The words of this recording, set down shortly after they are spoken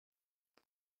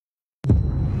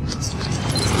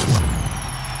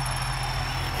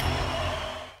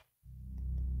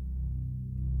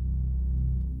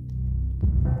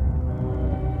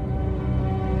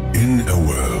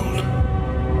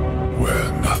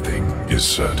is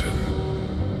certain.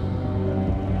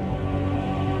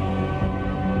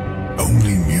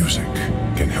 Only music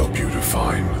can help you to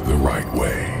find the right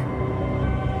way.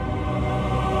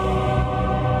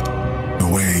 The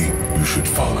way you should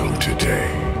follow today.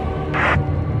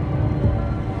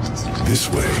 This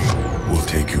way will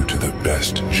take you to the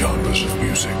best genres of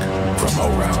music from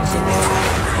around the world.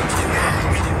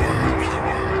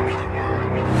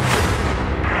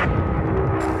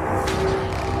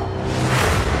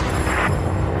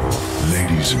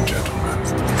 Ladies and gentlemen,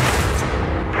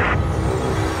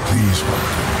 please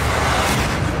welcome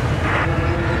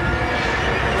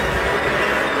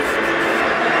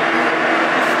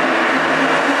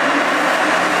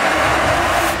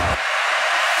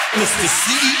Mr.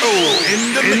 CEO in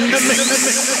the mix.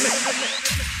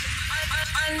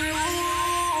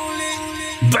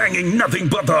 Banging nothing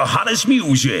but the hottest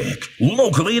music,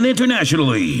 locally and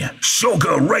internationally.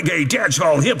 Soca, reggae,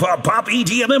 dancehall, hip-hop, pop,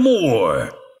 EDM, and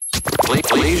more.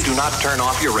 Please do not turn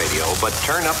off your radio, but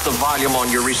turn up the volume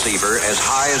on your receiver as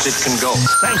high as it can go.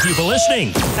 Thank you for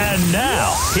listening. And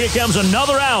now, here comes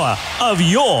another hour of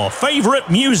your favorite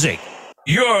music.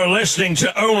 You're listening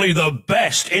to only the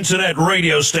best internet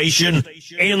radio station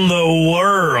in the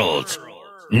world.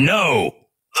 No,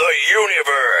 the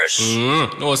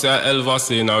universe. No, say Elva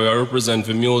say now we represent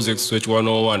for Music Switch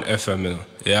 101 FM. You know.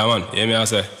 Yeah, man. Hear me I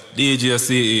say, DJ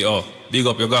CEO, big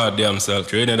up your goddamn self.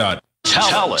 Trinidad.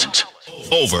 Talent.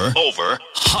 Over.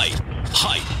 Hype.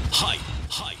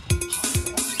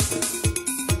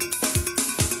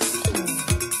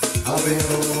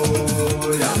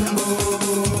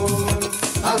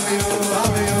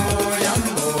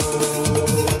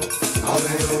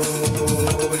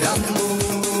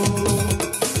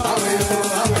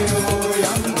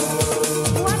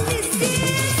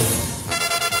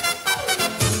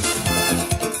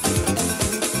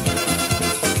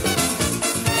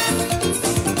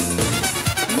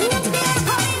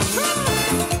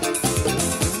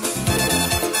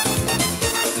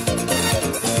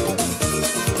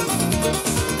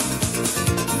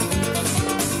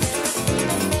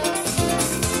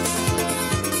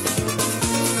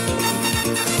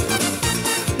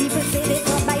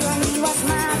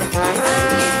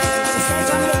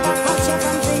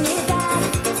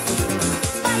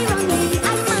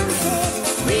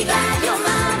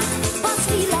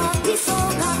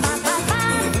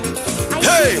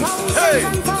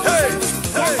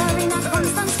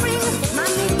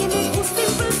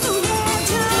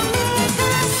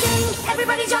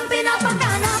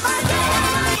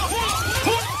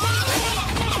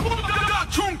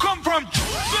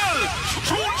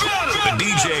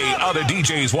 Other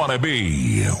DJs want to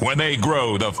be when they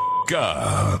grow the f***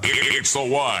 up. It's the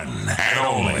one and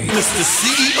only Mr.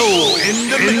 CEO in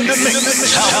the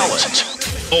mix. Talent.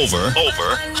 Over.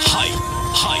 Hype.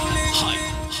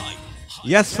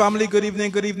 Yes, family, good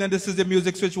evening. This is the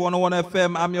Music Switch 101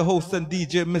 FM. I'm your host and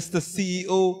DJ, Mr.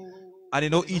 CEO. And you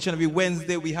know, each and every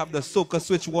Wednesday, we have the Soca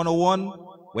Switch 101,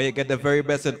 where you get the very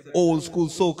best in old school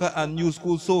soca and new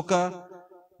school soca.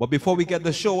 But before we get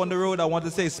the show on the road, I want to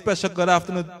say special good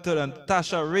afternoon to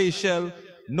Natasha, Rachel,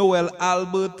 Noel,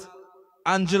 Albert,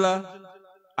 Angela,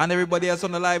 and everybody else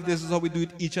on the live. This is how we do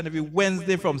it each and every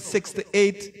Wednesday from 6 to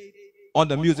 8 on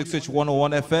the Music Switch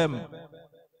 101 FM.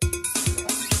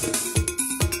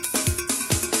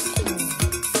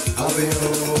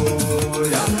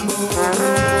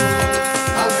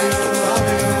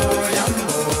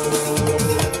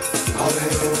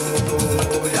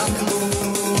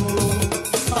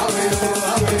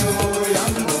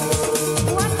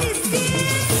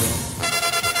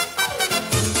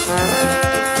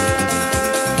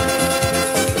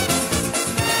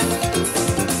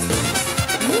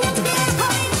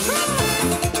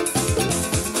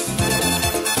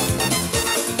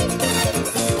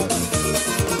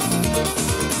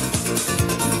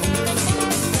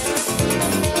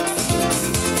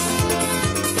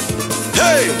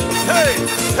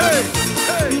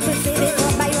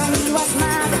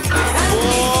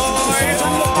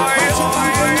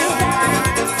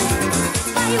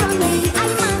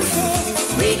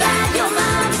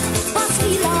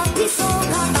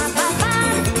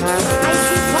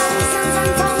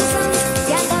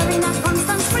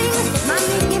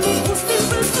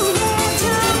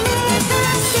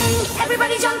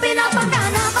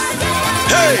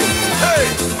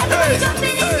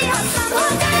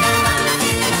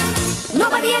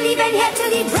 Nobody leaving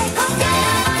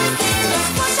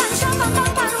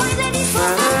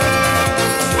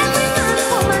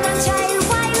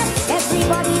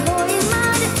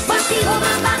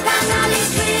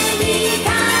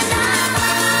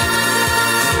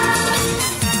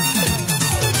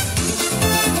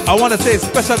I want to say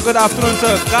special good afternoon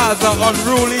to Gaza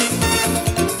Unruly,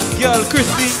 girl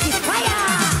Christy.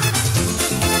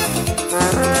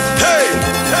 Hey,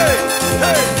 hey,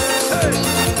 hey, hey.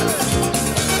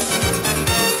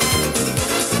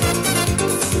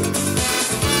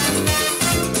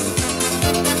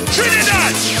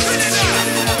 Trinidad!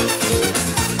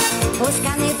 Post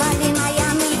Carnival in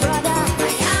Miami, brother.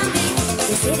 Miami.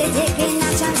 They say they're taking a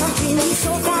chance on Trini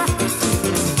Soca.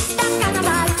 That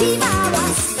Carnival fever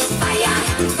was fire,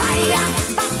 fire.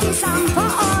 Baptism for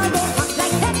all, they hot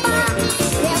like pepper.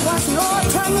 There was no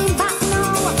turning back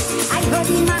now. I heard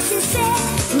the masses say,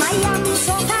 Miami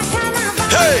Soca Carnival.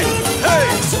 Hey, hey,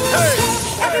 hey.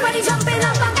 Everybody jumping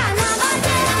up on Carnival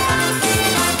Day.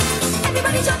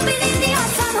 Everybody jumping in the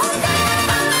hot sun home day.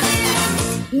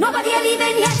 Nobody will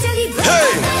even here till he breaks. Hey,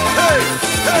 hey,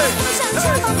 hey.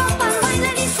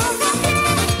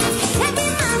 Every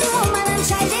man, woman, and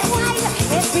child is wild.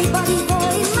 Everybody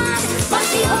going mad. But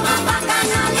the home of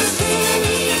Bacchanal is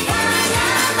Trini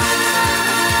Carnival.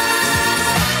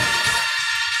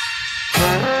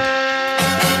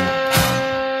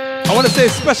 I want to say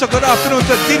special good afternoon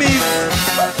to Denise.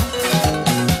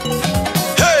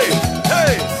 Hey,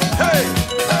 hey, hey,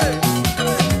 hey.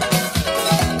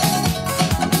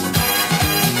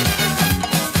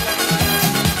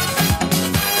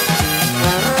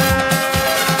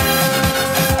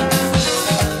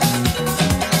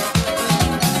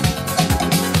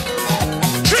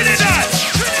 Trinidad!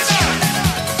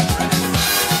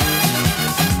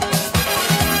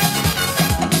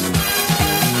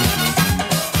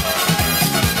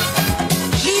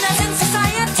 Leaders in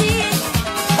society,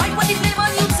 why would they blame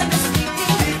on youths and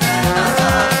misleading?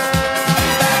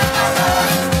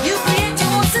 You create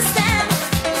your own system,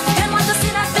 then want to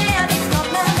see that they are the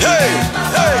problem. Hey,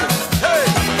 hey, hey,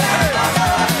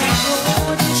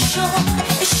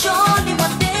 It's surely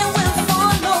what they will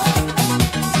follow.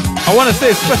 I want to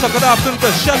say special good afternoon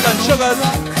to Shut and Sugar.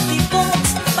 The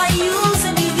votes by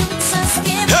using the youths as hey,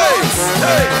 scapegoats.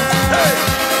 hey, hey,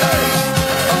 hey.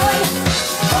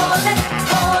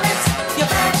 Hold it, you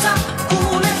better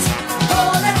cool it.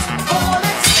 Hold it, hold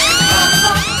it.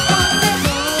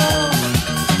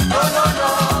 No, no, no.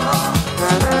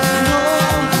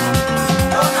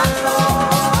 No, not no.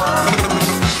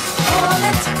 Hold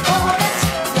it,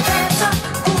 you better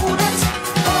cool it.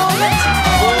 Hold it,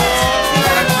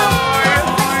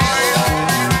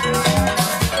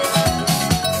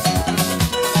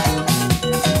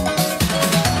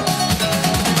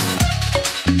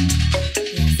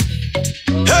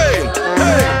 Hey,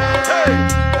 hey, hey,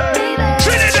 hey.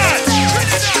 Trinidad!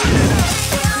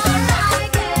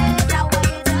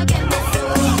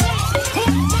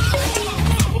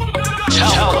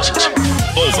 Talent.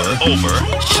 Over.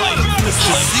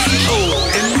 CEO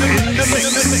in the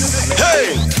mix.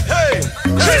 Hey, hey,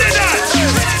 Trinidad!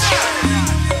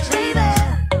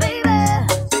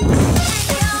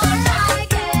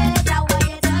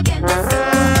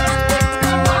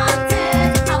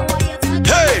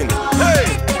 Hey, hey,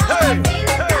 hey, hey.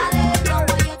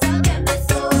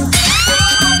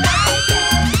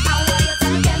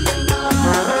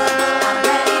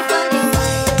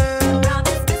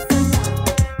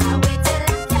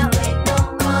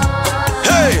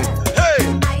 Hey, hey,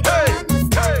 hey,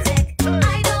 hey.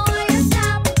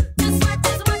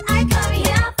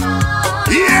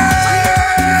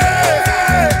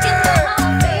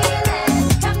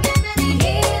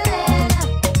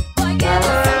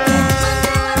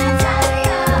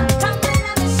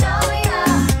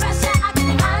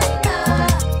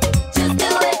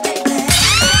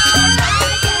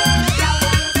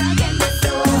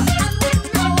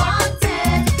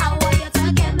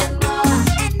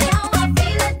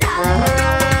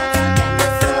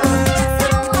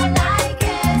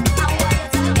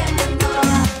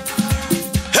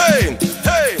 Hey,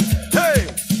 hey, hey,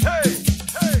 hey,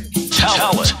 hey.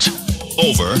 Talent.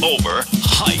 Over.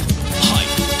 Hype.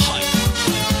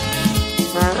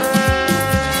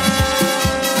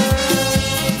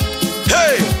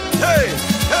 Hey, hey,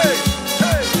 hey,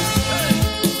 hey, hey.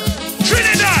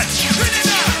 Trinidad!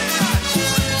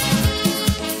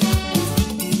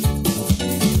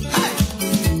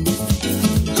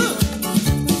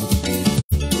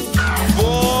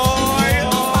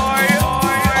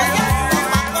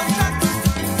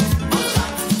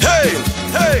 Hey,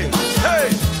 hey, hey,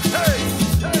 hey,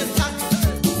 hey.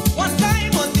 One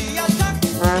time on the attack.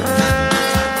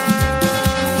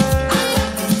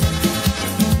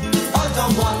 All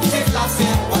the one hit last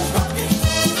year was rocking.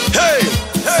 Hey,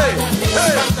 hey,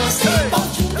 hey, hey.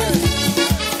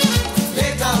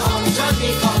 Later on,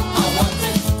 Johnny come and want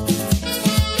it.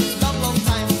 Long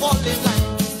time, fall in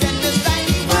line. Then this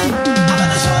time, I'm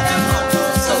gonna show them.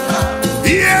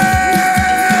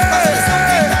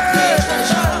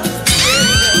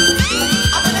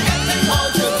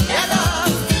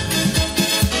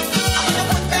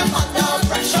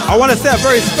 I want to say a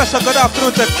very special good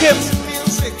afternoon to Kim.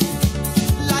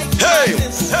 Hey,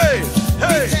 hey,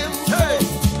 hey, hey.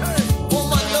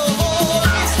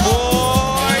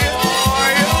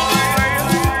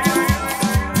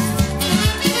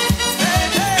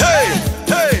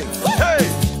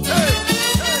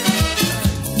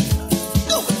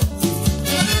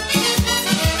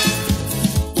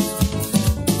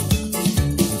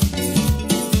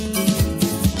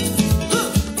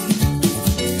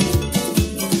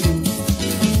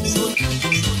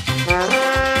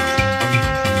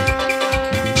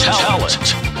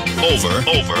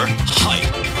 Over,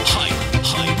 hype.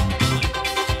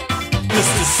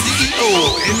 Mr. CEO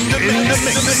in the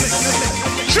mix.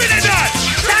 Trinidad!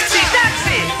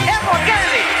 Taxi! Airport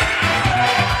Kennedy!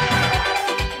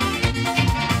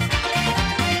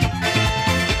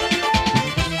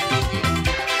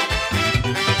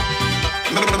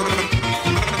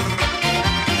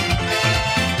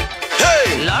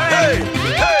 Hey! Lauren,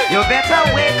 Hey! you better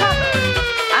wake up.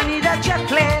 I need a jet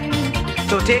plane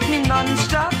to take me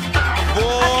non-stop.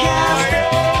 I can't stay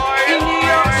in New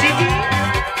York City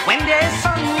when there's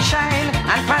sunshine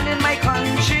and fun in my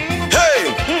country. Hey!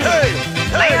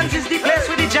 Lions is the place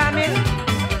with the jamming,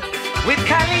 with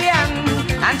Calian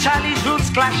and Charlie's roots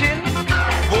clashing.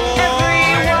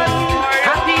 Everyone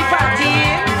happy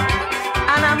partying,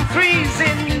 and I'm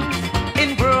freezing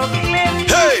in Brooklyn.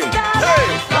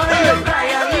 Don't cry,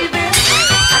 I'm leaving.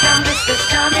 I can miss this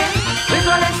jamming with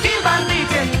all the steel band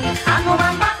beating and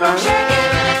woman background shaking.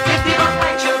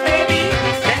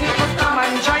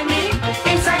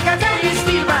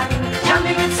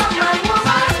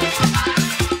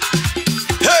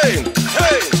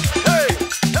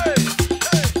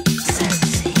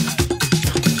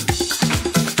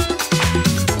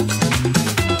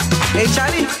 Hey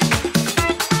Charlie,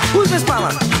 who's this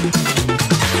mama?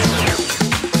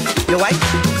 Your wife?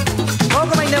 How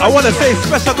come I never I want to say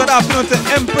special good afternoon to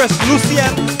Empress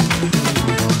Lucienne.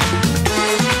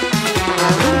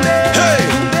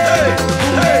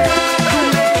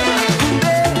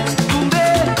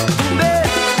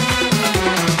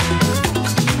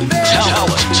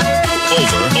 Talent.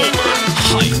 Over,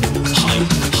 hype.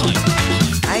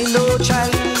 I know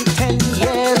Charlie 10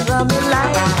 years of my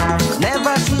life.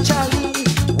 Never see Charlie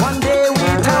one day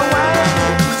with a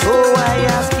wife. So I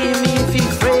asked him if he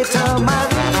afraid to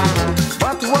marry.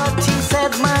 But what he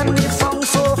said, man, it sounds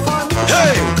so fun.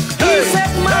 He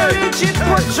said marriage it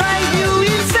would drive you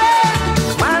insane.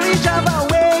 Marriage have a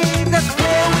way to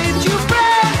play with you,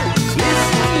 friend.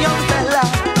 Listen, young fella,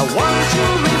 I want you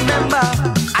to remember.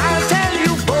 I'll tell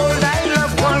you bold, I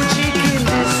love one chick in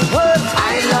this world.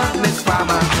 I love Miss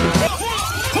Farmer.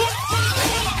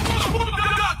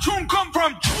 That tune come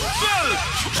from Jubel.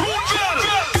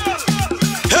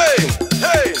 Hey.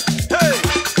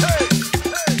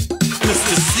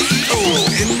 Mr. CEO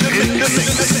in the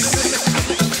mix.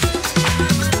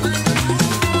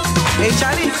 Hey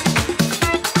Charlie,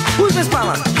 who's Miss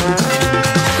Palmer?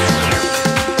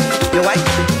 Your wife?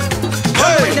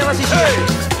 I never see she.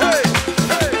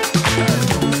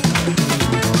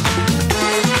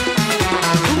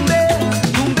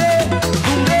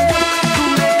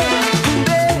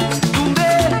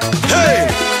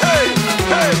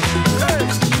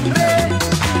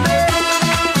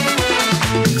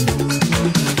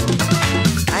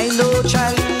 I know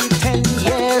Charlie 10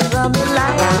 years of my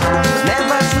life.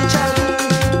 Never see Charlie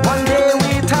one day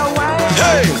with a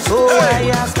wife. So I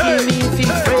asked him if he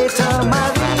afraid to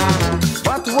marry.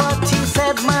 But what he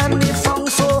said, man, it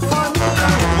sounds so fun.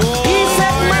 He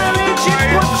said marriage it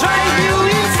would drive you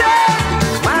insane.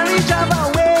 Marriage have a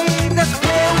way to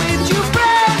play with you,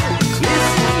 friend.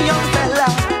 Listen, young fella,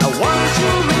 I want you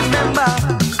to remember.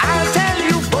 I'll tell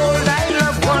you bold, I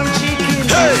love one chick in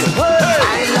this world.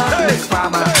 I love Miss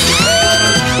Farmer.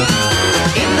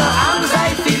 In the arms I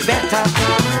feel better.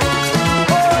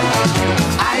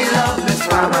 I love Miss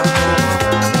Farmer.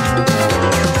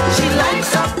 She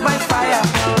lights up my fire.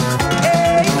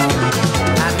 Hey,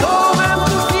 I don't have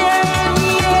to fear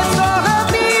any ace or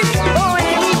herpes or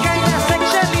any kind of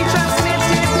sexually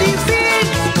transmitted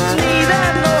disease. Neither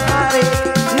no heartache,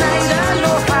 neither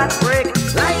no heartbreak.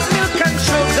 Like milk and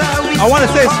sugar. I want to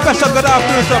say special good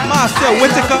afternoon to Marcia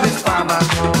Whitaker. Miss Farmer.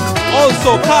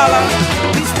 Also Carla.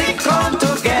 We stick on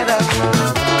together.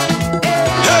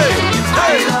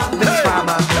 I love Miss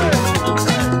Farmer.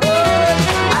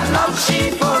 I love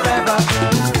she forever.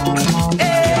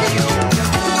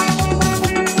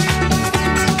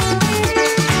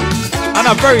 And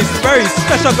a very, very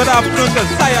special good afternoon to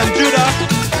Zion Judah.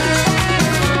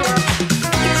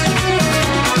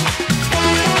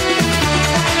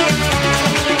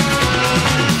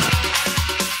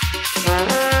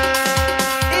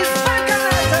 Is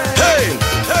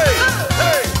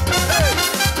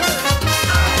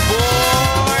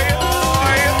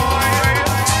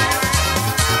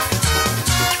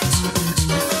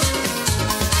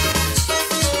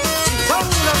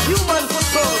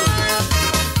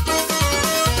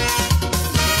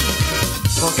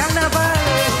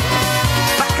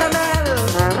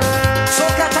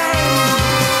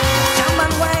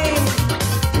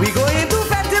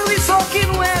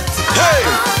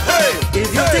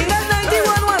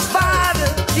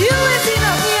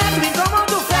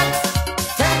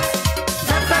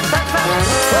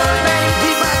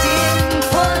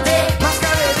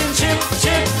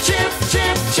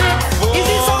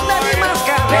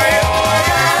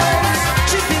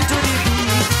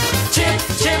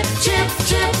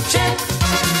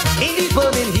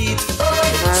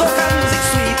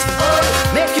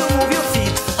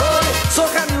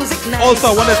Also,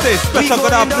 I want to say special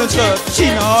good afternoon to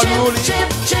Tina Unruly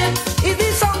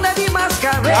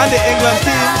and the England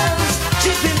team.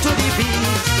 Chip into the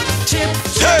beat. Chip,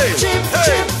 Hey, chip, hey,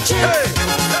 chip, chip.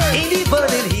 hey, In the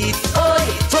burning heat. Oi,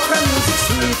 soca music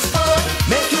sweet. Oi,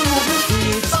 make you move your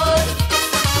feet. Oi,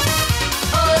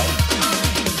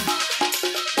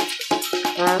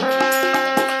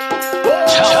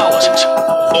 Talent.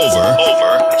 Over.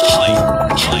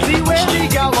 Hype. the way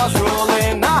the girl was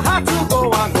rolling, I had to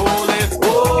go and hold it.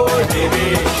 Oh,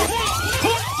 baby.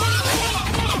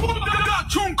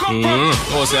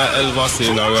 Oh, say Elva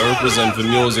say now we represent the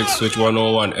Music Switch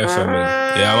 101 FM.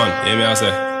 Yeah, man. Hear me I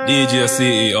say, DJ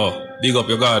CEO, big up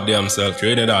your goddamn self. You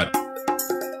ready that?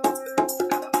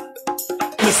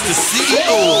 Mr.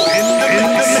 CEO in the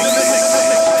mix.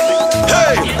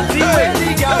 Hey, The way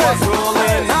the girl was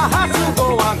rolling, I had to go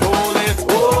and hold it.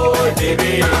 Oh,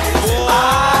 baby.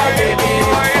 Aye, baby.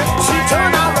 She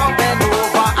turned around, bend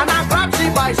over, and I grabbed she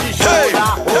by she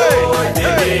shoulder. Oh,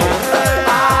 baby.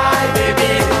 Aye,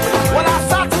 baby. When I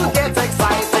start to get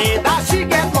excited, that she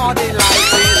get more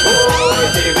delighted.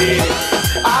 Oh, baby.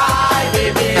 Aye,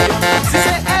 baby. She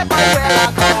said, everywhere I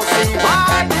go, see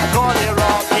why they call it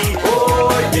Rocky.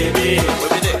 Oh, baby.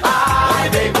 Aye,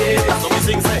 baby. So we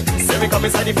sing, say we come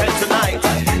inside the bed tonight.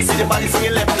 See the body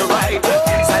swinging left to right.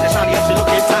 Side the shawty and she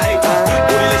looking tight.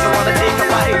 Booty legs wanna take a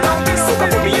bite. Soca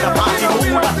put me in a party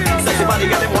mood. Sexy body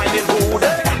got them winding mood.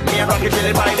 Me and Rocky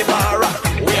chilling by the bar.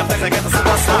 We have friends that get the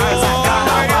superstars.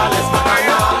 Carnival is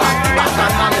bacchanal.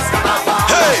 Bacchanal is carnival.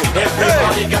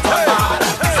 Everybody get on board.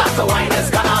 Salsa wine is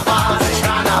carnival.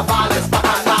 Carnival is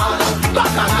bacchanal.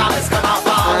 Bacchanal is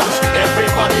carnival.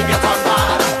 Everybody get on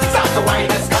board. Salsa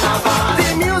wine is carnival. The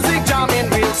music jamming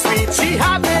real sweet. She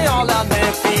had me all on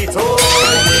their feet. Oh,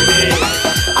 baby.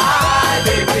 Aye,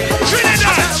 baby.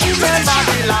 Remember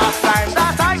the last time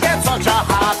that I get such a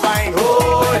hard time.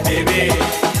 Oh, baby.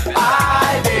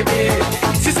 Aye, baby.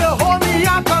 She said, hold me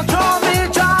and control me,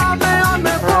 jam me on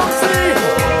me proxy.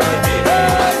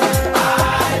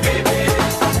 Aye, baby.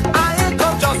 I ain't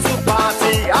come just to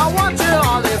party. I want you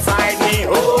all inside me.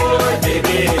 Oh,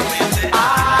 baby.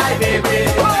 Aye, baby.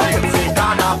 See,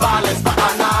 carnival is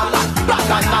bacchanal.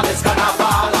 Bacchanal is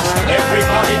carnival.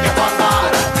 Everybody get on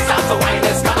board. Salsa wine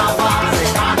is carnival.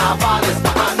 Carnival is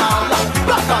bacchanal.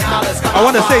 Bacchanal is carnival. I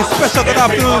want to say special good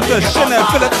afternoon to Chanel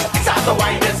Phillips. Salsa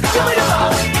wine is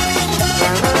carnival.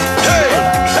 hey,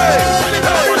 hey,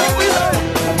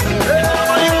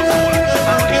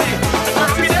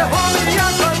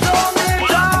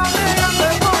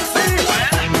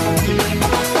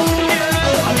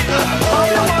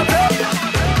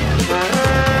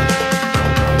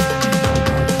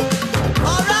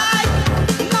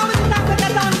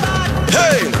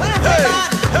 hey, hey,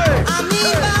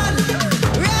 hey.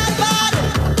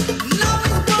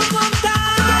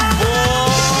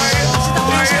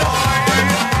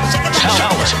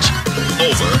 Talent.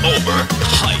 Over.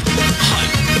 Hype.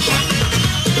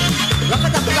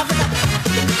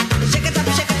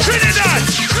 Trinidad.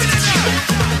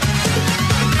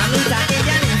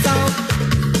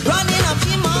 Running up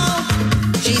she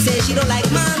mouth. She says she don't like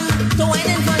man, so wine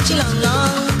and fun she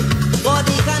long. For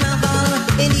the carnival,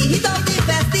 in the heat of the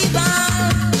festival,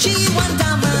 she want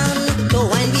a man, so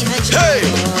wine behind she Hey,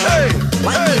 hey,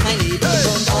 wine behind the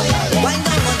boom boom, wine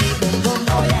down on the boom boom,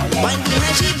 wine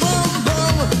behind she boom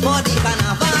boom. For the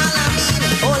carnival, I mean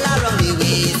all around the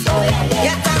waist,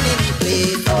 get on in the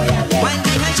place, wine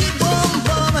behind she boom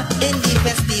boom in the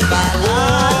festival.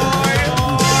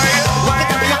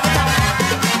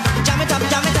 Jam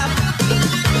it up.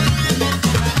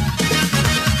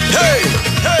 Hey,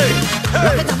 hey, hey.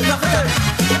 Rock it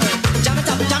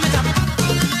up. Jam it up.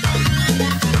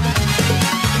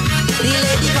 The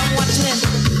lady come watching,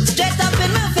 straight up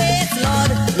in my face,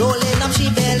 Lord. Rolling up she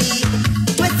belly,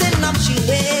 twisting up she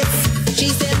waist. She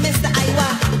said, Mr. Iwa,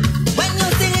 when you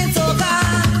singing soca,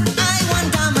 I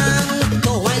want a man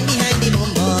to wind behind the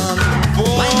boom boom.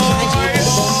 Wind behind the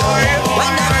boom boom.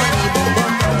 Wind down on the boom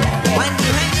boom. Wind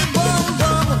behind the boom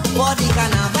boom. For the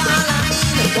carnival, I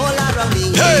mean, all around the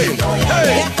way. Hey, hey,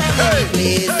 Get them in the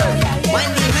place.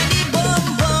 Wind behind the boom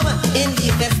boom in the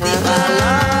festival.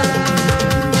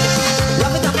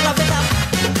 Rough it up.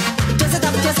 Twist it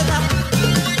up.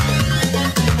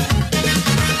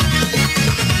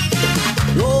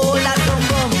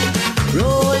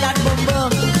 Roll that boom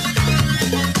boom.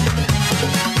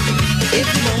 If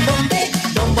the boom boom big,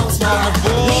 boom boom small.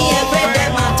 Me every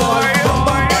them at all. Boom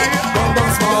boom big, boom boom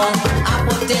small. I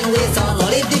put in weights on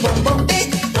all. If the boom boom big,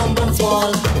 boom boom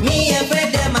small. Me every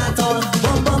them at all.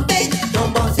 Boom boom big, boom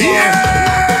boom small.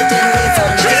 I put in weights on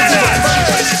all.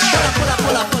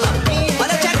 Pull up.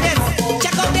 Wanna check this?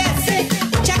 Check out this.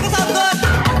 Check it out.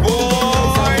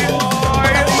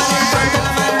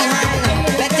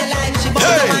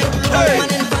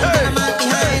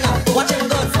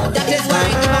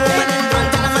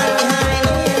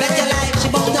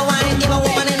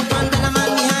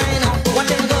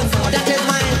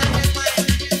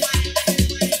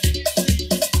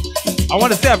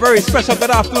 say a very special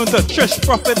good afternoon to Trish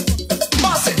Prophet.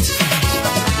 Boss it.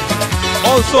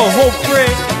 Also, Hope Craig.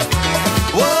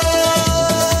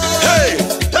 Hey,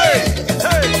 hey,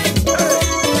 hey.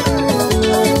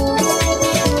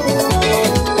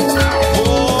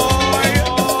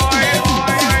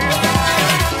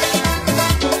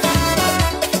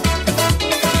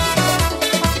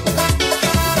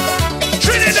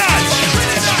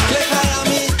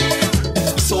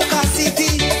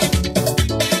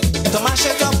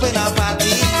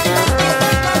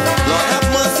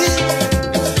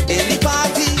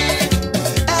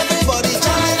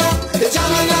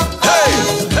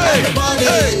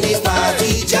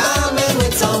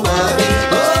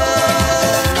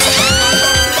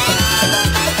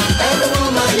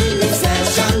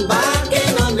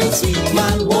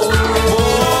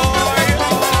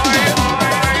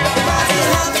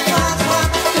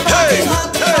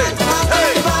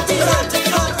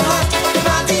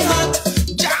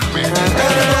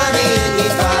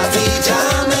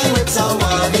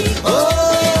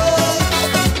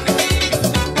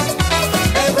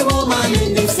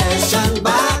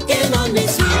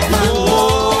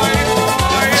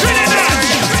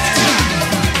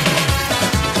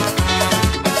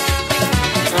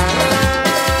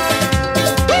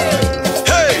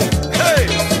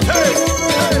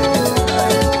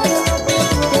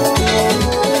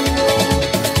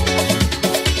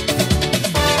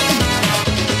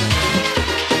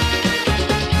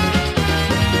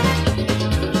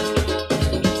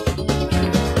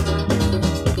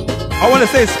 I want to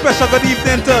say special good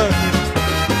evening to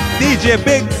DJ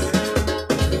Biggs,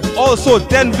 also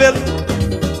Denville.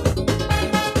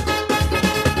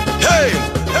 Hey,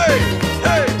 hey,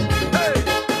 hey, hey,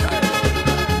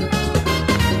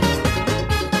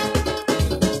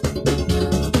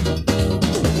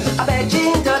 I bet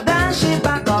Jean to dance, she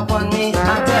back up on me.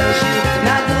 I tell she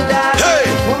not do that. Hey,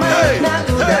 woman, hey, not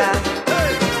do hey,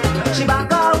 that. She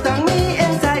back out on me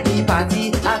inside the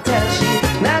party. I tell she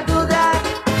not do that.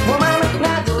 Woman,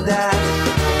 not do that.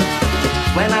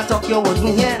 When I talk, you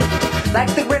wouldn't hear.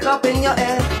 Like to break up in your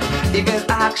head. If it's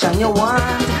action you want,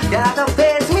 you have to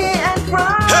face me and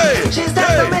front. Hey, she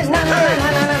said to me, na na na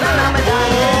na na na na, my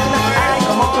darling. I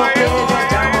come up to play the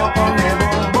jam up on me,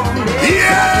 boom boom.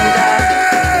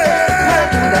 Not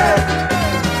do that.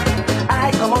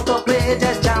 I come up to play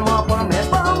the jam up on me,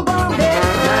 boom boom. Not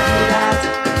do that.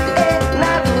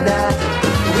 Not do that.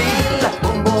 Real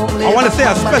boom boom. I want to say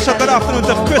a special good afternoon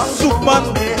to Chris Superman.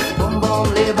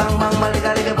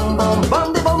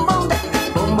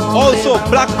 Also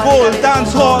Black Gold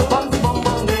Dance Hall.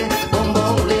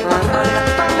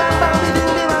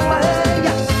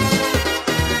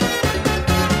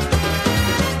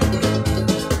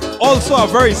 Also a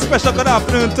very special good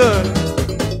afternoon to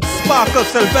Sparkle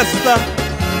Sylvester.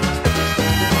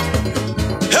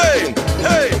 hey,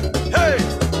 hey, hey,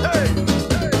 hey.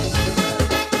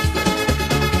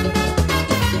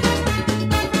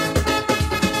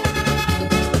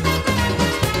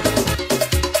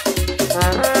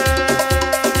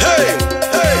 Hey,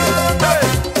 hey, hey,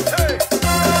 hey.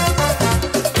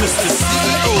 Mr.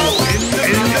 CEO in the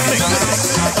mix.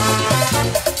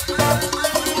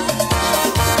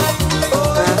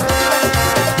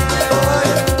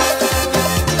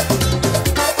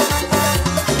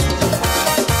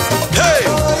 Hey,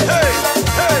 hey,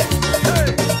 hey,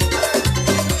 hey.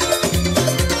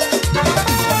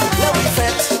 Love we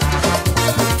set,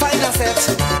 final set.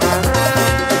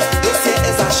 This year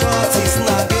is a short season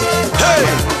again. Hey,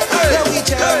 hey, Love we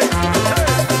jam,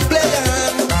 play your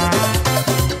hand.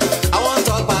 I want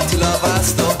all party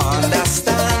lovers to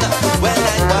understand. When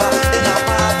I walk in a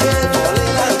party, fall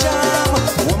in a jam.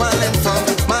 Woman in front,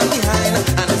 man behind,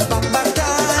 and it's back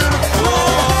time.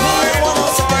 Me and one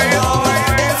more second long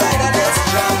inside of this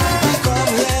jam. We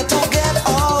come here to get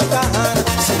all the hand.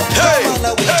 So Hey, come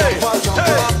on, we hey, jump up, jump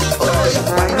hey. up. Oh yeah,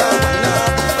 wind up, wind up.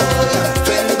 Oh yeah,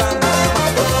 twing the bam bam.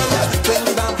 Oh yeah, twing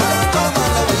the bam bam. Come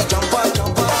on, we jump up,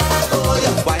 jump up. Oh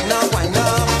yeah, wind up, wind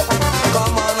up.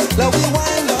 Come on, let we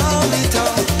wind on the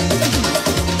tongue.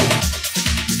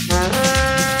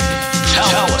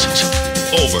 Talent.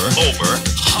 Over.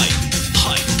 Hype.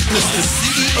 Mr.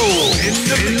 CEO in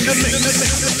the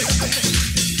mix.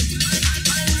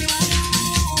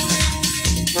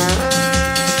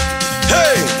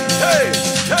 Hey, hey,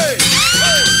 hey,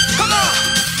 hey. Come on,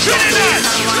 Trinidad.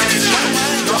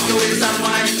 Drop your waist and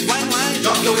wine, wine, wine.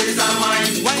 Drop your waist and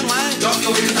wine, wine, wine. Drop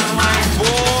your waist and wine.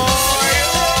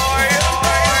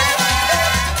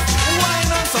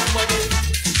 Wine on somebody.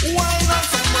 Wine on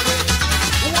somebody.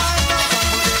 Wine on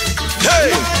somebody.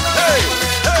 Hey, hey,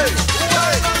 hey,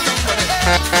 hey.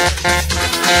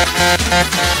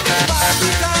 Party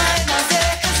time, I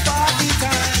say.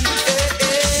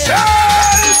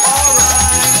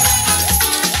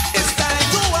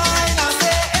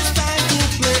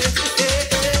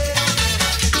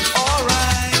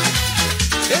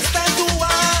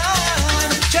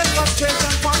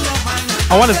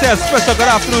 I want to say a special good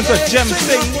afternoon to Jem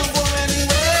Singh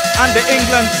and the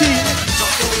England team.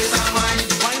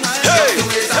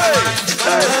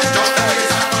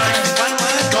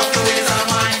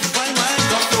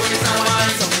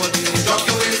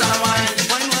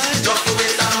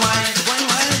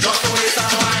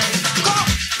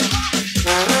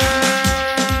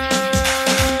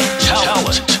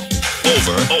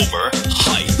 Over,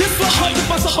 hype. This was how the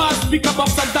bus about speak about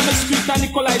Santa Street and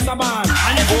Nikolai Saban.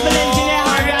 And this is the engineer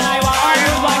Harry and I were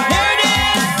arguing about here it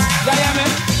is.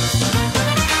 Diamond.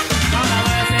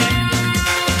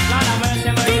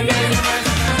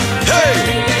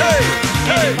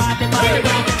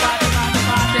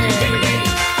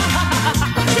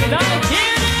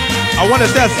 I want to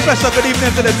say a special good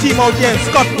evening to the team out here in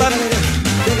Scotland.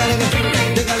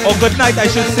 Or good night, I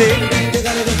should say.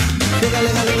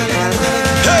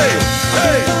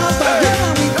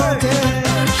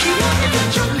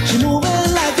 She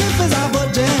moving like if it's a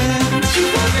virgin.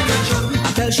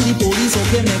 I tell she the police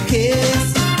okay make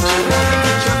case.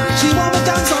 She want me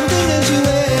done something and she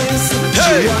waits.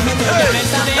 She want me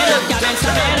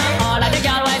all of the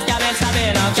girl wives cabin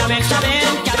stabbing.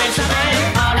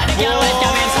 All of the girl wives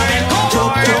cabin stabbing.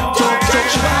 Choke,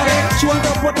 she got it. She want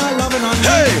to put her loving on me.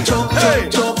 Choke,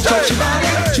 she got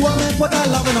it. She want me to put her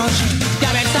loving on me.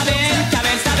 Cabin stabbing.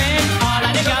 All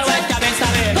of the girl wives cabin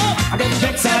stabbing. I get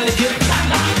vexed and lick it.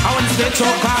 I want to stay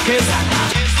choke carcass.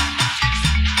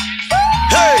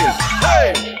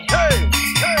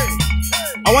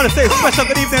 I want to say a special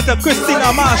good evening to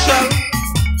Christina Marshall.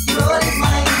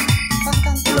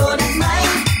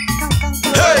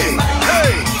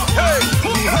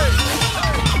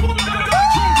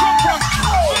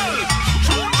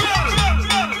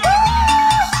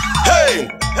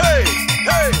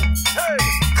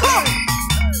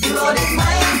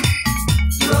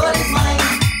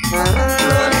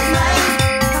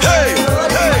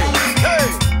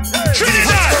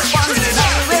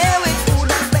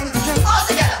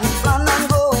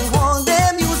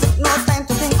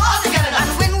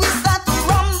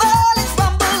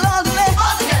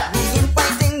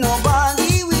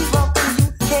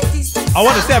 I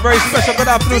want to say a very special good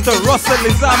afternoon to Russell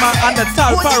Lizama and the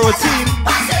Talparo team.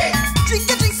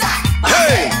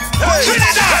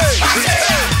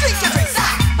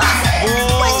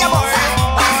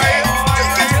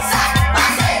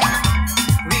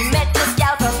 We met this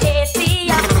gal from Haiti,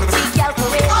 and she gal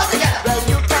for it. Well,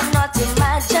 you cannot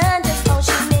imagine just how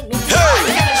she made me feel.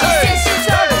 She said she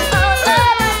drove it all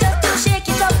over just to shake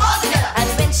it up. And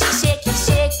when she shaking,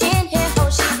 hear how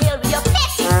she will be up.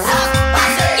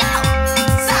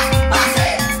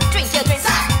 Drink your drink,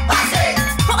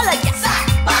 roll a gas.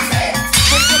 Drink your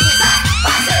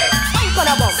drink, I'm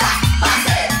gonna bomb.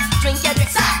 Drink your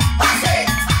drink,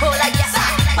 roll a gas.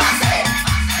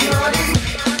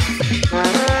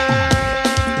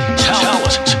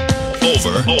 Talent.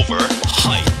 Over,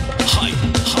 hype.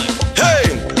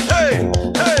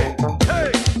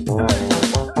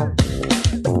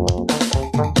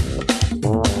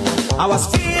 I was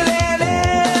feeling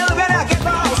ill when I get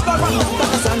out. Stop from Dr.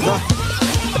 Cassandra.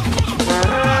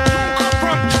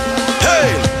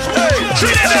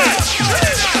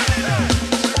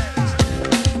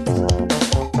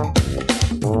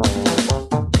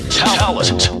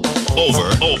 Talent. Over,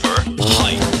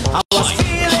 hype. I was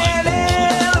feeling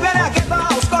ill when I get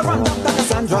out. Stop from Dr.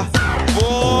 Cassandra.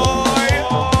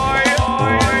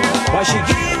 But she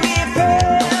gave me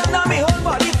pain. Now my whole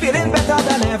body feeling better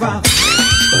than ever.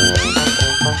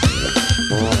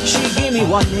 She gave me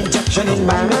one injection in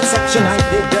my midsection. I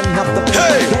didn't have to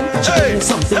pay again. She gave me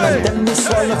something and then me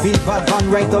swallow fever gone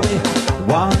right away.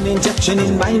 One injection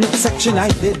in my midsection. I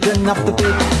didn't have to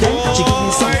pay. Then she gave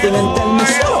me something and then me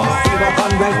swallow fever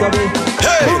gone right away.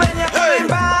 When you're coming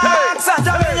back,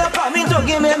 Santa, when you're coming to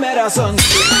give me medicine.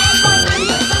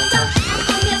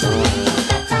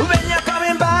 When you're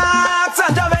coming back,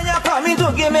 Santa, when you're coming to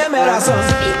give me medicine.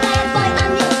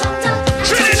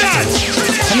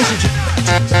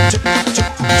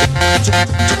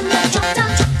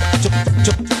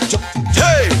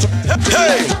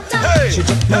 She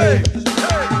took my head.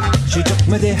 She took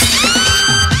my day.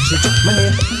 She took my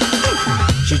head.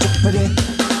 She took my day.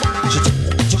 She took.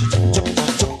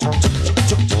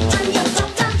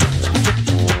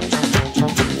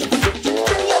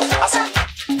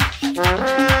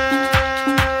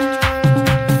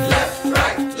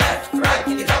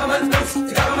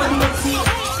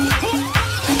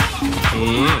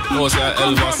 No, say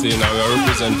LV Massey, now we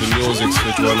represent the Music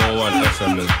Switch 101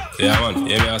 FM. Yeah, man.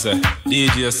 Hear me, I say,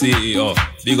 DJ CEO,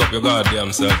 big up your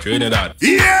goddamn self. You know that?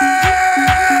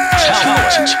 Yeah!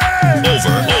 Talent. Over,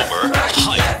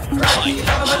 hype.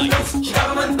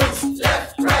 Government boost,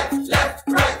 left, right, left,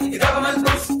 right. The government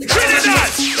boost, the government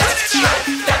boost, left, right,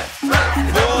 left, right. The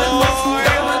government boost, the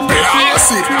government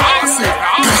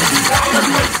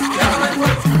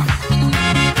boost.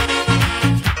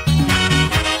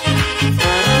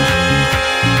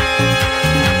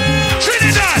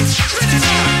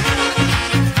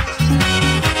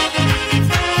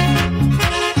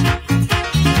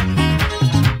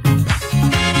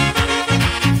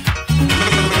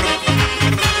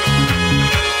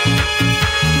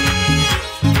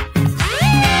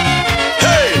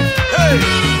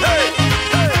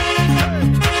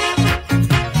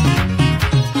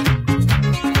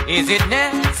 Is it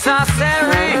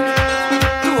necessary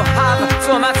to have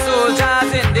so much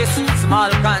soldiers in this small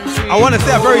country? I want to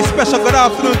say a very special good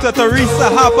afternoon to Teresa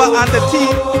Harper and the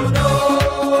team.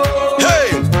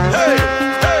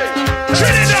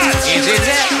 Trinidad! Is it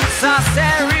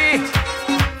necessary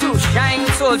to shine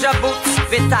soldier boots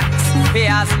with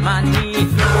taxpayers' money?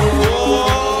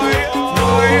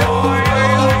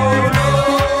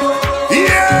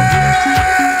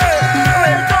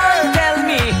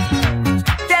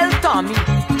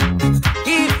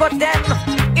 He put them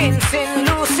in St.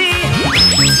 Lucie.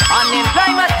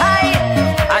 Unemployment high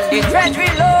and the treasury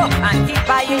low, and keep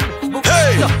buying books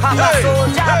to have a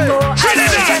soldier go.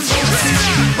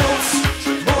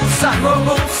 Boots and more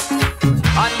boots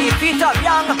on the feet of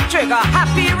young trigger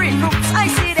happy recruits. I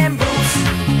see them boots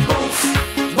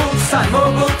and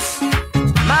more boots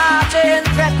marching,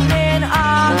 threatening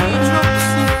army troops.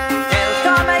 Tell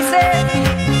Tom I say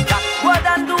that what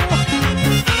and do.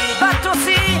 To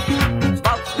see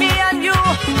about me and you,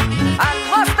 and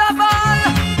most of all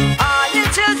your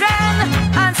children,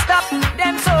 and stop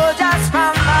them soldiers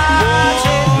from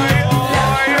marching.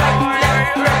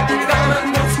 Left, right, the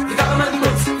government moves, the government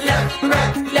moves. Left,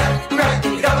 right,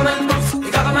 the government moves,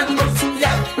 the government moves.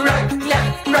 Left, right, the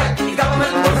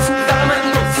government moves, the government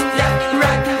moves. Left,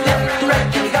 right,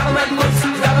 the government moves,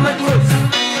 the government moves.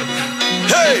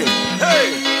 Hey!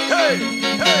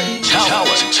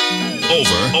 Talent.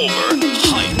 Over,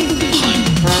 hype.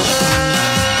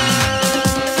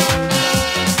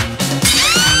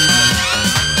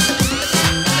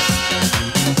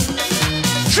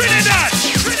 Trinidad!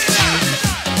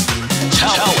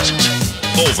 Talent.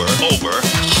 Over,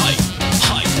 hype.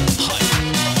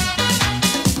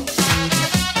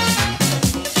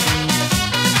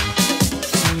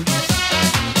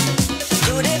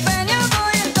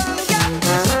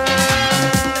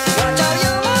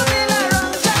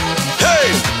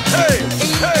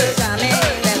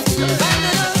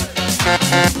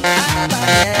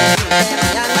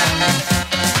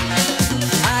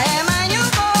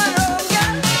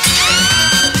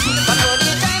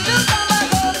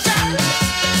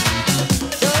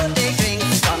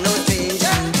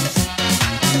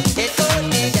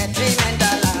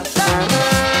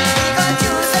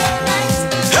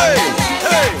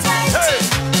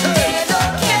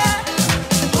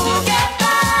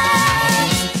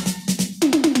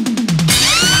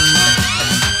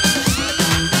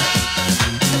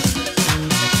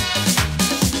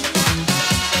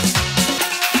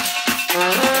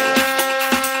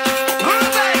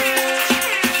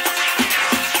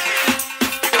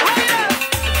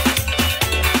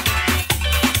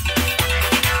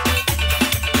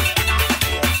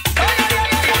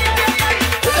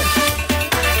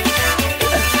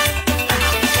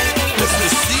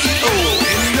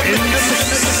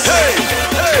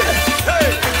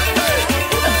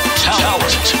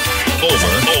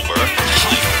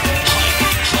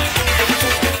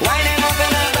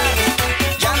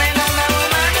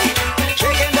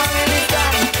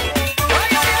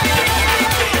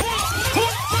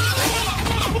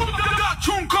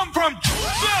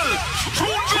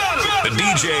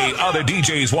 Other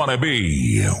DJs want to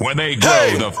be when they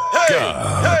grow the f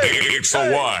up. It's the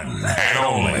one and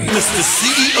only Mr.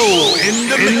 CEO in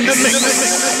the mix.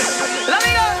 Let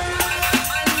me go.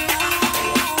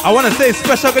 I want to say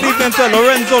special good evening to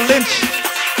Lorenzo Lynch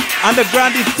and the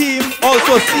Grandy team,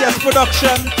 also CS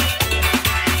Production.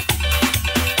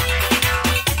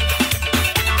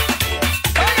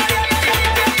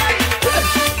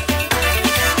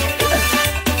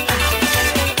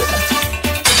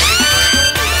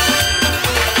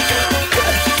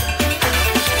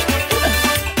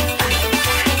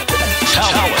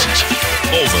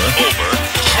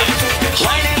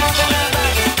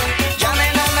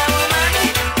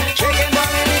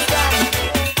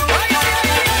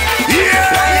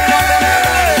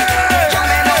 Yeah!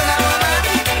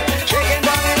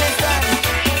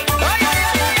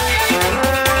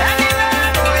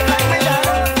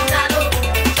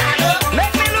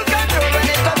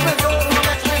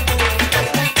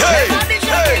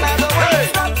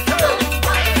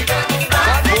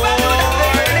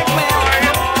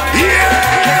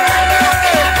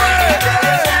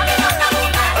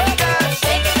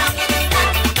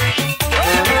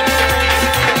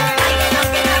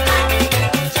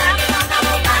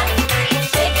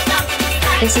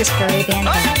 This is Caribbean.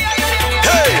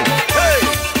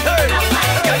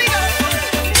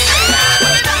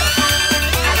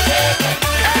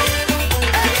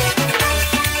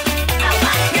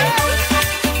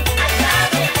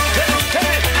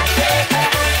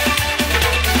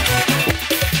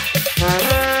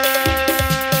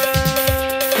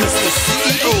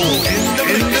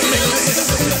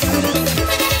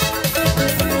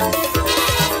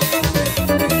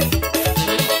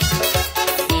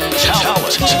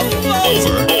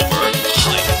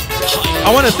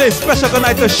 I want to say special good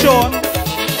night to Sean.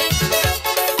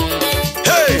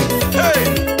 Hey, hey,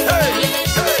 hey,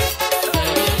 hey.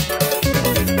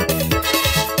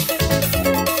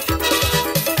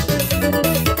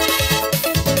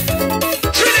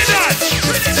 Trinidad!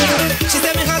 She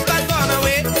said me husband gone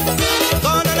away,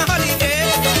 gone on a holiday,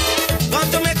 gone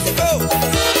to Mexico,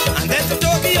 and then to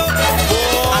Tokyo.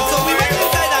 And so we went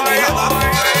inside and we have up.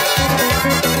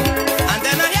 And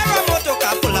then I hear a motor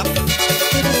car pull up.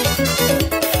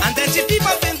 And then she peep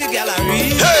up in the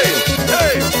gallery. Hey,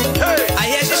 hey, hey. I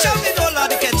hear she shouting, oh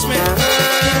Lord, catch me.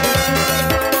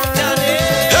 Johnny.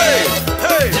 Hey,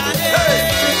 hey, Johnny. Hey,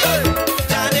 hey.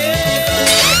 Johnny.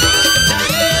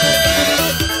 Johnny.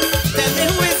 Tell me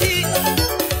who is he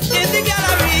in the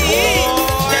gallery?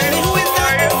 Tell me who is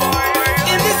that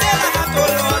in the sailor hat, oh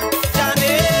Lord.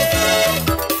 Johnny.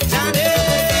 Johnny.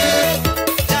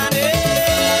 Johnny.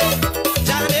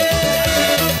 Johnny.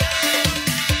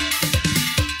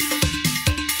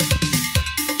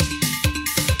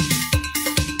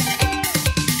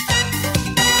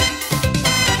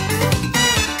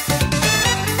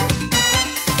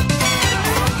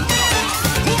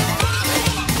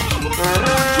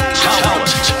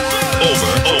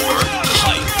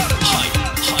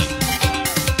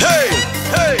 Hey,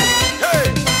 hey, hey,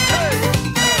 hey.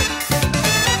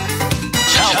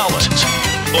 Talent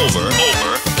over,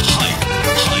 hype,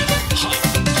 hype, hype.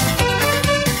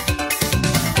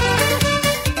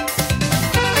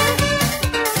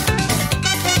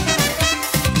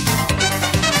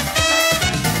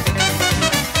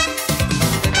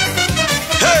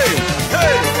 Hey,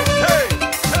 hey, hey,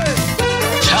 hey.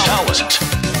 Talent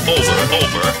over,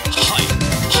 hype,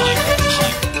 hype,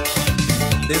 hype.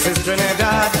 This is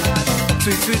Trinidad,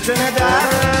 sweet, sweet Trinidad.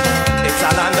 It's a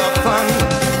land of fun,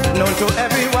 known to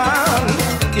everyone.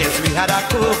 Yes, we had a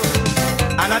cook,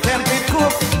 an attempted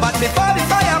cook, but before the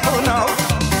fire burn out,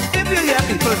 if you hear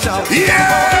people shout, yeah!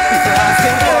 People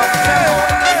asking for tempo,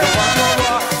 we don't want no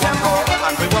war, tempo,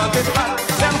 and we want it hot,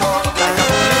 tempo, like a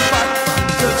boiling pot,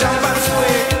 to jump and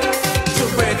sway, to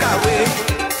break away,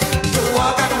 to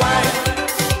walk and whine,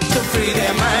 to free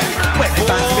their mind. When the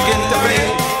bands begin to rain,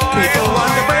 people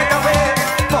want to break away.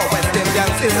 For West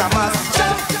Indians is a must.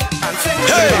 Jump and sing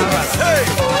with the chorus. Hey,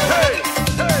 hey,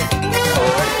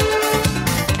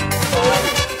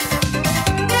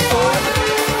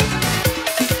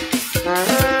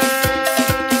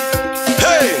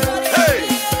 hey, hey,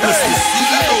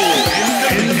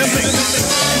 In the mix.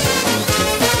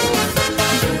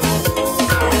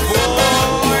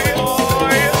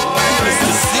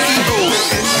 Mr. CEO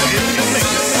in the mix.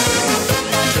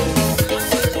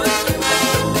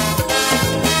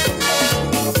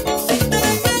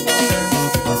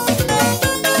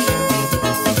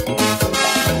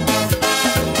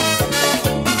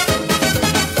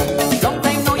 Long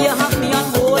time now you have me on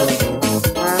hold.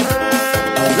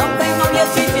 Long time now you're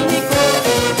treating me cold.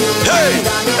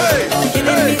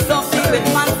 Killing me softly with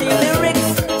fancy lyrics.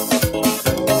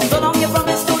 So long you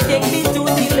promise to take me to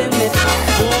the limit.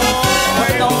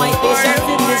 But now my patience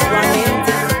is running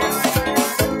thin.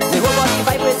 The whole body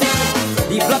vibrating,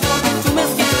 the blood pumping to my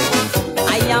skin.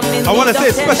 I am in I want to say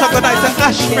special good night to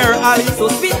Ashmere Ali. So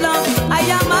sweet love, I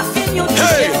am asking you to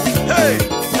share.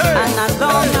 And as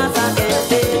long as I can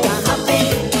take, I'm happy.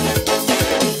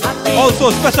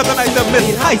 Also special good night to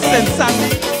Miss Hyson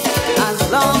Sandy. As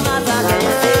long as I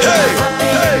can take, I'm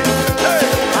happy.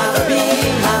 Happy,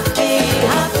 happy,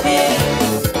 happy.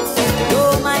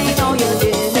 Don't mind how you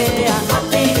give me. I'm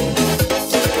happy.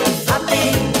 Happy.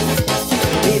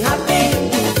 Be happy.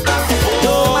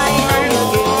 Don't mind how you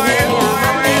give me. I'm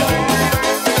happy.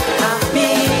 Happy,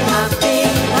 happy,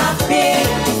 happy.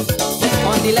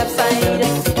 On the left side,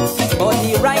 on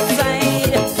the right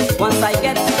side. Once I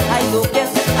get, I go get,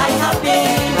 I'm happy.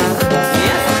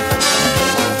 Yes.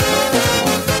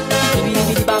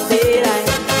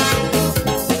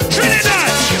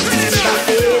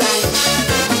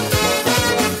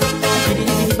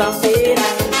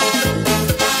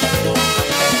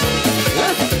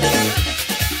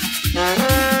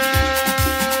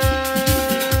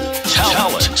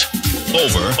 Talent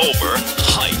over,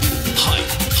 hype,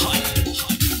 hype, hype.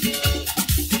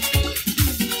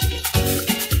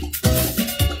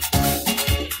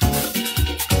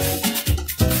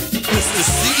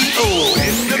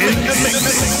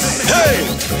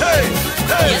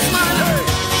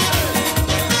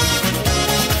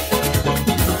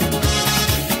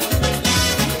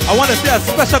 I want to say a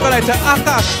special good night to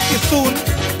Akash Kisoon.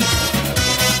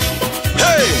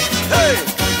 Hey, hey,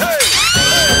 hey,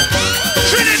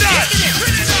 Trinidad!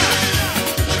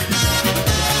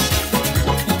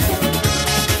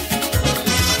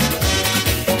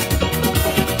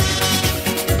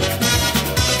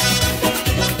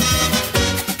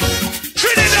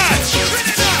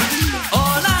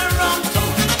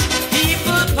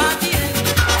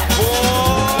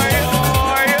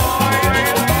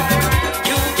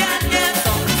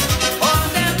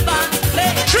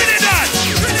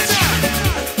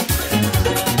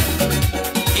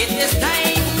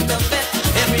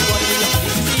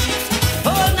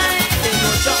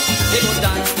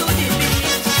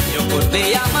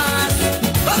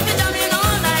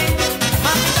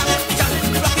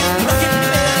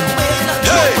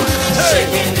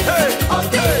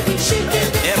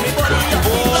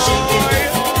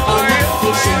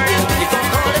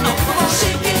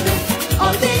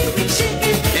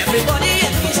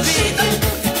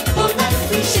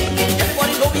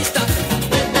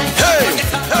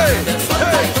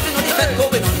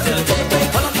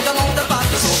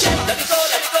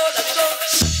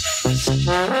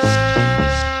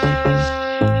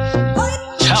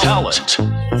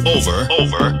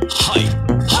 Over, hype.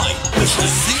 Mr.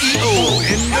 CEO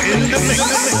in the mix.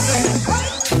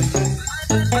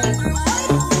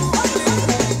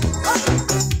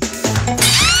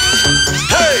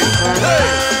 Hey, hey,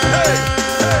 hey,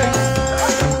 hey.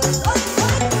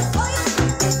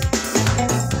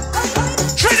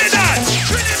 Trinidad!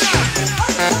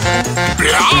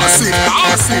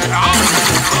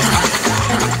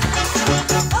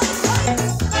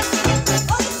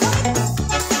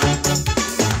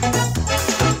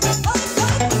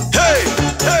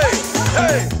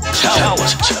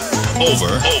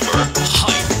 Over, hype.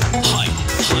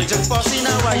 Just bossy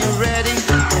now, are you ready?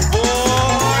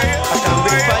 Boy, I can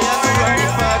bring fire to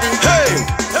everybody. Hey,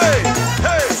 hey,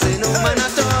 hey. Say no man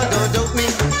at all, don't doubt me.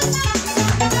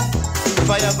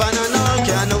 Fire ban and all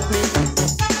can't help me.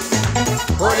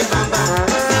 Holy bamba,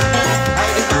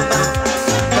 hide bamba,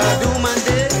 Badu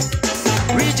Mande,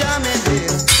 Rija Mende.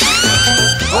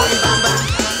 Holy bamba,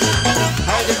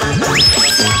 hide bamba.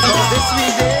 For this we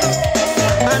day,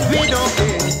 and we don't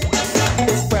pay.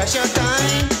 It's pressure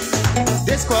time,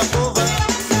 this crop over,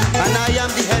 and I am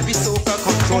the heavy soca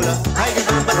controller. Hide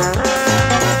bamba,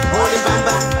 holy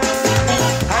bamba,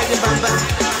 hide bamba.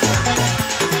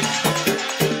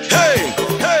 Hey,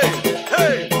 hey,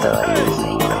 hey, hey.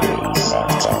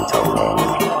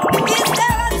 Is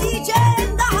there a DJ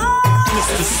in the house?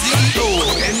 Mr. CEO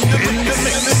in the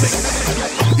mix.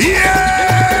 Yeah!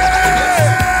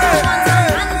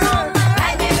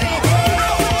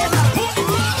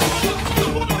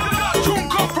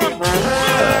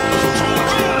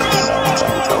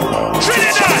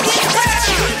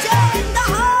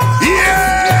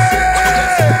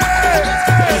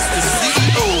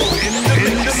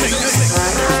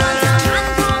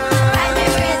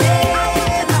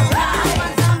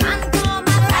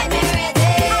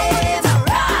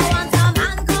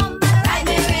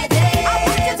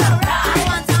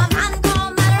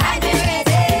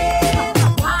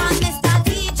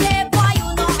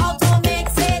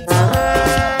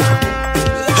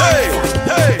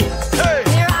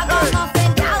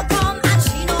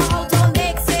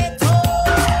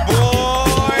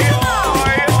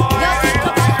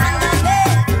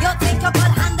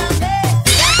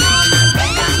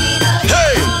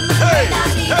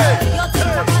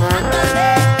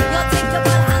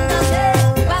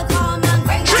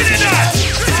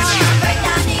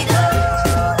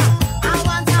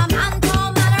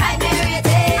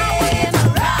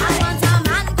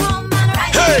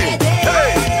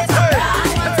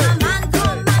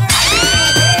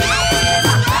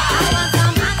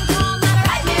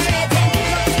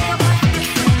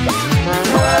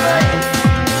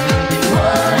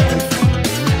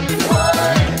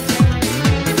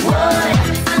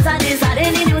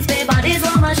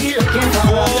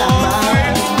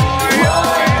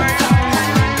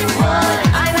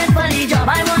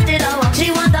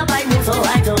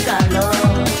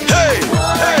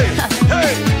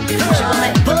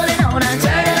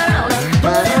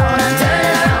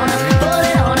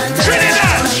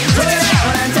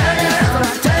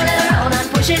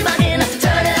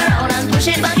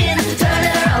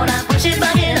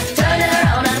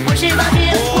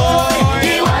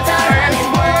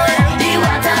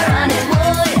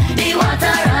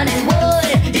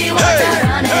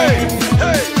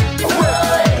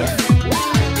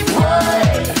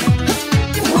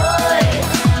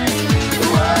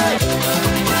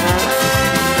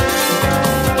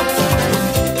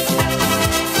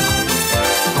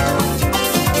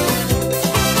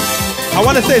 I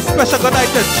want to say special good night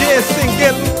to Jay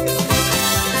Single.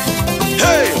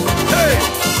 Hey, hey,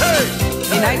 hey.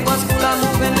 The night was full of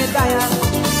moving with Diane.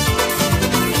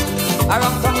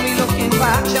 Around from we looking for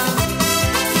action.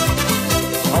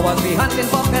 Or was we hunting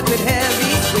for pet with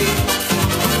heavy weight?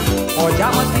 Or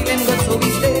Jam was feeling good so we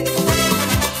stayed.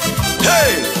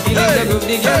 Hey, feeling the groove,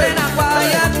 the girl in a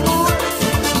quiet mood.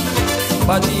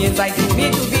 But she invited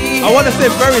me to be. I want to say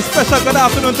very special good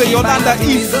afternoon to Yolanda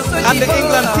East and the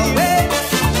England team.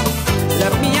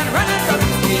 Left me and run across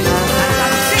the street.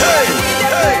 Hey,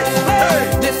 hey, hey.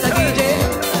 Mr. DJ,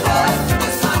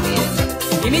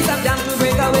 give me some jam to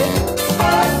break away.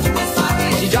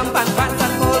 She jump and prance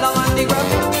and fall down on the ground.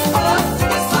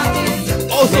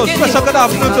 Also special good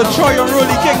afternoon to Troy and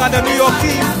Rolly King and the New York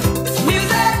team. Music,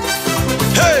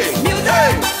 hey,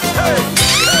 hey, hey.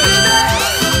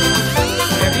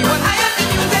 Everyone high on the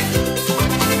music.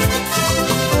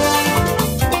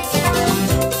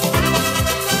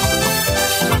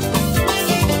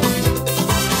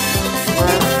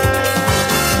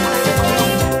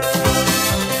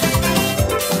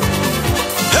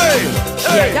 Hey,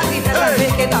 hey, Jackie said I'd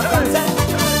make it a concert.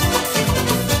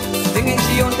 Singing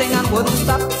she own thing and wouldn't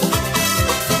stop.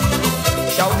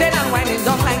 Shouting and whining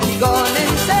down like she gone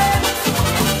insane.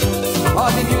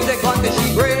 All the music on till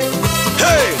she break.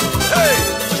 hey, hey.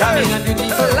 Charming and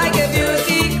beautiful like a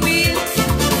beauty queen.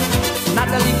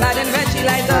 Natalie clad in red, she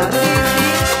lights up the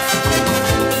street.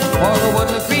 All the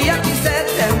women free and we set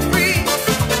them free.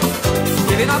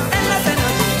 Giving up endless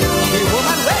energy. The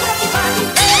woman wake up the party.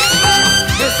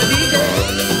 Mr. DJ,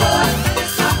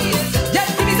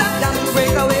 just give me some time to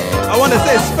break away. I want to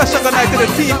say special good night to the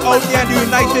team out here in the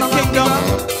United Kingdom.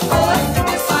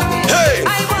 Hey, I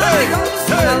want hey, to go to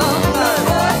sing along.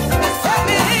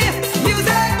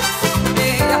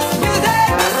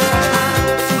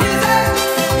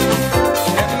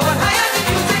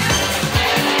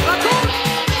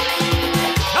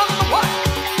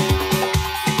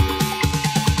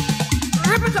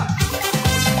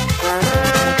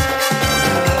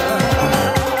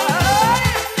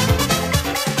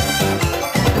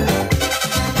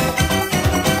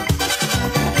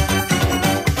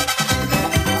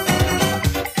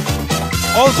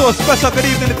 Also a special good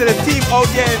evening to the team out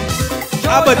here in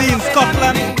Aberdeen,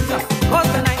 Scotland.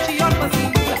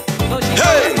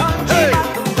 hey, hey,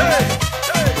 hey.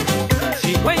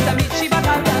 She going to meet she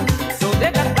battalion, so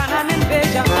they got ban an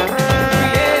invasion.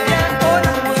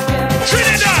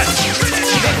 Trinidad!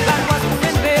 Big plan was to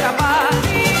invade a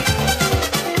party.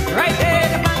 Right there,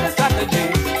 the plan the strategy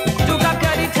to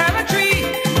capture the territory.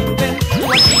 Moving to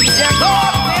a sea, they're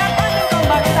gone. We are going to come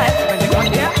back live. When they got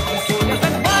there, the soldiers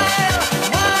went wild,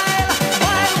 wild,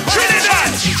 wild. Trinidad!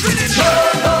 No,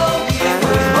 no, we ain't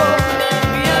going home.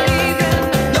 We are leaving.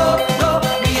 No, no,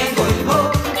 we ain't going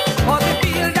home. For the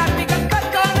feel that we can cut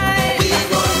all night. We ain't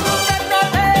going home. That's all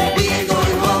day. We ain't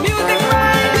going home. Music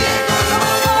right. We ain't going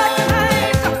home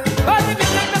tonight. Cause the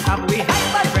midnight must have we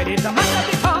hyper ready to mash up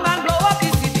the tongue and blow up the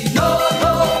city. No,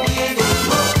 no, we ain't going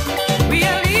home. We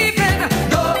are leaving.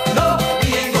 No, no, we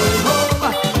ain't going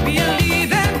home. We are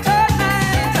leaving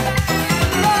tonight.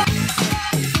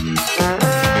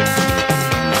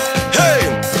 Hey,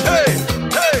 hey,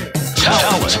 hey.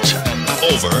 Talent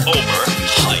over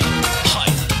hype.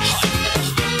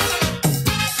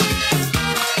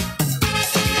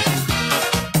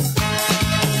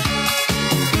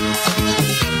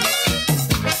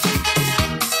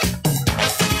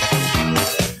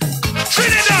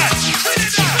 Trinidad!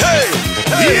 Hey,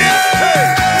 hey, hey.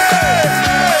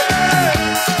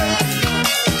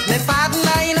 My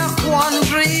partner in a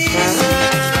quandary.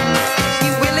 He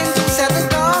willing to settle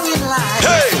down in life.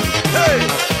 Hey, hey,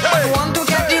 hey. Want to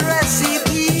get the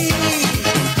recipe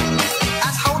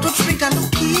as how to treat and to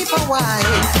keep a wife.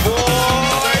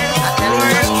 I tell you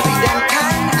just treat them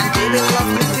kind and they will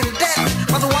love you till death.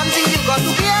 But one thing you got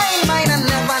to bear in mind and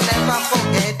never, never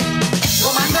forget.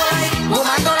 Woman the right,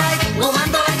 woman the right, woman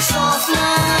the right soft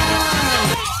man.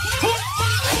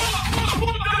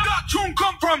 That tune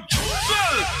come from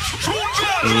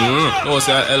No,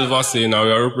 say Elva say now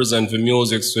we represent the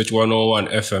music switch 101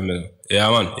 FM. Yeah,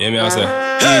 man. Hear me I say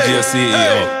DJ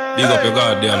CEO. Big up your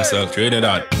goddamn self.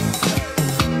 Trinidad.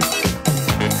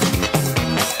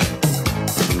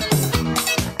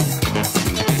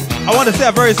 I want to say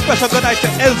a very special good night to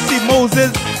LC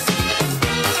Moses.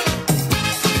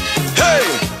 Hey,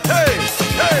 hey,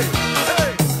 hey,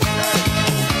 hey.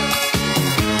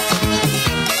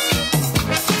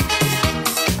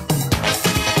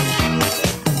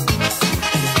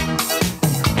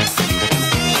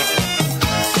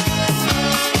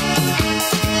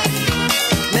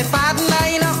 My partner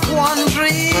in a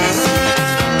quandary.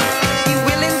 He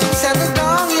willing to settle down.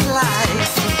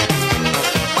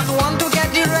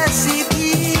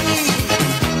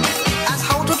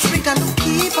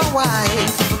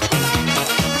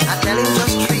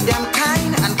 treat them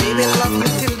kind, and they will love you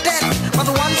till death. But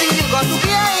one thing you got to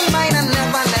bear in mind and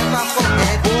never, never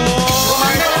forget.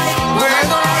 Woman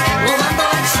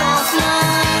don't like soft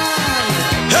man.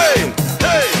 Hey,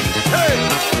 hey, hey,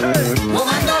 hey.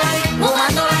 Woman don't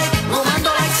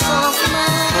like soft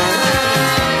man.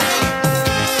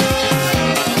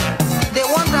 They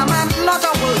want a man, not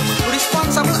a word,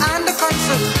 responsible and the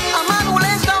concern. A man who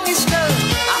lays down his skirt,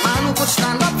 a man who could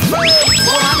stand up firm.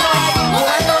 Woman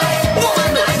don't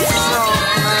like soft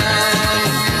man.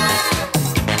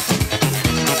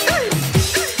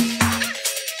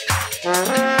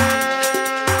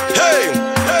 Hey,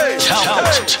 hey,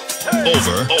 Talent.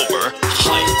 Over.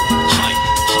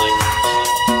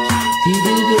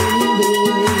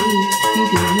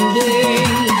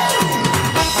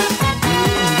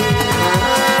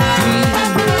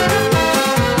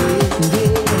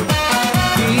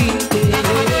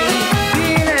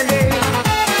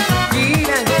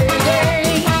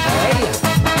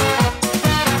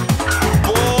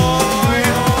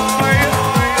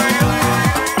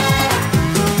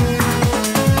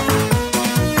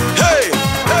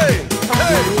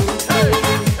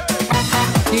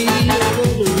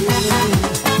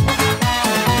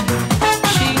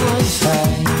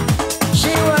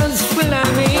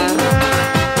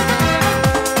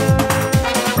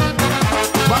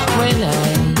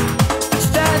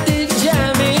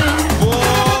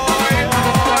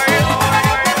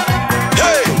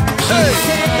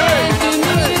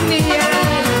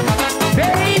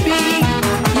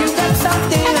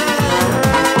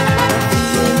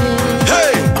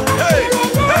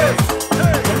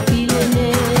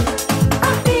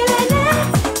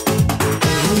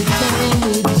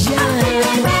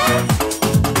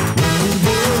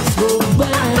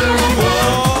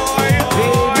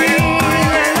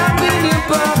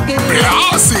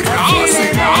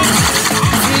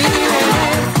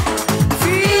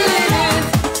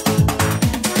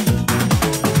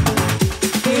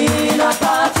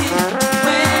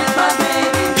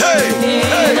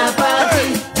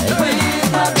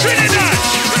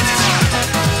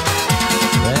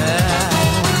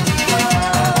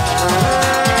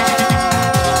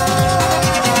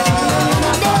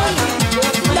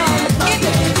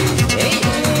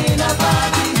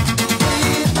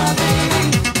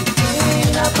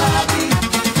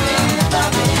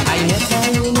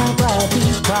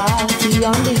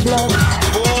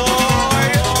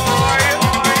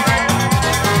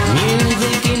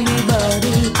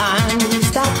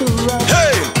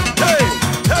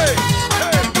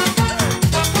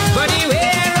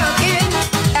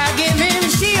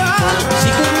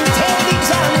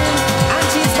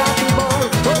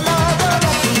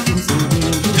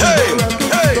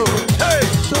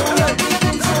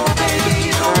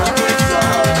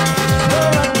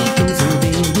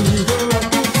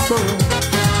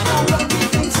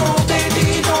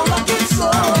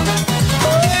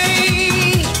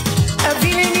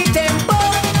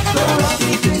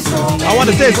 I want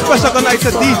to say special good night to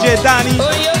DJ Danny.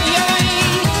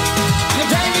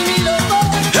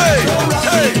 Hey,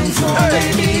 hey, hey.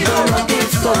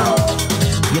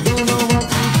 You don't know what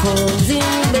you're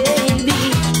causing, baby.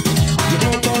 You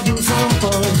better do some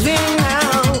pausing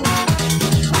now.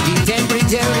 The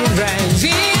temperature is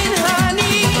rising,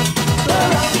 honey. Don't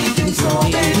rock it so,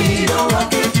 baby, don't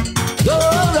rock it.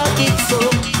 Don't rock it so,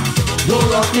 don't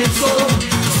rock it so.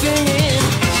 Singing.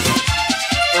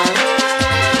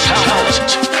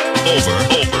 Talent. Over.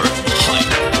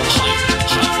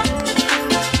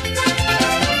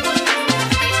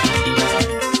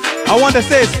 I want to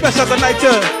say special good night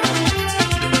to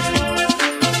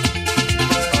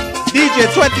DJ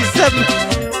 27.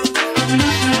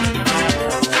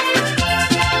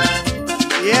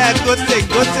 Yeah, good thing.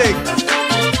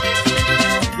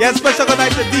 Yeah, special good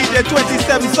night to DJ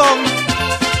 27 song.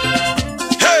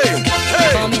 Hey.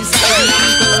 Come inside the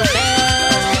people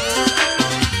bed.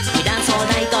 We dance all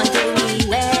night until we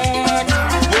wet.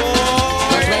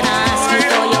 But when I ask you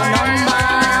for your number,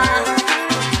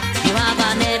 you have a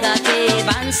negative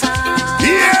answer.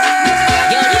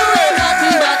 Girl, you ain't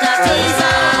nothing but a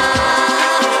teaser.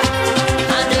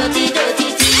 A dirty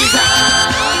teaser.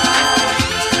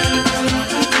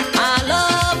 I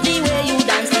love the way you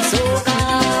dance the soca.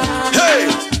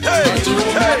 But you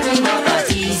ain't nothing but a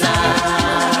teaser.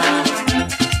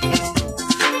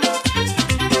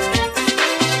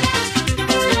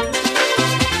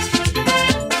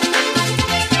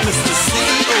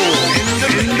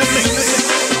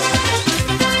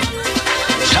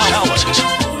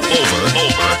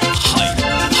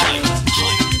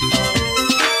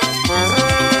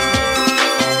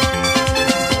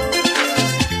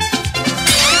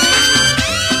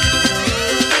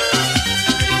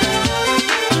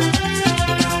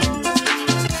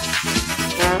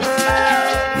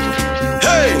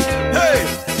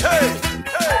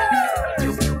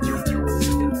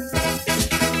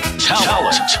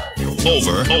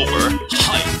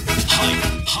 hype.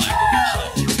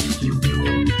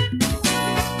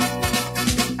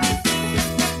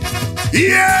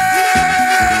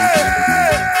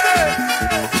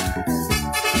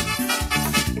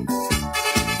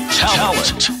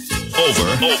 Talent over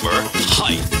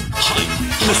hype.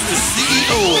 Mr.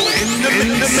 CEO in the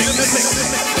mix.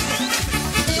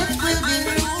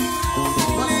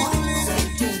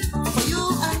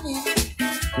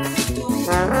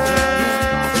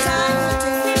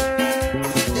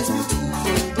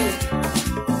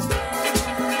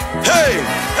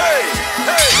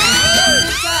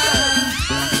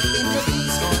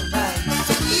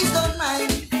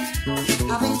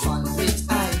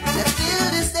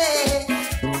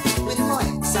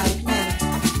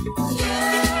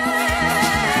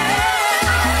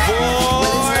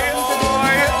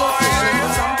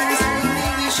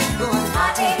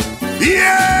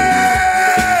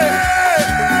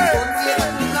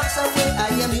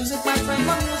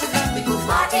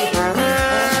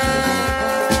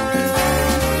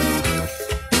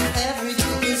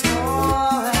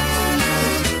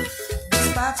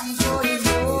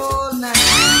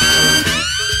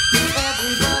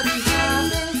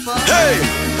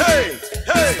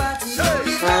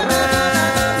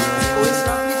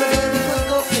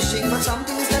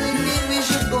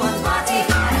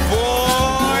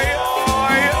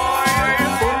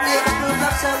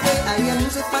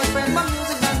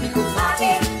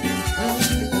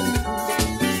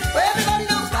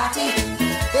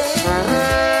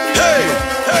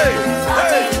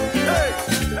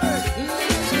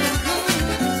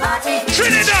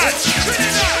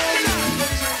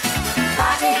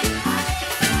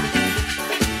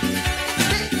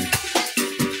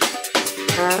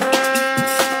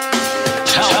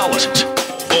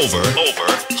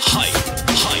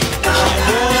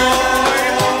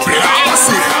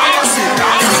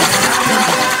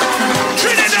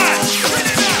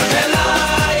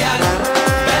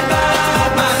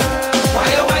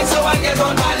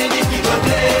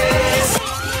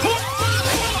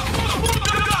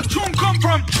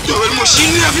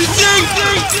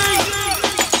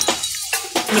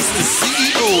 Mr.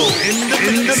 CEO in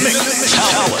the mix.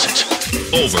 Talent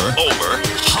over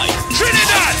hype.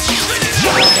 Trinidad.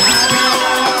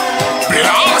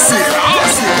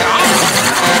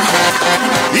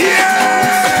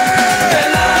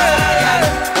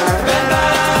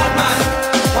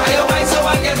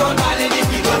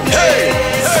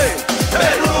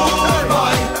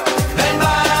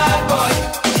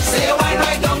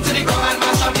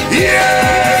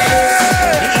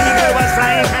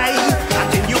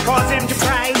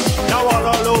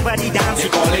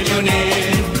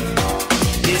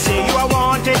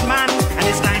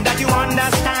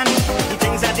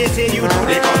 They say you do,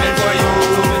 they coming for you.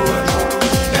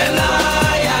 Ben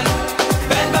Lion,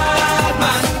 Ben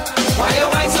Badman, why you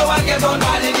white so I get on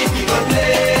bad in the people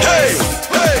place?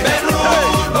 Hey, Ben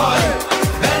Rude Boy,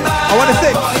 Ben Bad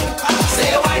Boy.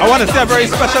 I want to say a very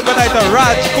special good night to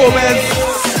Raj Gomez.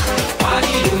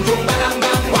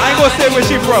 I ain't gonna say where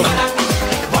she from,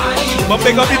 but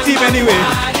big up the team anyway.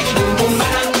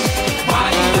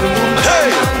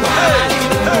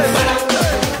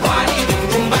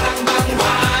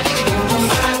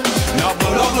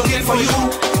 For you,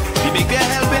 the big bear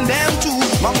helping them too.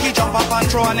 Monkey jump up and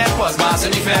throw and it was mass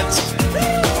and effect.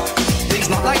 Things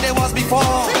not like they was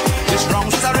before. This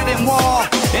round is a rhythm war.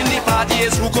 In the party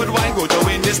is who could wine go to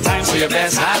win this time. So your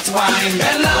best hat wine.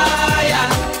 Ben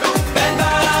Lion, Ben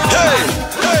Badman.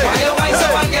 Why you wine so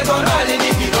I get on bad in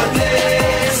the people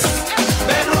place?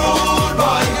 Ben Rude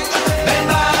Boy, Ben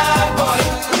Bad Boy.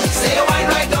 Say you wine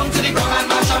right down to the ground and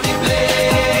mash up the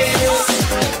place.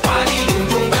 Wani boom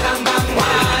boom bang bang.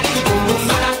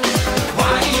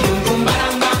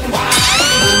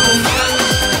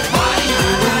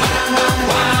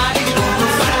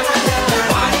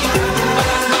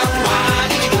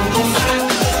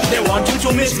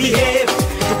 Misbehave,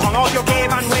 to come out your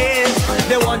cave and wave.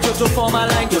 They want you to form a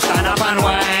line to stand up and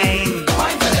whine.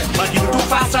 But you too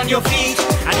fast on your feet,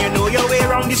 and you know your way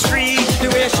around the street. The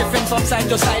way you're shifting from side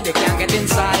to side, they can't get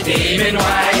inside. They aiming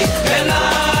wide. Ben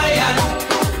Lion,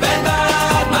 Ben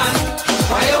Badman,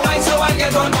 why you white so I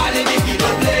get on bad in the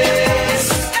people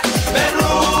place? Ben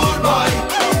Rude Boy,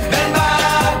 Ben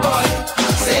Bad Boy,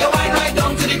 say you wine right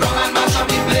down to the ground and mash up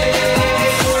the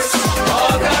place.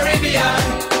 All Caribbean.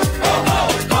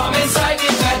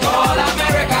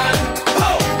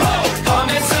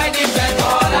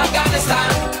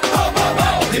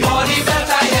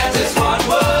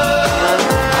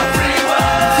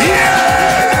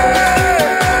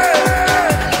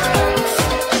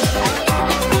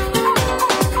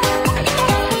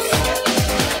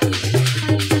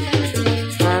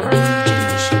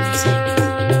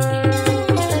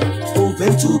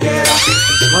 together.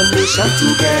 One nation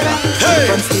together.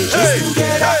 Different stages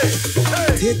together.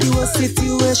 Take you a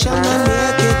situation and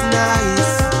make it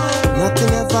nice.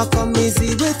 Nothing ever come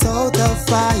easy without a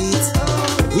fight.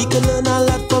 We can learn a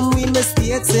lot from we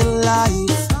mistakes in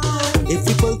life. If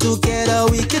we pull together,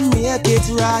 we can make it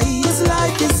right. 'Cause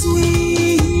life is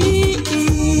sweet,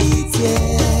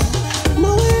 yeah.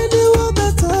 No anywhere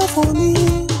better for me.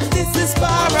 This is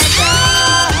paradise,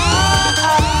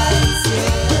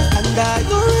 yeah. And I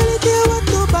don't really care what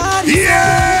nobody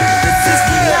says. This is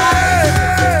my life.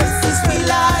 This is my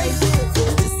life.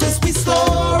 This is my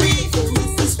story.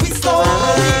 This is my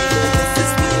story. This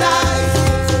is my life.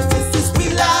 This is my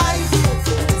life.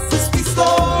 This is my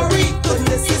story.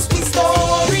 Goodness is my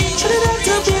story. Trinidad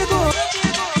Tobago.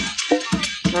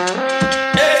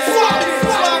 Hey,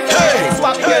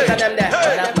 Swappy girls and them there.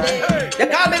 You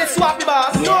call me the Swappy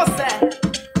boss. No, sir.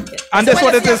 And this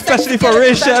one is especially for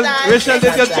Rachel. Rachel,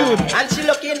 this is your tune. And she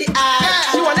look in the eye.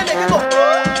 She wanna make it go.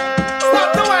 Stop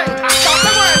the wine. Stop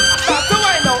the wine. Stop the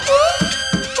wine now.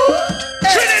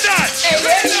 Trinidad. Hey,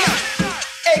 Lady.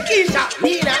 Hey, Keisha.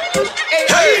 Nina. Hey,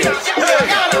 Alina.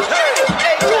 Rihanna.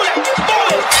 Hey, Julia.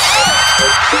 Boy.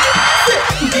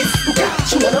 This girl,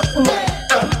 she wanna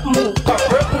move her.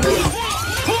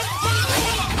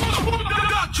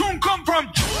 That tune come from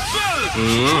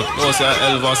No, say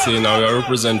Elva say now we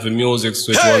represent for Music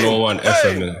Switch 101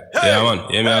 FM. Yeah, man.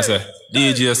 Yeah, me I say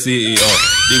DJ CEO.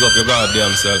 Big up your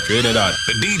goddamn self. Trinidad.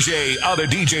 The DJ other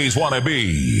DJs want to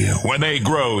be when they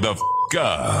grow the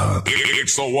up.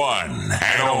 It's the one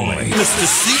and only Mr.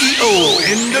 CEO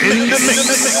in the mix.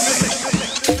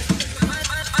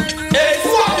 Hey,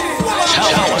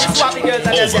 Swappy girls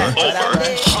and them there.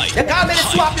 You call me the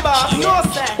Swappy boss. No,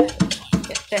 sir.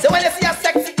 So when you see a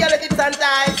sexy girl, it's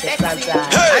sometimes sexy.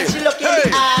 And she look in the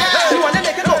eye. She wanna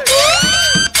make it go.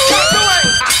 Stop the wine.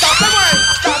 Stop the wine.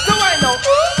 Stop the wine now.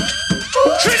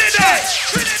 Trinidad.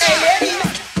 Hey, lady.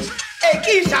 Hey,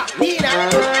 Keisha. Nina.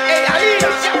 Hey, Alina.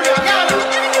 Rihanna.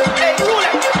 Hey,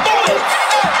 Julia. Boy.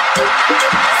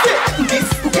 This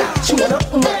girl, she wanna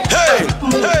move.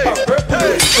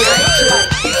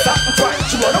 It's up and try.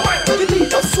 She wanna wine. You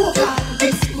need a sofa.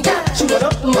 This girl, she wanna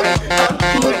move.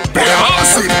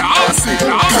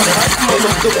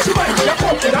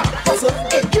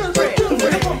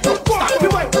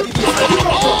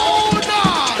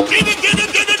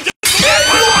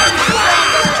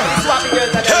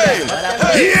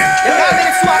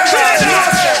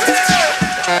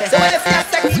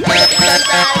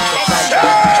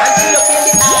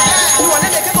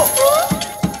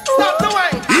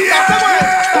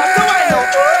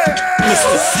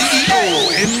 Mr. CEO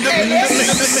in the mix.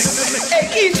 Hey,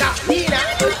 Keisha, Nina,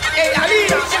 hey,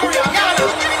 Alina, Rihanna,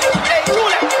 hey,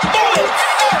 Julia, Boy.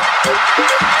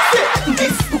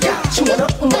 This girl, she wanna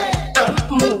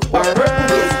move her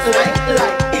waist like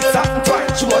it's up and try.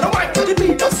 She wanna wine to the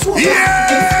beat of soul. This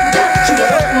girl, she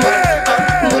wanna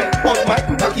move on my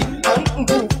cocky and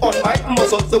move on my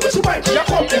muscles. So when she wine, she a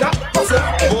come in a hustle.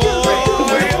 Hey, you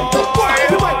ready?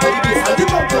 You wine to the bass and the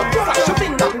drum. Flash your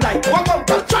finger like one up,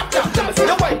 drop down. Let me see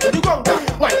you wine to the ground.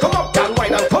 Wine come up, down,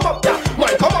 wine and come up, down.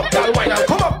 Wine come up, down, wine and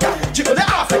come up, down. Jiggle the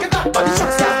ass like a that body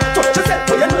shots, down. Touch yourself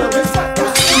for your nervous fat,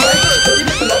 down. My girl, so you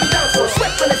make me love you dance for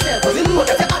sweat when it's there. Cause you know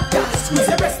that you're hot, down. Squeeze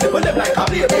your breast, nipple them like a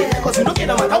baby. Cause you don't care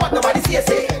no matter what nobody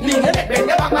say. Lean your neck, bend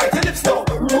your back like your lips now.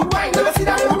 Rude wine, never see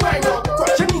that rude wine now.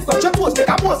 Touch your knees, touch your toes, make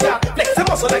a pose, down. Flex your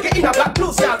muscle like you're in a black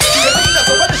blues, down. You never see that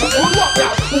somebody just would walk,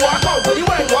 down. Walk out, when you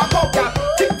wine, walk out, down.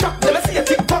 Tick tock, let me see a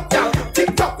tick tock, down. Tick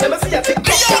tock, let me see a tick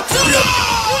tock, down.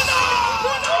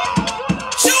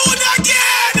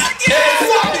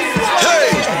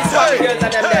 Swappy girls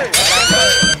and them there.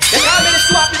 They call me the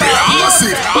Swappy boss.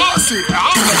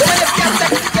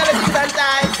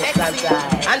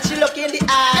 And she look in the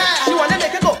eye. She wanna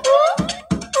make it go.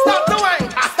 Stop the wine.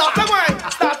 Stop the wine.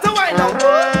 Stop the wine now.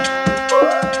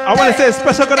 I want to say a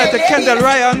special good night to Kendall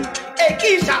Ryan. Hey,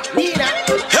 Keisha, Nina.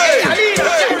 Hey, Alina.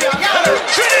 Rihanna.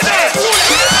 Trinidad.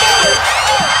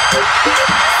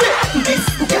 This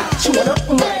girl, she wanna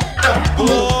move.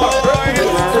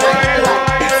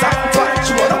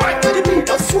 She wanna wine to the beat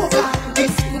of soca.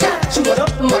 This girl, she wanna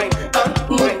wine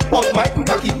on my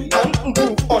cocky and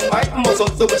move on my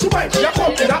muscles. So when she wine, she a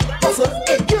come in a hustle.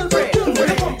 Hey, girlfriend,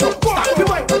 stop the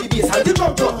wine to the bass and the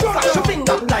drum. Flash your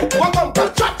finger like one bump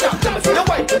and drop down. Let me see you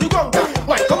wine to the ground.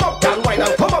 Wine come up, down, wine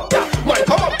and come up, down. Wine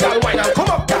come up, down, wine and come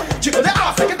up, down. Jiggle the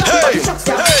ass like a that body shots,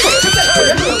 down. Touch yourself for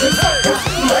your nervous fat, down.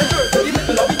 My girl, so the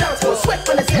little love dance for sweat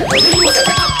when it's here. You know that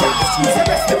you're hot, down. Squeeze your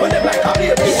breast, nipple them like a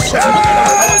baby. Cause you don't care no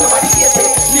matter what nobody say.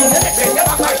 Lean your neck, bend your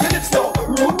back like your lips now.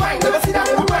 Rude wine, never see that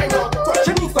rude wine now. Touch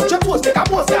your knees, touch your toes, make a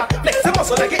pose, yeah. Flex your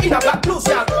muscle like you're in a black blues,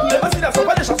 yeah. You never see that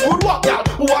somebody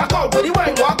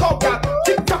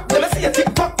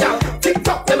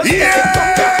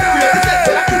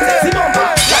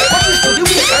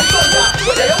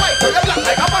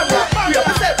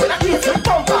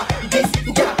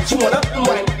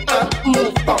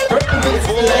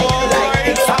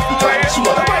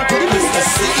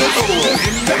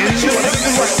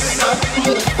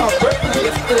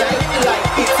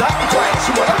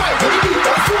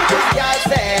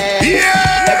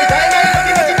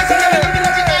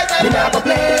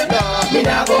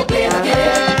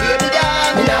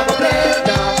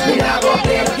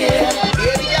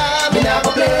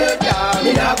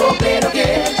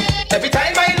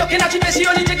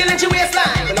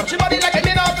baseline. When up she body like a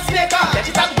made out of snake. Then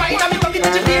she start whining and me cocky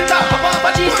touch it feel top. Pop off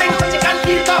a G-string so she can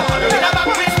feel top. And her in a back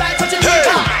waistline so she feel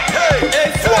top.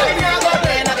 Hey, so me nah go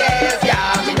play no games,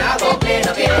 yeah. Me nah go play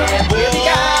no games. Baby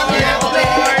girl, me nah go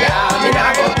play, yeah. Me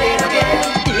nah go play no games.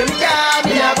 Baby girl,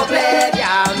 me nah go play,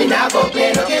 yeah. Me nah go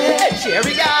play no games.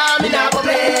 Sherry girl, me nah go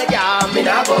play, yeah. Me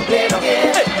nah go play no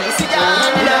games. Lucy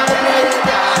girl, me nah go play,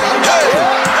 yeah.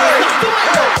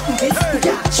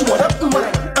 She wanna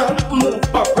wine and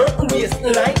move up her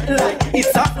waistline like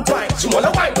it's a twine. She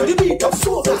wanna wine to the beat of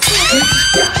soca.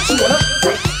 Yeah, she wanna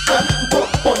break and go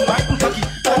on my cocky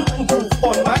and groove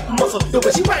on my muscle. The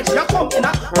way she whine, she a come in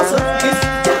a hustle.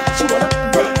 Yeah, she wanna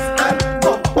break and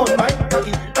go on my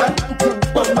cocky and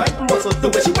groove on my muscle. The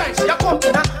way she whine, she a come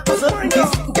in a hustle.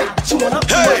 Yeah, she wanna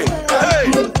wine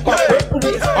and move up her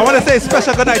waistline. I wanna say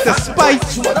special good night to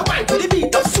Spice. She wanna wine to the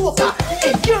beat of soca.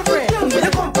 Hey, girlfriend, where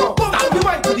you come from? Stop the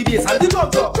wine to the bass and the drum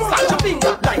drop. Slash your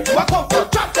finger like you a come from.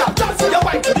 Drop that, drop see your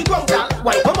wine to the drum, girl.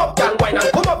 Wine come up, girl. Wine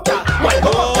and come up, girl. Wine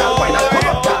come up, girl. Wine and come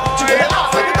up, girl. She get the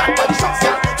ass like you got body shots,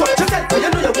 girl. Touch yourself when you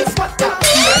know you will spot, girl.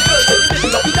 You like girls when you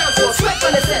middle of the dance floor. Sweat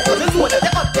on the set, 'cause you know that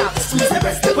they hot, girl. Squeeze the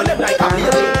breast, nipple them like a baby.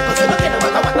 'Cause you don't care no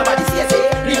matter what nobody says,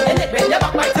 eh. Lean the neck, bend your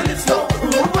back right till it's slow.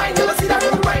 Move wine, never see that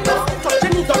move right now. Touch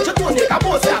your knee, touch your toes, make a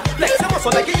pose, girl. Flex your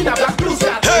muscle like you in a black blues,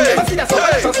 girl. Never see that so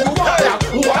much as move out, girl.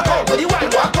 Walk out with the wine,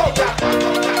 walk out, girl.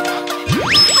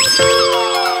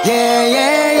 Yeah,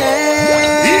 yeah, yeah.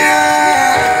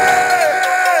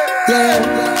 Yeah.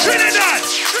 Trinidad.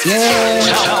 Yeah.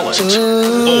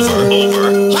 Over.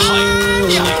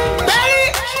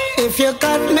 If you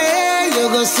cut me, you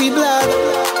go see blood.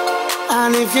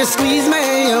 And if you squeeze me,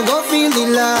 you go feel the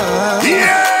love.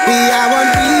 Yeah. We are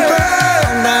one people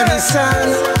under the sun.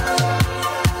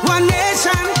 One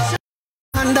nation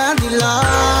under the law.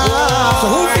 So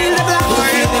who feel the black? Who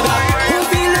feel the black? Who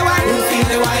feel the white? Who feel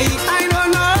the white? I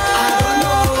don't know.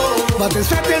 But it's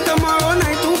set till tomorrow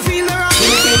night. Who feel the wrong?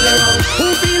 Who feel the wrong? Who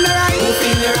feel the right? Who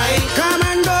feel the right? Come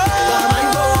and go. Come and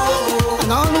go.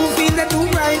 And all who feel the too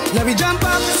right. Let me jump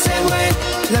up the same way.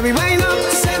 Let me wind up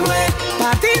the same way.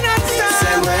 Party not stop.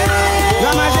 Same way.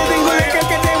 Ramaje bingo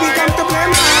rekete we come to play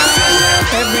man.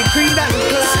 Every creed and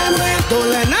class. Don't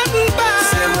let nothing pass.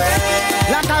 Same way.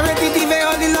 Like a ready TV,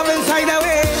 all the love inside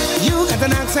away. You got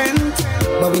an accent,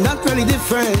 but we not really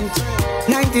different.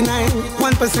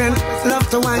 99.1% love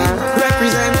to wine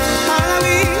represent. All of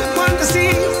we want to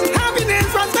see happiness,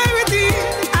 prosperity.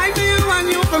 I do you and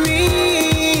you for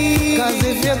me. 'Cause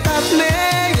if you cut me,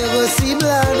 you go see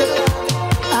blood.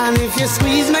 And if you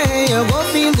squeeze me, you go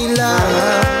feel the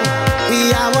love.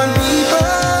 We are one people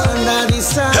under the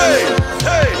sun.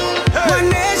 One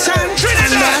nation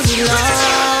under the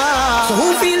law. So who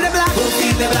feel the black? Who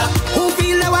feel the black? Who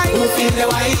feel the white? Who feel the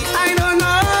white? I don't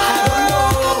know.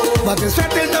 But it's set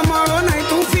till tomorrow night.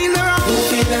 Who feel the wrong? Who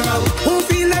feel the wrong? Who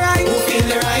feel the right? Who feel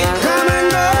the right? Come and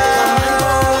go.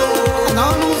 And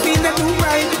all who feel the too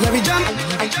right. Let me jump.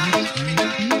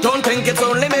 Don't think it's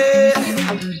only me.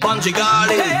 Bungie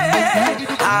Garley.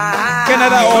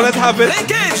 Canada always have it.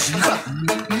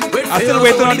 I'm still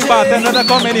waiting on the bartender to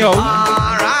come anyhow.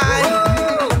 Alright.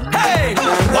 Hey,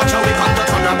 watch how we come to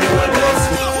turn up the world.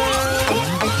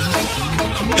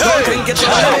 Don't think it's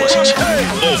only me.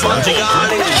 Bungie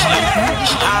Garley.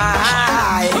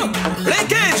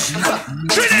 Linkage.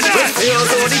 Trinidad.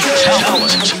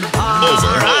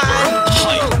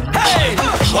 Hey,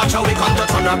 watch how we come to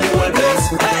turn up the world place.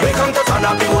 We come to turn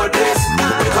up the world place.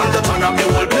 We come to turn up the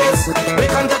world place. We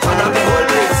come to turn up the world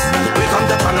place. We come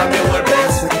to turn up the world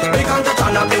place. We come to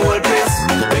turn up the world place.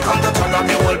 We come to turn up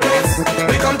the world place.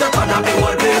 We come to turn up the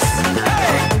world place.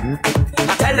 Hey,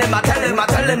 I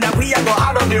tell them that we are go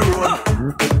out on the road.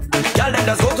 Y'all let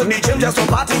us go to the gym just to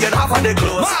party and half of the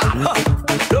clothes.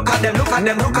 Look at them, look at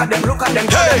them, look at them, look at them,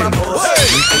 tell them a pose.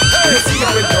 You see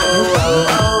how it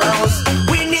goes.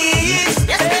 We need,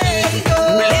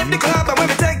 we leave the club and when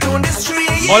we take to the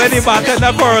street. Already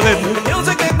bartender curling. The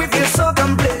music make me feel so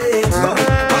complete.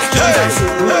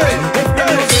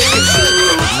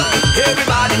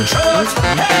 Everybody in church,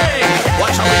 hey,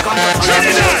 watch how we come to turn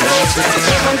up the world place.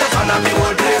 We come to turn up the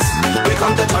world place. We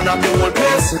come to turn up the world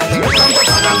place.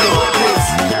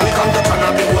 We come to turn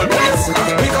up the world place.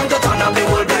 We come to turn up the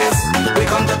world place. We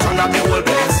come to turn up the world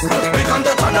place. We come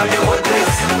to turn up the world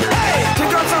place. Hey,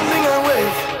 take out something and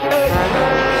wave. Hey,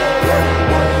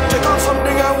 take out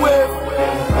something and wave.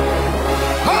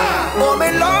 Oh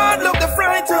my Lord, look the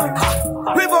frightened.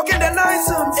 Revoking the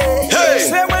license. Hey,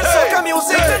 say when soca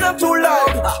music turn up too loud,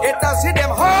 it does hit them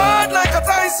hard like a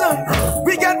Tyson.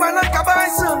 We get by like a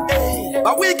bison.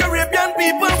 But we Caribbean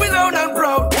people, we loud and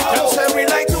proud. Them say we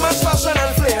like too much fashion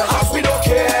and flair. We don't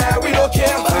care, we don't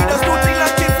care. We just do things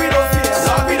like if we don't fear.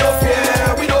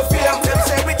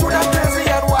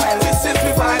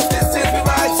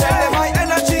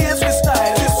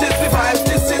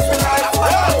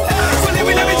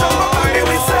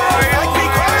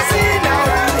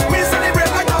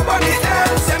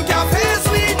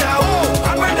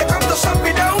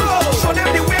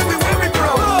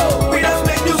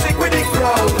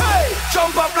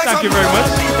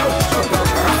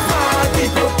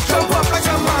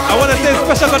 want to say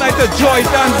special good night to Joy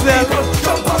Danzel.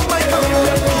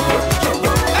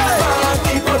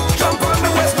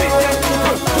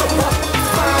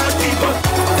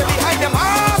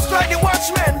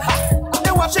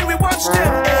 We watch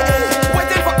them,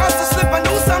 waiting for us to slip and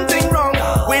do something wrong.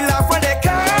 We laugh when they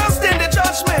cast in the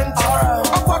judgment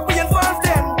of what we involve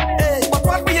them, but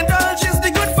what we indulge is the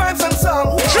good vibes and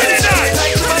song. Trinidad!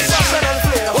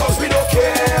 We don't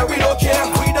care, we don't care.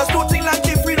 We just do things like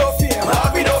if we don't fear.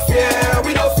 We don't fear,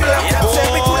 we don't fear.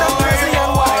 Say we could have crazy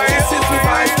and wild. This is we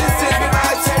vibes, this is we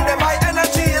vibes. Send them my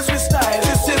energy is we style.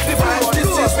 This is we vibes,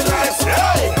 this is we vibes.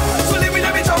 So live with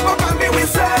every jump up and be we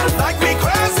sell like we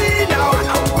crazy now.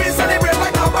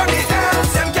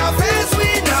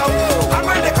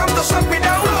 Shut me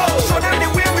down, show them the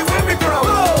way we will be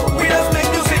proud. We just make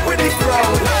music with the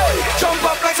crowd. Jump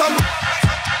up like some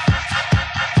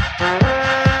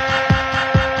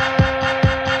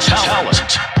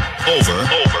talent. Over,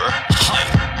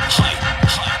 hype.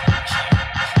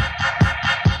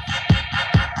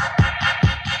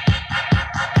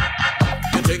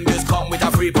 You think this come with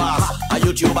a free pass, a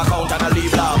YouTube account and a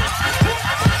leave love.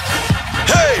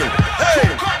 Hey.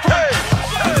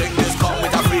 You think this come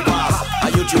with a free pass,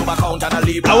 a YouTube account and a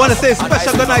leave love. I want to say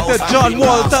special good night to John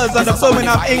Walters and the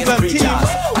Birmingham England team.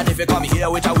 And if you come here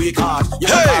with a weak heart, you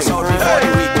can pass out before the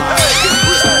week pass. This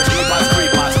Christmas,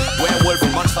 creepers, werewolf,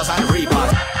 monsters and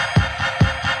reapers.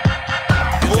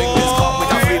 You think this come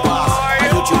with a free pass, a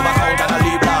YouTube account and a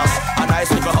leave blast, a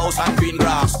nice little house and green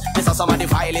grass. This is some of the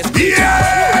vilest creatures.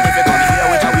 And if you come here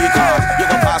with a weak heart, you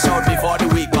can pass out before the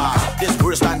week pass. This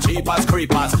Christmas,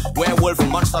 creepers, werewolf,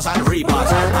 monsters and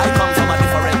reapers. I come from a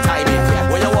different timing,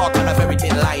 where you walk on a very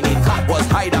thin lining. Was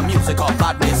hide the music of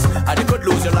badness, and you could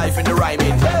lose your life in the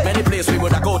rhyming. Many places we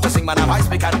would go to sing, man, have ice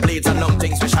pick and blades and long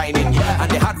things for shining.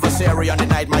 And the adversary on the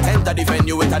night might enter the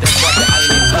venue with a death squad behind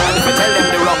him. And if you tell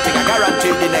them the wrong thing, I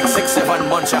guarantee the next 6-7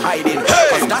 months you're hiding.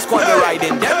 Cause that's what you're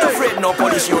riding. They're afraid no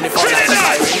police uniform like the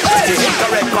siren. The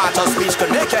incorrect part of speech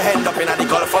could make your hand up in the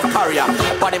Gulf of Paria.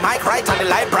 But the mic right and the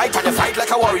light bright and you fight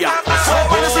like a warrior. So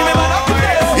when you see me man up the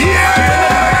place,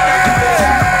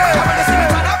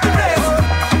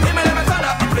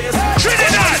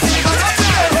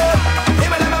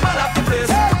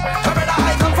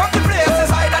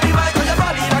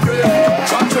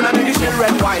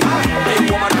 red wine,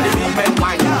 big woman with the big red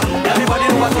wine. Everybody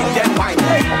know what thing them wine.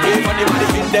 Everybody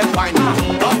in them wine.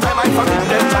 Last time I fuck in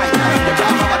them time. You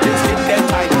can't have a taste in them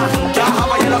time. Can't have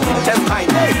a yellow in them time.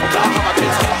 Can't have a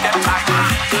taste in them time.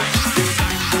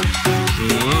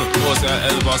 What's that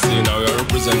Elvasi now? We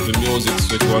represent the Music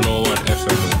Switch 101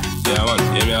 FM. Yeah man,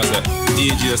 hear me I say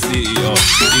DJ CEO.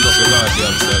 Big up your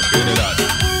goddamn self, hear that?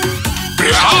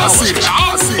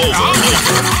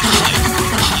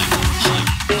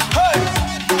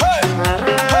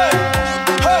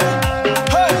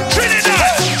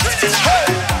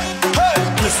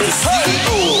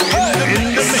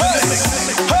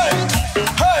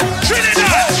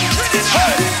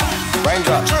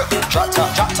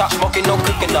 Drop top, smoking, no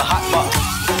cooking, the hot box.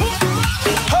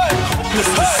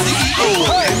 Mr. CEO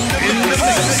in the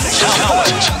mix.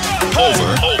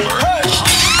 Over.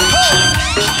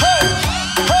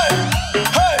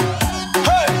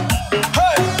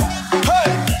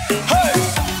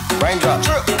 Raindrop,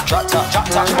 drop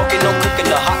top, smoking, no cooking,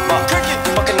 the hot box.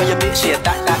 Fucking on your bitch, yeah,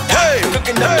 that.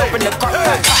 Cooking the dope in the crock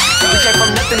pot. We came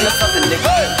from nothing to something,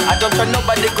 nigga. I don't trust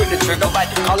nobody, grip the trigger.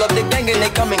 Nobody call up the gang and they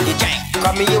come and get janked.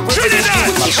 Grab me a river, just do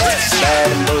with my shit. Bad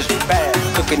and bougie, bad.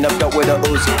 Cooking up dope with a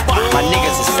Uzi. My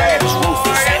niggas is savage,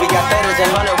 ruthless. We got better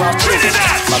than 100 rounds too.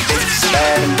 My bitch is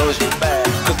bad and bougie, bad.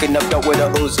 Cooking up dope with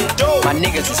a Uzi. My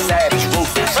niggas is savage,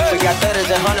 ruthless. We got better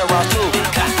than 100 rounds too.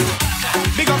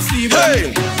 Big up Steve.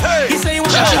 He say you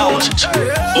want to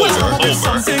Over.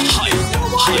 Listen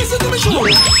to me, show.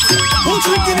 Who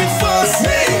drinking it first?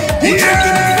 Who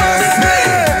drinking it first?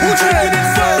 Who drinking it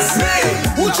first?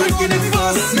 Who drinking it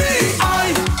first? I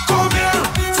come here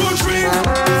to drink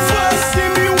first.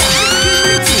 Give me one, give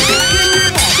me two, give me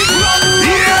more.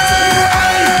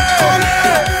 I come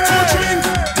here to drink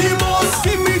the most.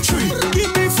 Give me 3,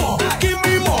 give me 4, give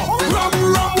me more. Rum,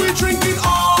 we drinking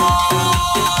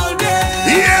all day.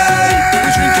 We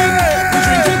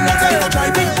drinking, no time for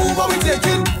driving. Uber we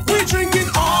taking, we drinking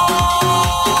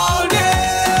all day.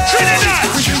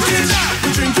 We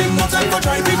drinking, no time for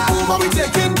driving. Uber we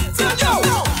taking.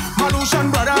 Malushan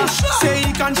brother say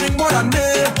he can drink more than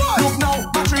me. Look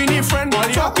now, my Trini friend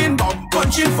talking about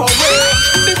punching for way.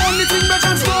 The only thing that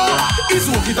can score is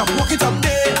walk it up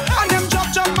there. And them chop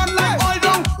man like oil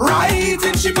down right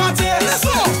in she party.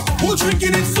 So who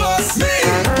drinking it first? Me.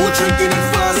 Who drinking it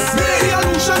first? Me.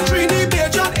 Malushan, Trini,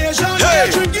 Bajan, Asian.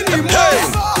 Drinking it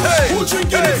more.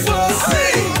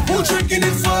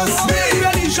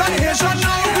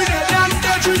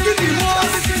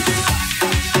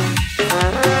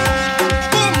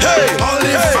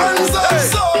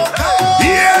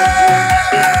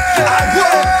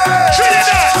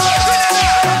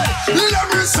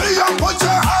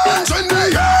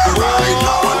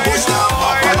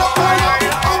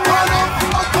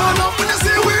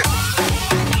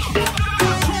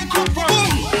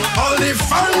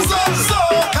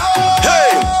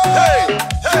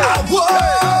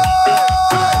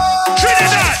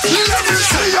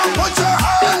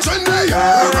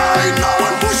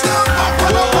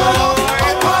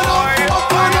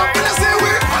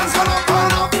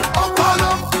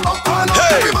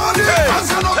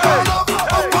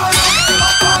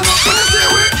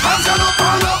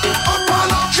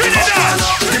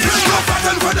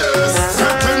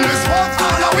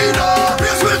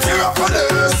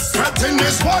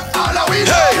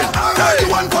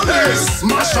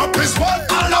 Mash up is what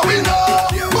all we know.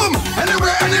 Boom,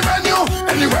 anywhere, any venue,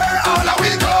 anywhere, all we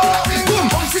go. Boom,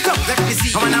 bounce it up, let me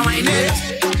see. Come on, now wine it.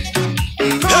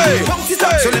 Hey, bounce it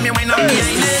up, so let me wine up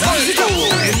behind it. Bounce it up,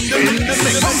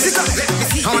 bounce it up, let me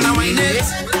see. Come on, now wine it.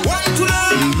 One to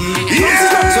love. Bounce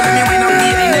it up, so let me wine up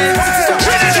behind it. Bounce it up,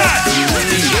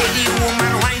 lady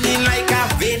woman whining like a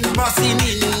vein busting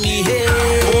in me head.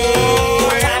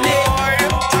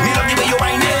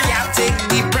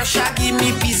 Give me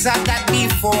piece of that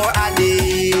before I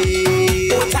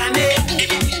did. Oh, Tane.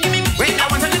 Wait, I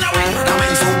want to know why. That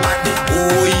went so bad.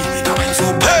 Oi, that went so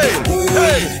bad.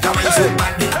 Oi, that went so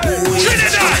bad. Oi,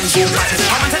 that went so bad.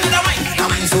 I want to know why. That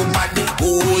went so bad.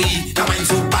 Oi, that went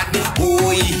so bad.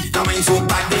 Oi, that went so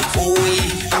bad. Oi,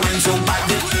 that went so bad.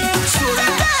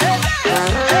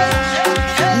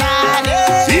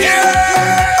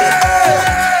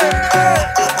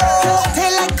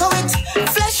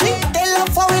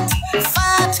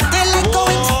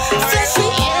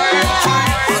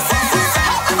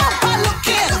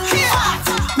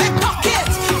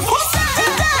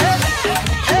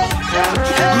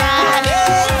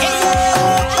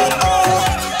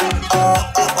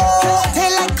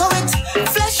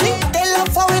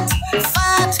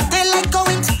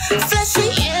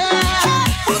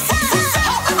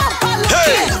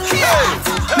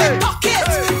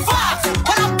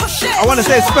 I want to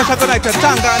say a special good night to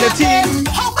Tanga and the team.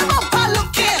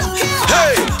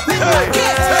 Hey,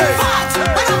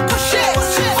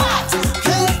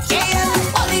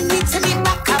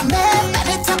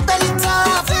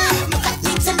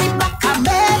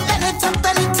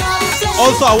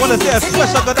 Also, I want to say a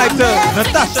special good night to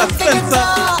Natasha Spencer.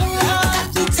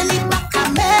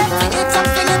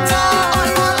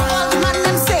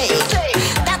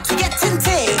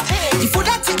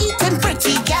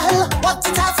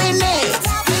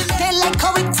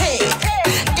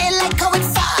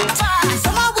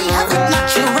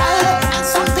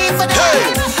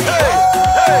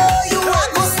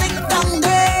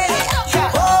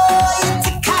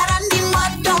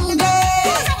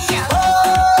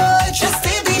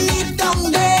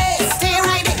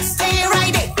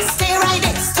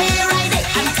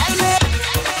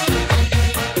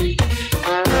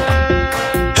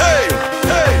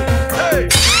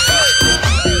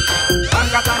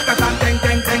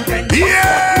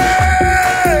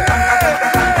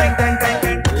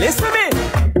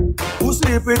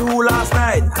 With who last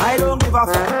night? I don't give a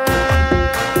fuck.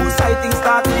 Who's fighting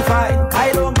started the fight?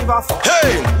 I don't give a fuck.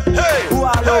 Hey, hey. Who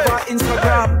all over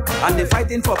Instagram and they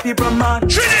fighting for people, man.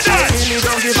 Trinidad. I really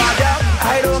don't give a damn.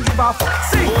 I don't give a fuck.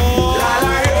 Sing. Oh. La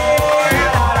la la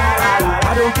la la.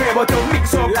 I don't care about your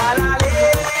mix up. La la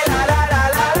la la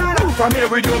la la. From here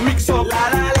we do mix up. La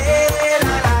la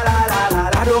la la la.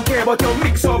 I don't care about your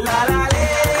mix up. La la la.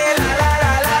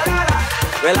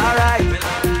 Well, alright.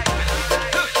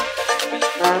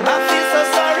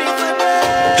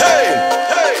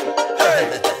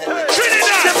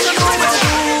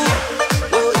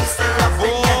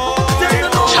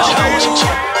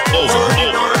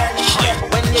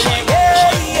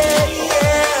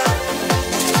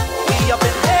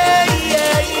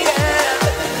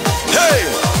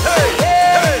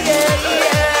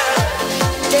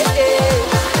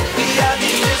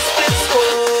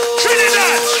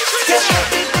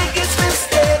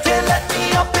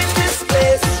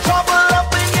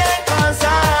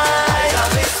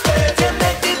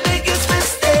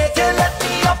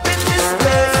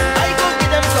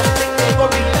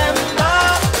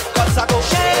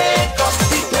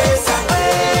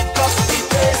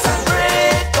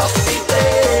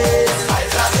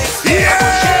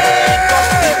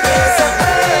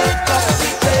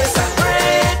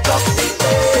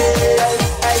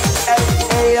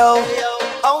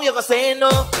 Say no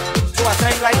to a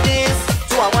time like this,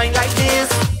 to a wine like this,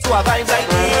 to a vibe like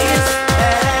this.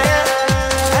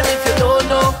 And if you don't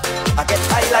know, I get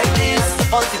high like this,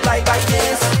 multiply by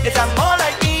this. It's a more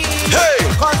like me. Hey,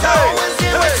 cause I always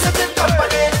deal with certain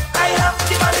company. I have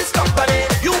the money's company.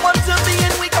 You want to be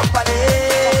in we company.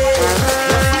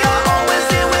 You always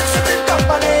deal with certain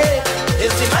company.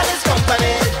 It's the money's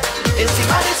company. It's the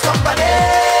money's company.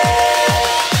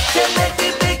 They make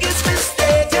the biggest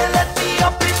mistake. They let me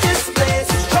up in this place.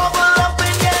 Trouble up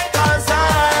in your cause I.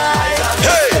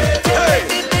 They make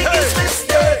the biggest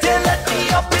mistake. They let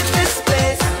me up in this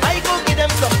place. I go give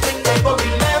them something they go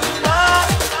remember.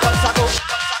 Cause I go.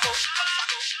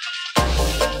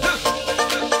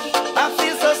 I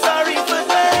feel so sorry for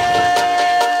them.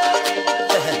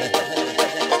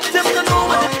 Them to know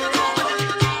what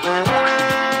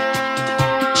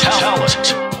Talent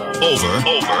over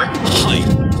hype.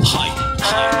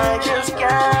 I just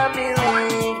can't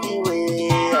believe the way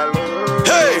I look.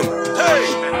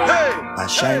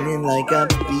 shining like a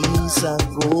piece of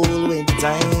gold with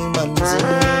diamonds in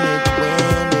it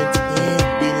when it hit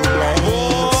the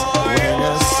lights. When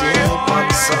I sip on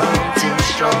something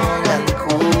strong and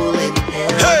cool, it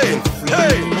helps me feel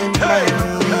in my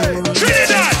mind.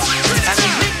 Trinidad! And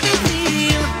it make me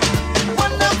feel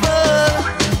wonderful.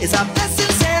 It's a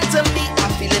blessing sent to me. I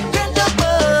feel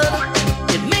incredible.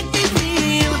 It make me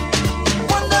feel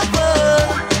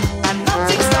wonderful, and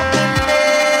nothing's stopping me.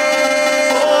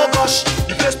 Oh gosh,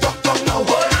 the place rock down now.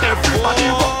 Everybody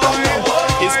rock down now.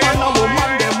 It's man and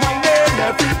woman, them whining.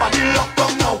 Everybody lock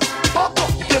down now. Pop up,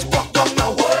 the place rock down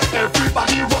now.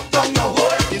 Everybody rock down now.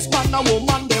 It's man and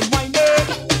woman, them whining.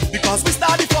 Because we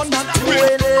started fun and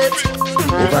doing it,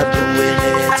 overdoing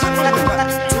it,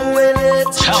 doing it,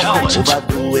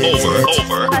 overdoing it.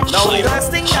 Now the last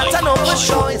thing that I know for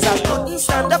sure is I couldn't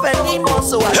stand up anymore,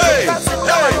 so I think I sit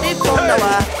down and deep down now.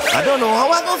 I don't know how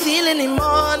I gon' feel in the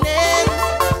morning,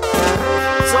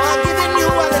 so I'm giving you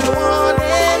all in the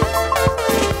warning.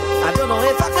 I don't know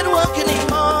if I can work in the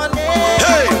morning.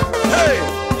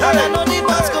 And I know the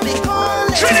boss gon' be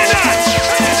calling.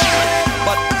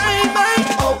 But I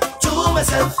owe to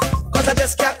myself, cause I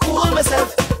just can't cool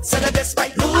myself. Said I just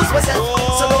might lose myself,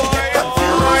 so don't get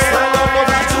confused. I'm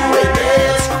overdoing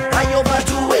it, I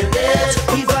overdoing it.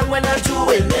 Even when I'm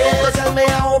doing it, tell me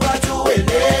I'm overdoing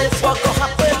it. What could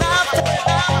happen after?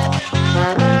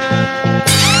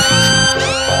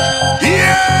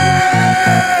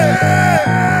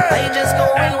 I just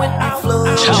going with the flow.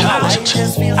 I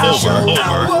just feel the show.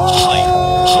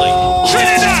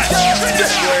 Trinidad!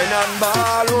 when I'm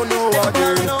ball, oh no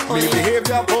again. Me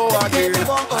behavior poor again.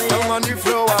 I'm on the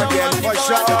floor again for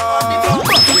sure.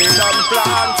 We don't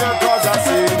plan to cause a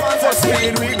sin. For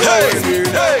speed we going in.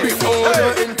 Before you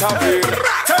intervene.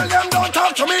 Tell them don't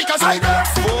talk to me cause I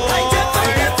def.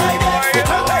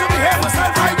 Tell them to behave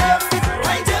myself, I def.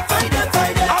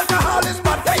 Alcohol is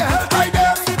bad for your health, I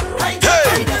def.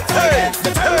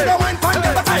 Tell me the wine pan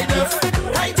them, but I def.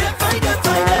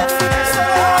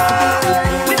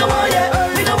 We don't want it,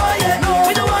 we don't want it,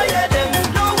 we don't want it, them.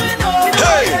 No, we know. We don't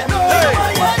want it, we don't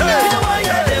want it, we don't want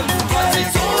it, them. Cause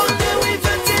it's all that we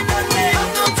venting and we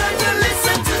have no time to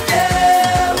listen to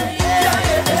them.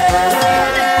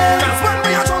 Cause when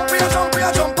we are jump, we are jump, we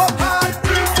are jump up hard.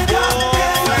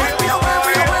 When we are wave,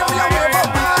 we are wave up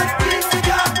hard.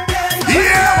 We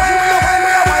are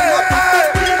wave up hard.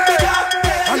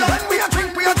 And when we are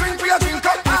drink, we are drink, we are drink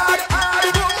up hard.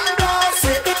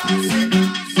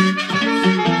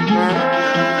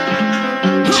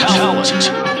 Talent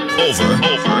over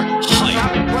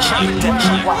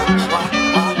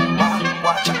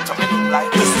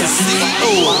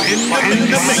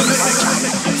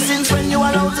Since when you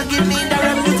allowed to give me the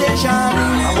reputation?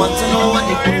 I want to know what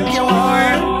the group you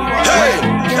are.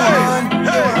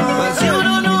 Cause you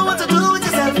don't know what to do with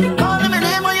yourself. Calling my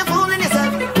name while you're fooling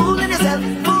yourself. Fooling yourself,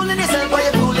 fooling yourself while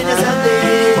you're fooling yourself.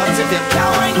 But if you're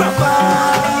cowering proper,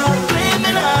 blame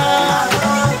me now.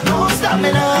 Don't stop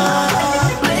me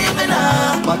now. Blame me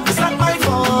now. But it's not my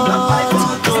fault. Not my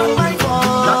fault. It's not my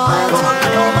fault. Not my fault.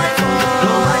 No, my fault.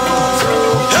 No, my fault.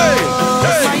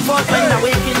 It's my fault when I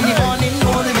wake in the morning,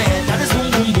 holding my head. That is boom,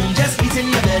 boom, boom, just beating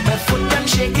my bed. My foot them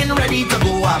shaking, ready to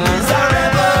go. I'm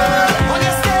miserable. When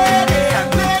you steady and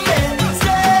blame me,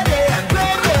 steady and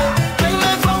blame me. Blame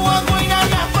me for what going on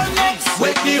happen next.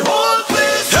 Wake the whole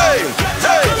place up.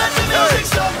 Let the music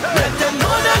stop. Let them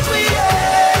know that we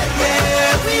are,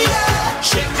 yeah, we are.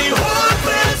 Shake the whole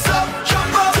place up.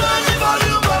 Jump up, turn the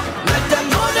volume up. Let them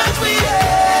know that we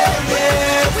are,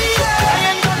 yeah, we are. I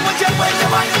ain't done with you when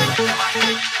you're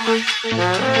whining.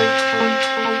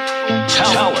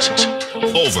 talent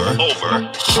over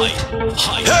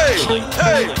hype.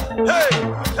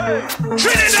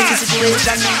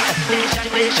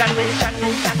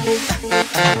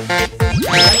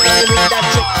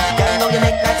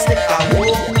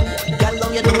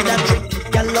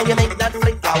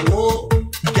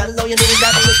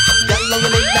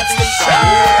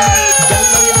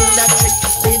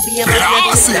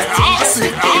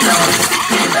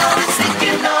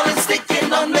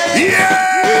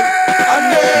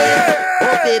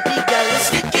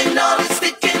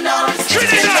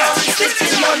 Trinidad!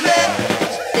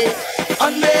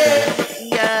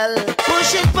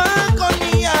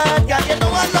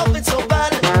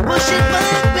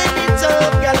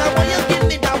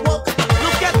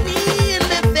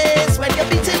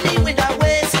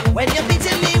 When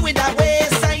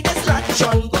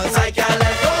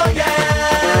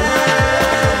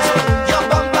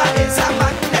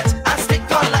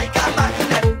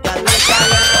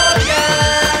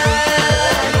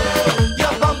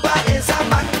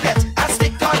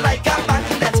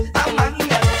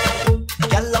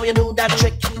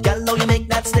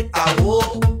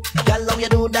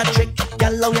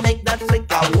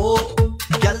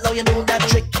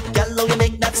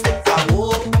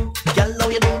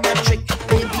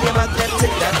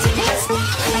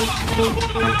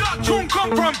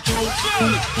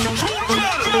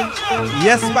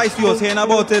Yes, Spicy was hearing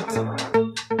about it.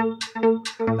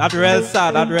 That's real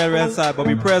sad, real sad. But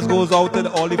my prayers goes out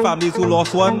to all the families who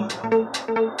lost one.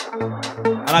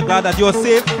 And I'm glad that you're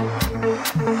safe.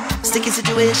 Sticky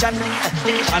situation.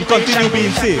 And continue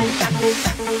being safe.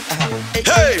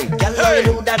 Hey, girl, you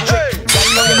do that trick.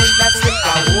 Girl, you make that stick.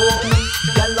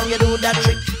 Girl, you do that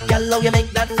trick. Girl, you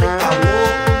make that flick.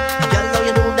 Girl,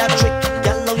 you do that trick.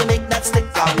 Girl, you make that stick.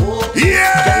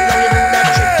 Yeah. Girl, you do that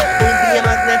trick. Baby, a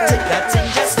magnetic. That thing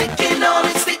just sticking on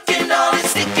it, sticking on it,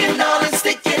 sticking on it,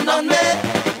 sticking on me.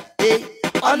 Hey,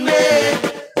 on me.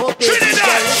 Oh, baby,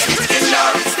 girl, sticking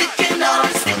on it, sticking on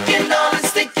it, sticking on it,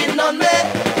 sticking on me.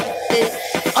 Hey,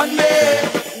 on me,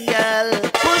 girl.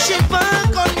 Push it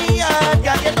back on me, hard,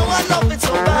 girl. You know I love it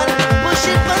so bad. Push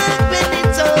it back, bend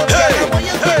it up, girl. I want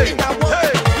you to give me that one.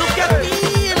 Look at me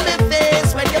in the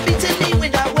face when you're beating me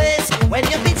with that waist. When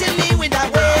you're beating me with that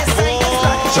waist, I just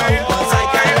like jump, 'cause I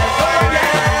can't let go,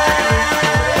 yeah.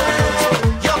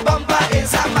 Your bumper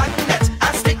is a magnet, I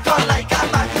stick on like a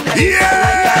magnet. Yeah.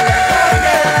 I can't let go,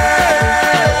 yeah.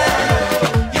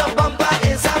 Your bumper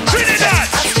is a magnet,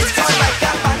 I stick on like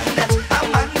a magnet, a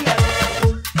magnet.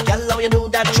 Girl, how you do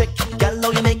that trick? Girl,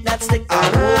 how you make that stick? Girl,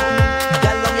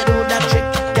 how you do that trick?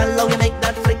 Girl, how you make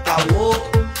that flick?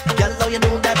 Girl, how you do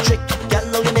that trick?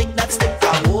 Girl, how you make that stick?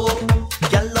 Girl,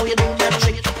 how you do that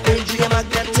trick? Baby, a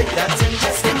magnetic, that thing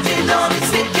just sticking on it,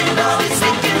 sticking on it,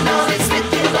 sticking on it,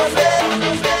 sticking on it.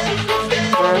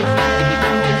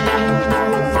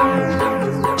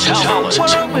 Talent.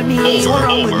 What's wrong with me? What's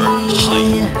wrong with me?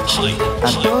 I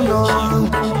don't know.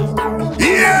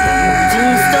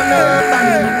 Things turn up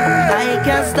and I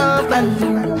can't stop and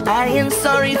I ain't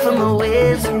sorry for my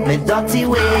ways, my dirty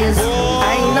ways.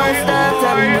 I know start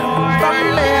from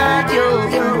my heart, yo.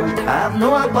 I have no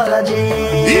apology,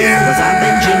 'cause I've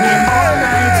been drinking all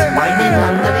night, whining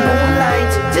under the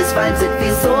moonlight. This vibes, it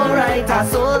feels so right, I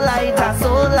so light, I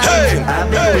so light. I've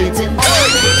been waiting all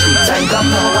day. Time come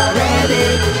now already.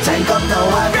 Time come now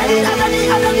already.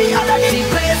 The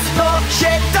place go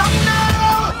shake down now.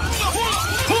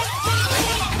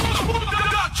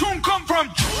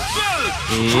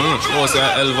 What's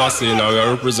that Elvasi now? We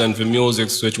represent for Music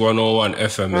Switch 101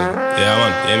 FM. Yeah,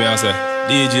 man. Hear me, I say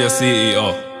DJ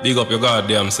CEO. Big up your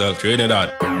goddamn self.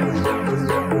 Trinidad.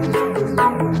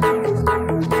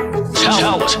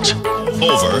 Talent.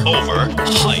 Over.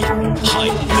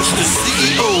 Hype. Mr.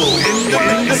 CEO in the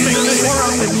mix.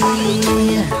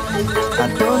 I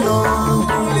don't know.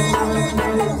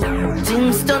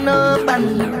 Things turn up and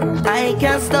I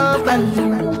can't stop and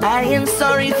I ain't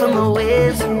sorry for my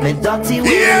ways, my dirty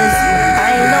ways.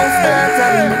 I know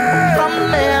starting from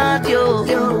my heart, yo.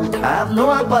 I have no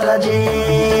apology,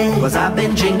 'cause I've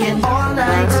been drinking all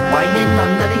night, whining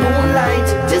under the moonlight.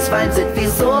 This vibes, it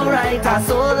feels so right, I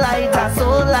so light, I so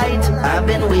light. I've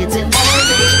been waiting all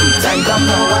day. Time come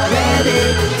now already.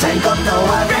 Time come now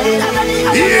already.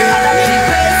 The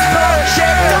place go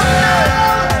shake down now.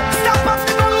 Stop up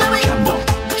the ground, let me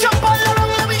jump all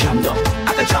around, let me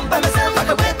I can jump by myself, I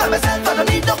can wait by myself, I don't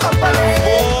need no company.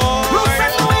 Roots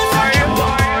and ways,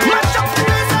 mash up the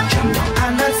place.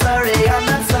 I'm not sorry, I'm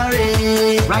not sorry.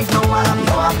 Right now I have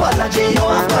no apology for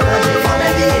my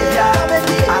behavior.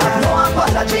 I have no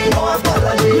apology,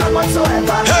 none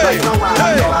whatsoever. Right now I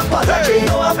have no apology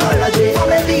for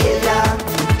my behavior.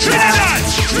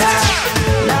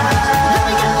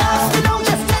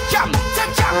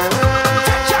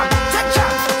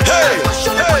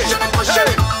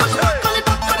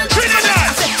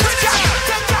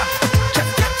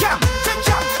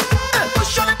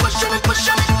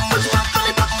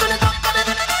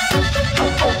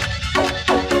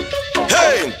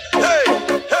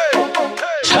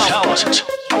 Talent.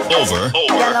 Over.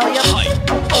 Hype.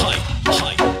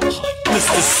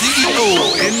 Mr. CEO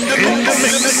in the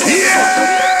mix.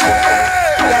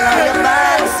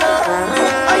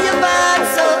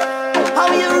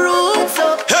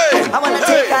 I wanna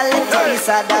take a little piece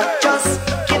of that. Just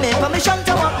give me permission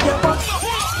to walk your walk.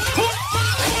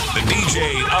 The DJ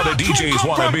other DJs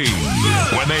wanna be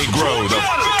when they grow the f***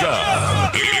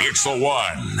 up. It's the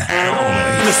one and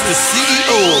only Mr.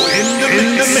 CEO in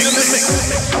the mix.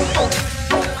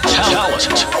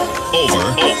 Talent. Over.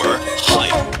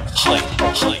 Hype.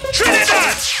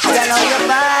 Trinidad. Girl, how you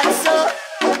bad so?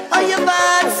 How you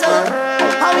bad so?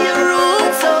 How you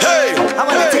rude so? I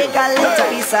wanna take a little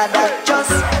piece of that.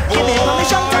 Just give me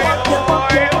permission to walk your walk.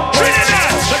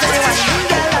 Trinidad. But anyone,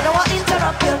 girl, I don't want to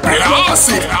interrupt you. I'll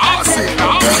see.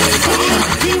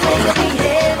 The way you're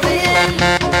behaving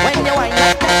when you whine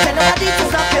like that, tell nobody to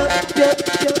stop you.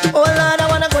 Oh Lord, I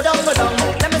wanna go down.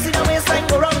 Let me see the waistline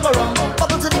go wrong.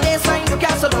 Bubble to the baseline, you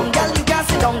can't sit down, girl, you can't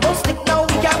sit down. Don't stay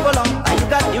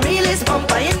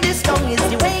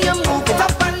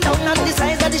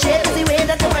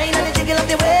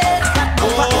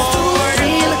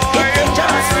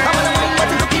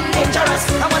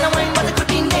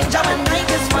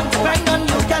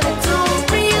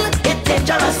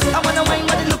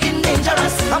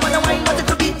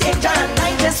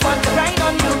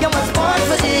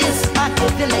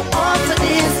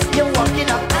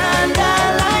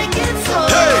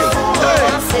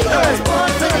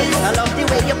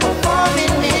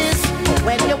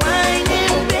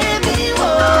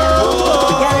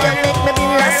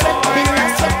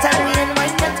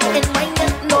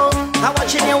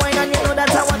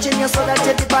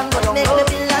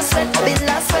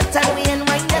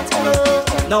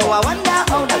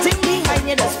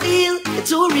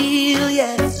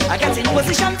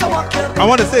I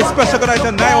want to say special good night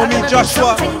to Naomi,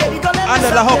 Joshua, and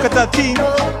the La Hokata team.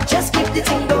 Just keep the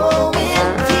thing going,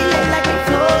 feeling like we're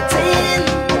floating.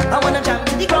 I wanna jump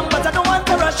to the ground, but I don't want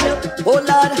to rush you. Oh Lord,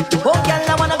 oh girl,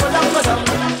 I wanna go down for some.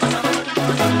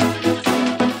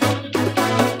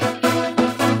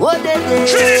 What they did?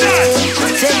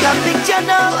 Take a picture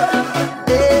now.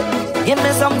 Give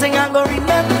me something I'm gonna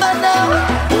remember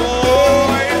now.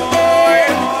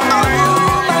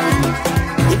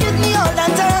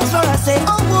 Say,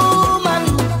 oh woman,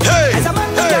 hey, as a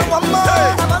man, hey, one more,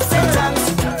 hey. I must say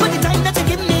thanks for the time that you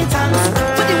give me, thanks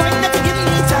for the wine that you give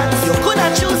me, thanks. You could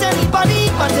not choose anybody,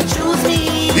 but you choose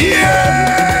me.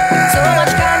 Yeah. So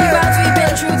much carnivals we've been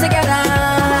through together,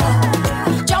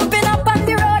 jumping up on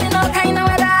the road in all kind of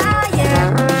weather,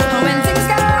 yeah. When things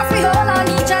get rough, we hold on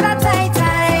each other tight,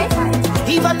 tight.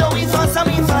 Even though we fuss and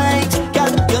we fight,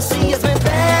 girl, you see, it's my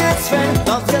best friend.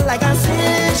 Don't feel like a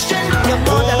sister, you're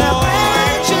more than a friend.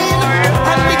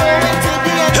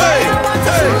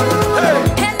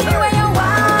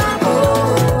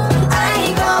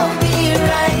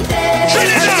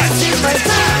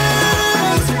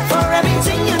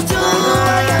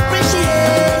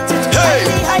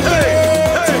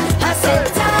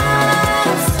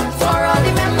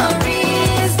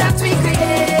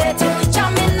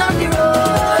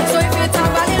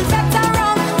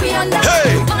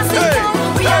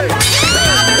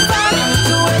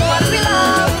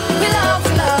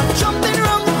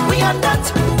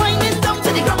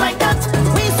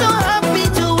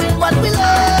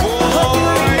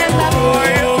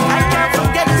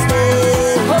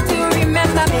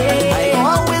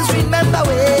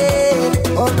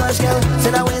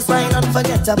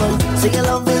 Unforgettable. So your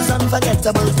love is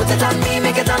unforgettable. Put it on me,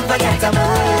 make it unforgettable.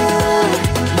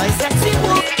 My sexy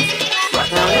woman.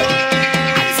 Run away.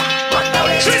 Run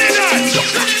away.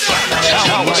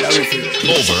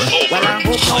 Over. Well, I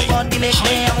hope nobody make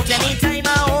me out anytime I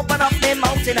open up the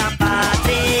mouth in a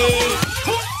party.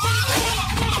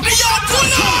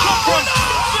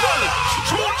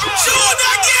 Shoot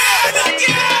again.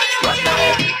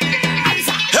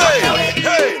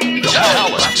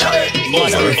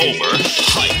 Over.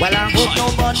 Well, I hope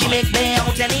nobody make me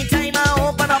out anytime I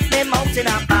open up the mouth in a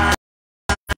party.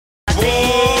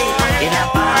 In a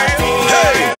party.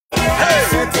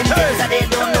 Certain things that they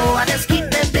don't know, and just keep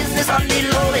their business on the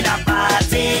low in a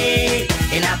party.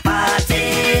 In a party.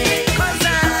 'Cause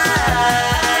I'm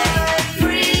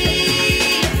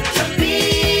free to be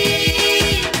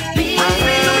free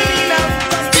to be now.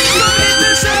 'Cause this moment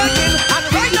is shaking, and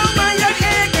right now my head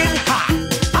aching.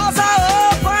 As I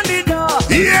open the door,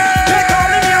 yeah.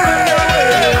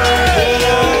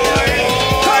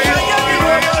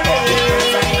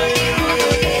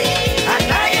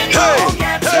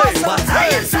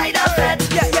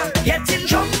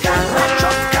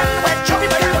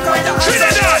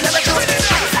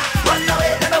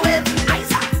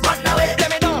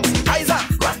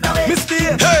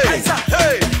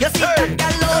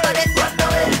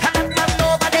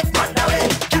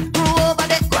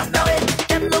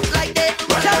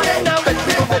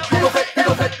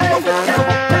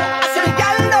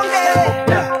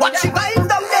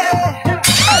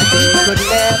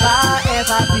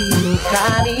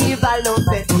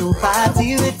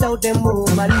 Without them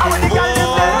woman, I could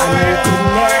never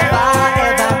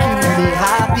ever be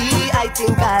happy. I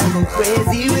think I'll go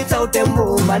crazy without them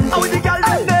woman.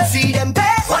 See them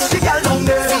there, watch the girl down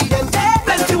there. See them there,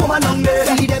 plenty woman down there.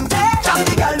 See them there, jump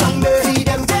the girl down there. See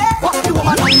them there, watch the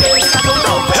woman down there.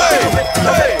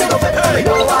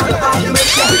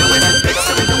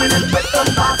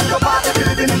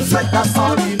 That's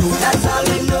all we know. That's all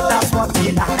we know. That's what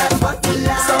we like. That's what we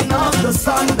like. Sun up the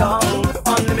sun down.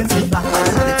 Unlimited black.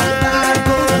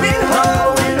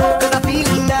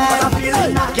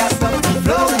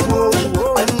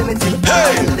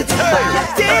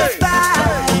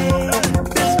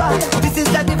 This is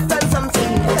the different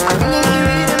something. I really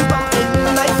hear it and pumping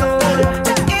in my soul.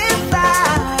 If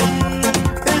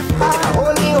I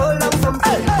only hold on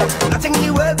something, nothing in the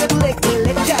world would make me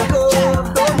let you go.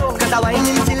 Cause I whine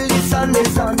until the sun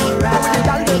is on the rise.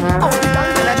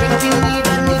 And I drink till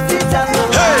even if it's a no.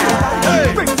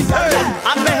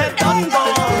 I'm the head done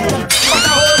gone, but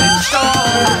I hold it strong.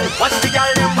 Watch the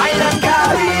girl them whine and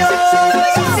carry on.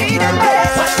 See them there,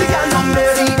 watch the girl on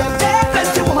there. See them there,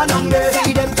 plenty woman on there.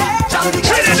 See them there, jump the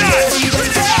girl on there. See them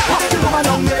there, watch the woman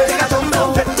on there. They got some no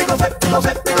fit, they go fit, they go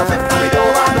fit, they go fit. And we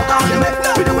don't want no argument.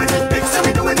 We doing it big, so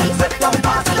we doing it fit. Now we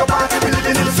pass to your party, we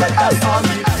living in the sweat. That's all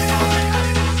me.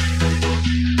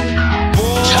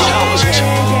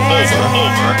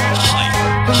 Over.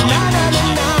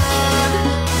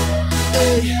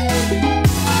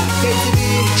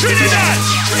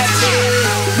 Trinidad!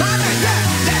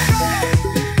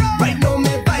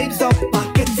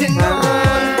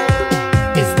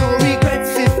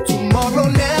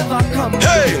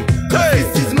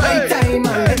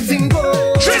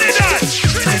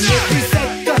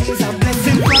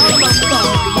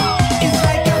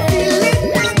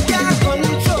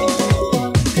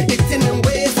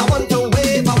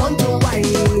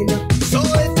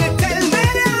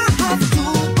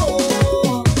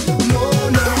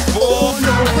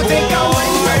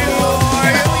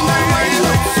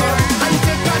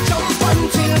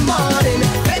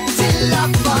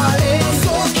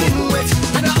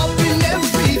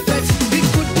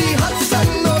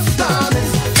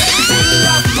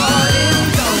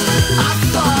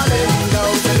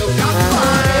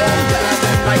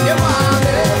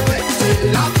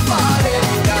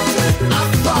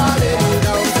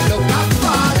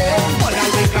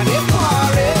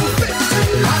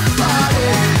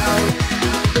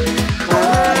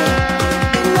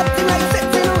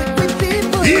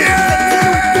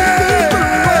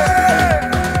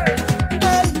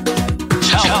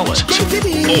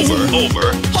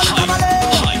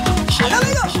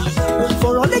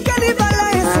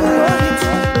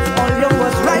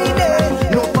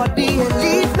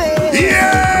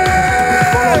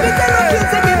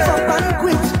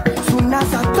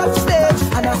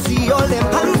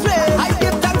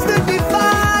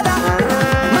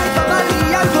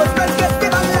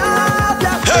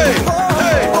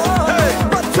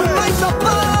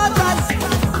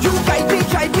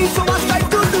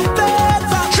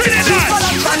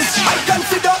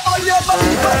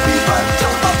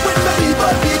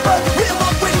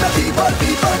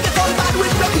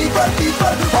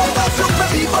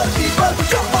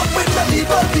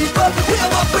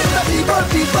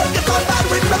 people, get on bad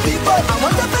with the people. I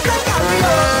want to fit and carry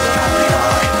on, carry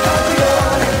on, carry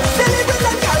on. Celebrate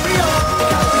and carry on,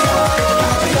 carry on,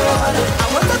 carry on. I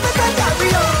want to fit and carry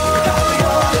on, carry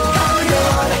on, carry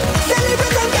on.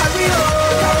 Celebrate and carry on,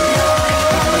 carry on,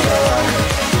 carry on.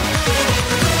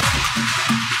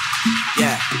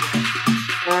 Yeah.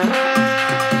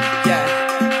 Yeah.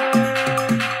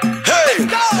 Hey,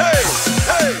 hey,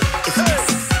 hey, hey.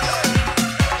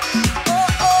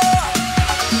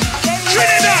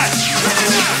 Trinidad!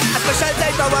 A special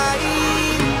type of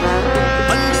wine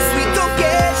on this sweet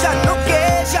occasion,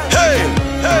 occasion. Hey,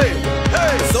 hey,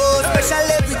 hey. So special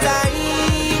every time.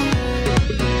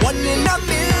 1 in a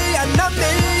million,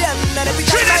 and every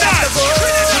time I have to go.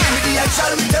 You give me the I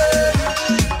shall return,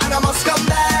 and I must come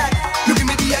back. You give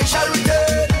me the I shall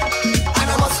return, and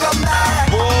I must come back.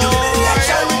 You give me the I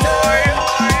shall return,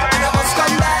 and I must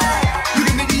come back. You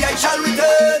give me the I shall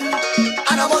return,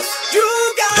 and I must. You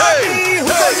got me. Who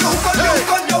got you? Who got you? Who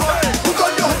got you? Who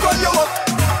got you? Who got you?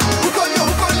 Who got you?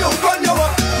 Who got you? Who got you?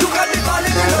 You got me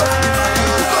falling in love.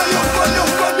 Who got you? Who got you?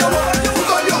 Who got you? Who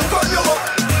got you? Who got you?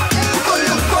 Who got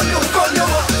you? Who got you? Who got you?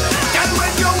 And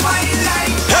when you whine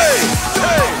like that, you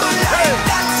bubble like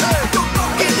that, you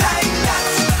fucking like that,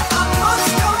 I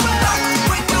must come back.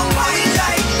 When you whine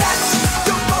like that,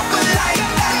 you bubble like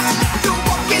that, you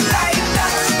fucking like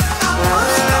that, I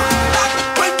must come back.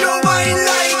 When you whine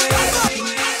like that,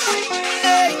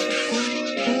 hey,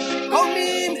 come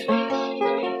in,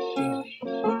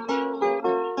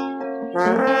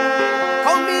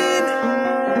 come in,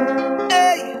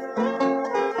 hey.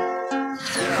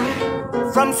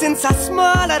 From since I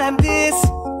smaller than this,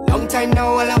 long time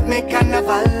now I love me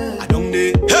carnival. I don't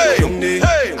need, Hey,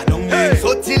 hey, I don't need.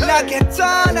 So till I get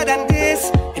taller than this,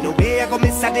 in a way I go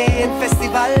miss a day in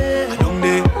festival. I don't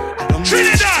need,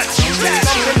 Trinidad!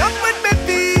 something up with me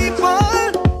people.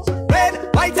 Red,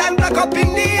 white and black up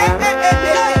in the air,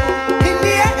 in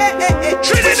the air.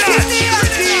 Trinidad! In the air,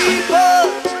 people.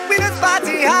 We just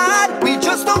party hard, we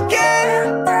just don't care.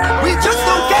 We just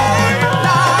don't care.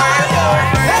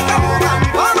 Make a move on,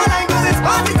 form a line 'cause it's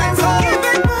party time, so keep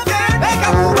it moving. Make a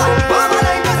move on, form a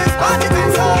line 'cause it's party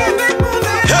time, so keep it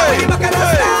moving. Hey, We back at the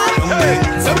start.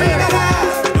 So we got a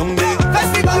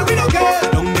festival, we don't care.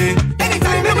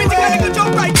 Anytime, everything, I can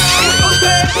jump right now.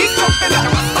 Keep jumping, I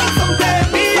must find something.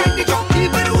 Behind the jump,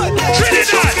 keep it working.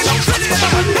 Trinidad!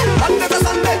 Under the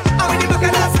Sunday, and when you back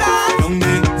at the start.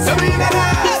 So we got a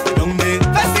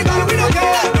festival, we don't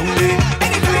care.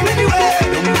 Anytime, anywhere.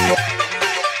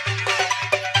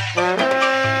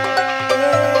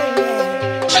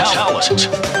 Talent.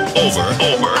 Over.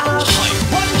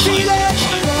 1 trillion,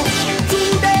 2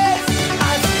 days,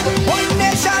 as 1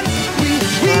 nation, we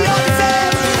are the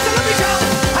same. So let me jam,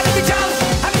 and let me jam,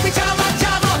 and let me jam and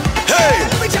jam up. Hey, And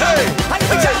let me jam, hey, and let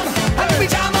me jam, and let me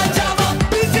jam and jam up.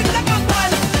 Beat it like a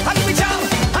band, and let me jam,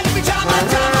 and let me jam and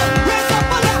jam up. Raise up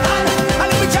on the hand, and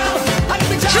let me jam, and let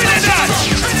me jam and jam up.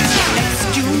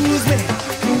 Excuse me,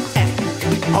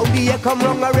 how do you come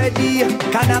wrong already?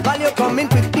 Carnival, you coming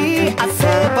quickly. I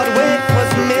say, but wait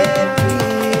was made.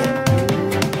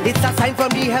 It's a sign from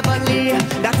the heavenly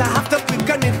that I have to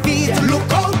quicken my feet.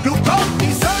 Look out, the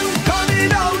sun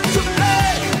coming out to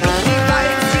play. The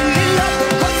vibes feeling up,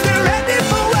 'cause they're ready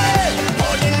for way.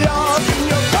 Pour the love in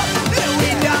your cup, let we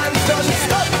dance on the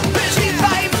stop. Push the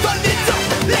vibes on the top,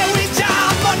 let we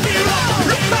jam on the rock.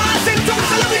 Look past and talk,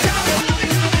 so let me jam.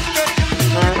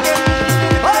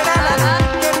 Oh, la, la, la.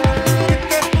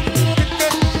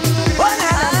 Oh,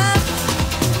 la, la.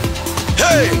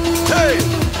 Hey, hey,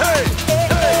 hey,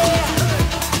 hey.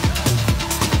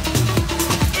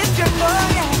 It's your boy,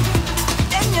 yeah.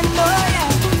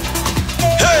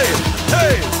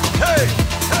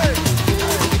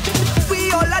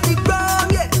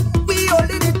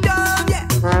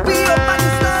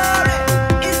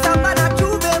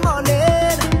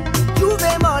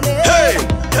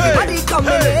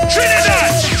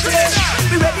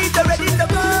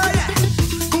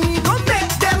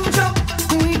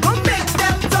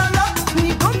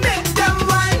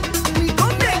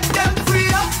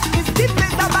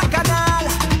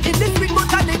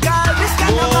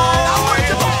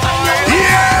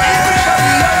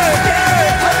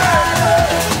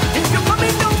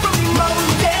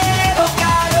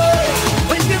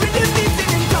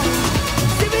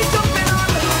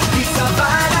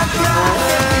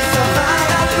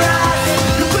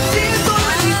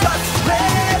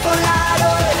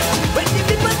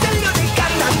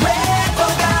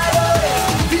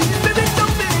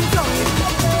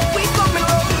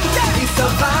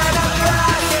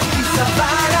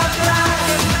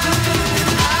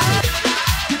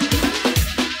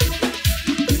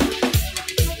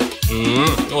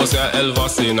 No, say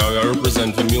Elvasi now, we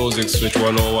represent for Music Switch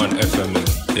 101 FM.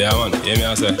 Yeah, man. Hear me,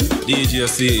 I say, DJ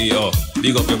CEO,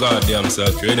 big up your goddamn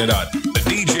self. You know that? The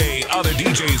DJ other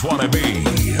DJs wanna be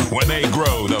when they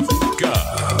grow the fuck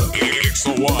up. It's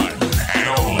the one and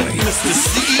only Mr.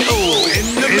 CEO in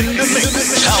the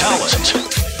mix. Talent.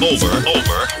 Over,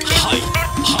 hype.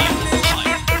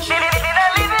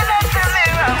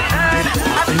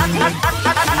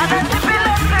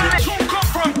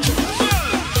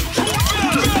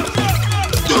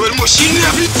 Double machine,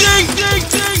 everything.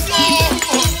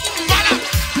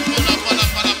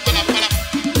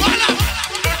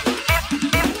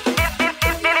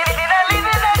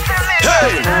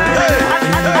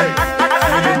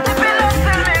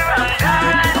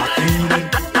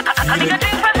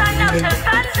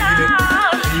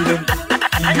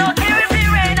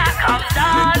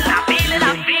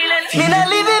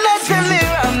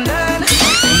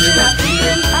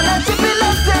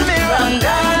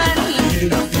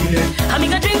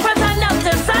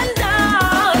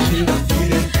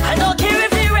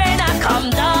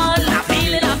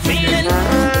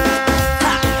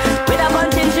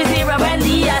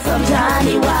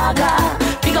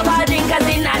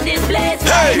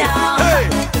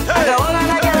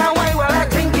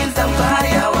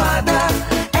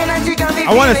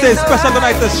 I want to say special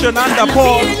tonight to Shananda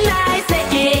Paul.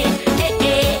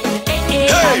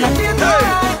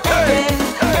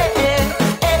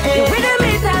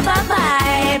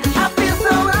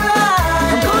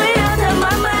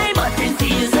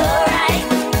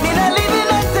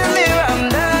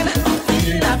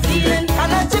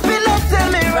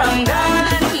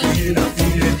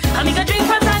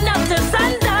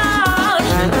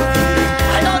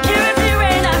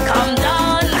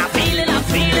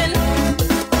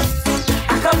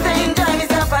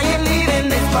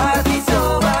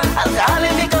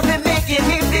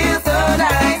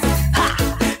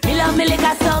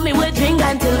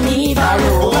 Until me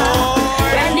borrow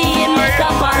Brandy and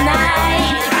makeup all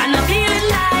night and I'm feeling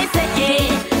nice, and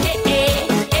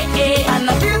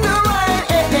I feel the right,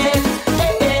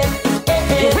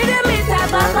 the rhythm is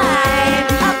have a vibe.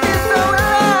 I feel so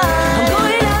right. I'm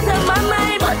going out of my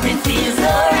mind, but it feels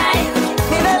alright.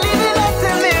 Me not living up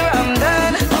till me I'm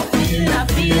done. I'm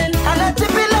feeling, and I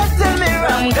tipping up till me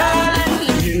I'm gone.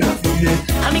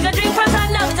 I'm gonna drink from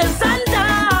sun up till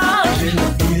sundown.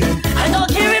 I don't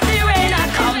care if the rain I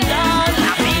come down.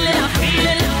 I'm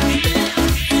feeling.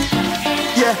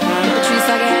 Yeah, Patrice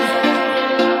again.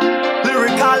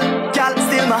 Lyrical, gal,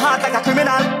 steal my heart like a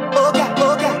criminal.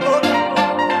 Okay.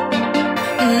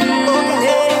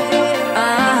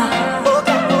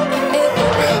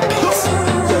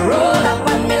 You roll up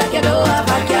on me like you don't have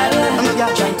a girl.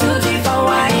 Trying to deep for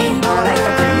wine like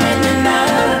a criminal.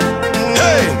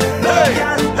 Hey,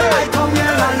 I come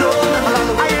here alone.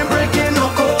 I ain't breaking no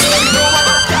code. No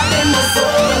one got in my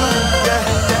soul.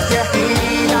 Yeah.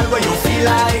 That's what you feel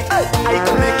like. I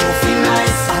can make you feel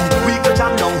nice, and we could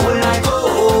jam down whole night.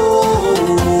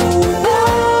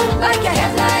 Like your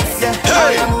headlights. Yeah.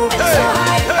 I'm moving so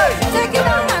high. Take it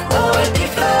down and go with the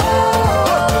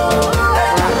flow.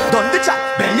 Done the chat,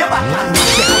 bend your back and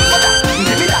make your hand for that.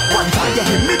 Give me that one time, yeah,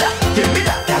 give me that.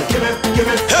 Yeah, give me.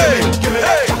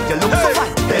 You look so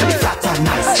fine, belly flat and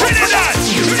nice. Give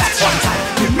me that one time,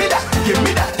 give me that. Yeah, give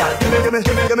me.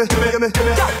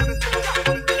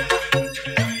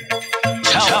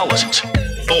 Talent.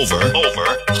 Over,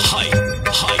 hype.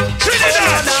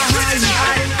 Trinidad.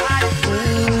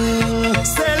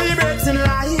 Celebrating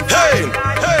life. Hey.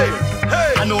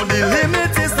 I know the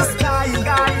limit is the sky.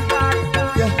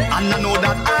 Yeah. And I know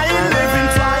that I ain't living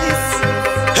twice.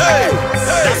 Hey.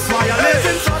 That's why I live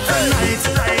in for tonight.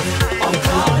 On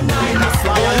cloud nine. That's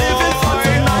why I live in for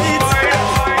tonight.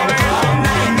 On cloud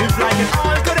nine. It's like it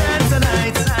all could end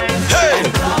tonight. Hey.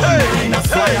 On cloud nine. That's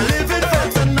why I live in for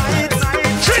tonight.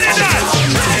 Trinidad.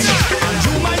 And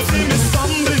you might see me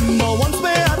stumbling, but once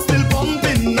my heart's still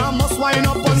pumping, I must wind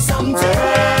up on something.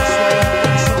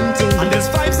 And there's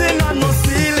vibes in on my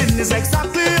ceiling. It's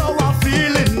exactly how I'm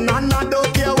feeling, and I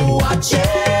don't care who watch it.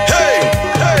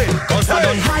 Hey. Cause I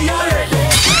don't high already.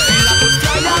 Feel like we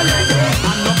fly already.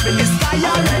 I'm up in the sky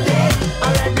already.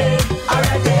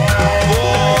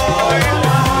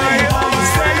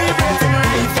 Celebrating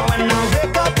life, and when I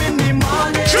wake up in the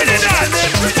morning, Trinidad.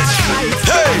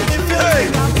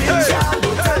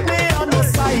 don't take me on the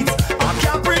sight. I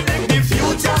can't predict the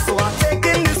future, so I'm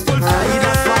taking this full fight.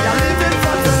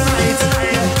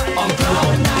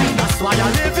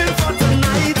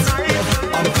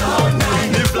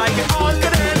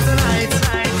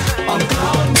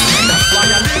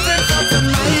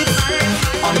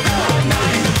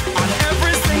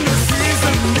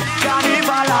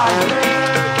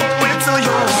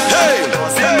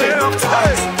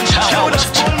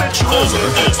 No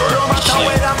matter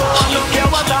where I go, I don't care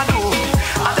what I do.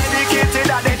 I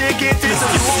dedicated to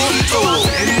you.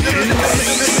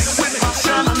 With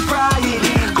passion and pride,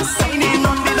 I sign in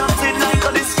on the dotted line,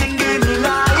 'cause this thing gave me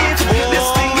life. This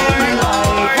thing gave me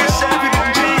life. Push every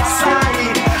country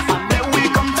aside, and then we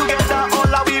come together.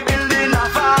 All are we building a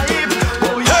vibe.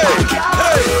 Oh yeah,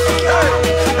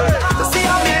 to see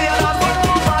a million of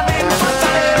people moving in front of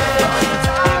me.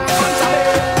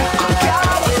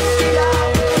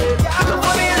 The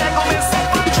funny leg on me set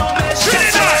control me.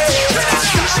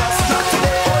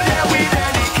 Oh yeah, we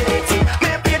dedicated.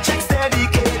 My paychecks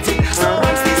dedicated. So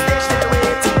once the stage they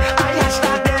waiting, I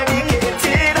hashtag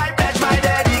dedicated. I pledge my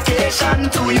dedication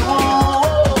to you.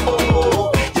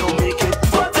 You make it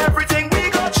worth everything we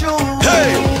got you.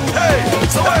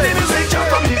 So when the music jump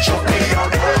from the truck, we out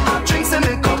there. I'm drinks in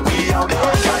the cup, we out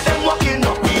there. Got them walking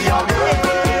up, we out there.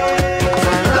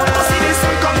 Love to see the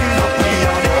sun coming up, we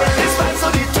out there. This vibes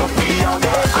on the top, we out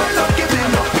there. I'm not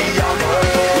giving up, we out there.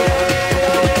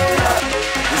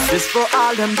 This is for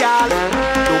all them gal.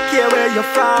 Don't care where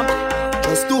you're from,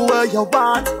 just do what you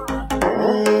want.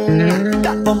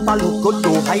 That bumper look good,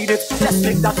 don't hide it. Let's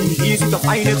make that easy to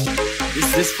find it.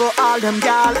 This is for all them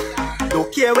gal. Don't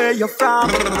care where you're from,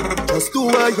 just do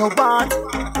what you want.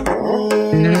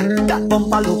 That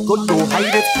bumper look good, don't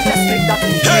hide it. Let's make that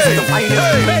easy to find it.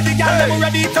 Ready, gal, them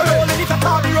ready to roll, and if I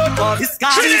call the road, cause it's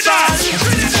carnival.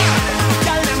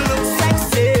 Gal, them look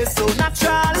sexy, so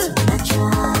natural.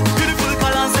 Beautiful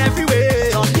colors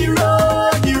everywhere on the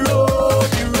road, the road,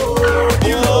 the road,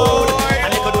 the road. And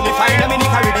they could only find them in the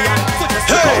Caribbean. So just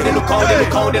look how they look how they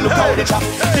look how they look how they chop.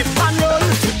 Chip and roll,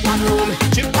 chip and roll,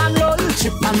 chip and roll,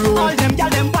 chip and roll. All them gal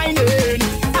them whining,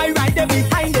 I ride them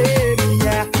behind them,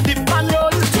 yeah. Chip and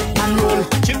roll, chip and roll,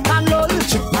 chip and roll,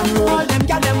 chip and roll. All them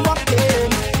gal them walking,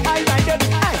 I ride them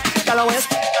behind. Gal a west,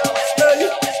 hey.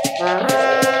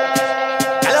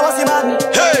 Gal a what's the man?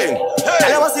 Hey,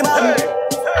 gal a what's the man?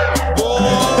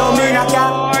 Don't mean I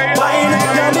can't wine,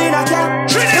 don't mean I can't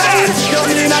wine, don't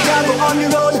mean I can't go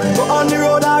on the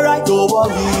road, alright, don't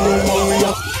worry.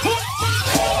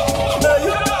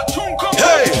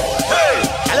 Hey,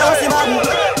 hello, what's the man?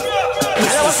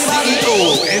 Hello, what's the man?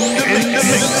 In the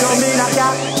mix. Don't mean I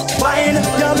can't wine,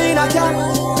 don't mean I can't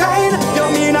wine,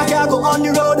 don't mean I can't go on the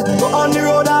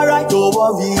road, alright, don't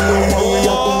worry,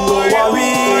 don't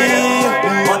worry.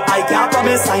 But I can't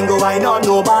promise I ain't go wine on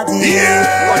nobody.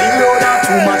 On the road have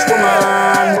too much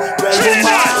woman. Well,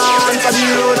 woman, on the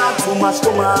road have too much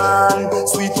woman.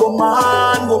 Sweet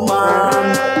woman.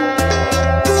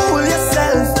 Cool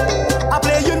yourself. I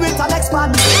play you with an ex-man.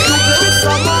 You play with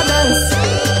someone else.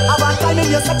 Have a time in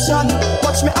your section.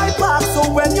 Watch me I park, so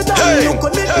when you done, you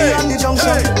could meet me on the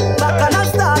junction. Back and I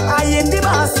start, I in the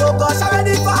bar, so gosh, I'm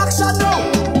ready for action now.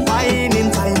 Fine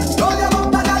in time. Roll your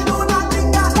bumper and do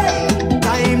nothing ahead.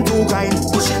 Time to grind.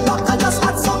 Push it back and just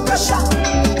add some pressure.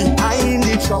 Behind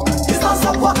the truck, it's not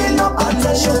stop walking up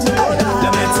attention.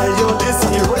 Let me tell you this,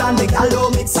 on the road and the gallo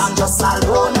mix and just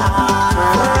salona.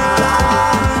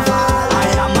 I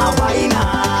am a whiner.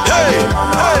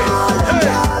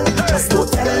 Just don't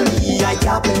tell me I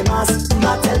can't play mass. Do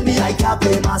not tell me I can't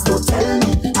play mass. Don't tell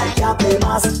me I can't play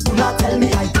mass. Do not tell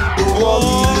me I can't. Don't worry.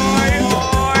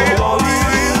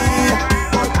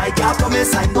 But I can't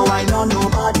promise I know I know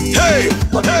nobody.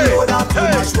 But the road have too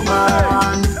much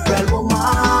woman. Well,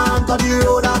 woman, but the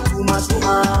road have too much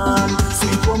woman.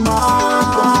 Sweet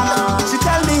woman. She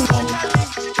tell me,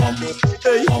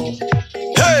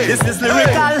 hey, this is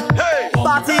lyrical.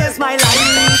 Party is my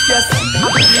life. Yes,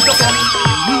 I'm ready to fend.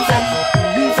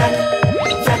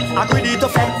 I'm ready to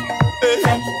fend.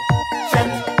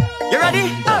 You ready?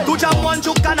 To jam one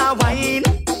juke and a wine.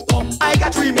 I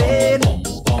got remain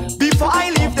before I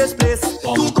leave this place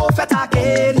to go fet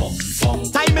again.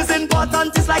 Time is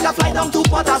important. It's like a flight down to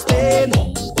Port of Spain.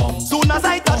 Soon as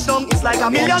I touch down, it's like a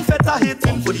million feta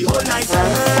hitting for the whole night.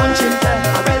 Punching there,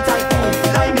 a well tight,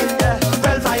 lime in there,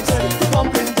 well vibes,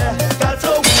 pumping there, girl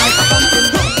flow like a pumpkin.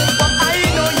 But I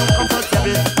know you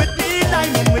comfortable with me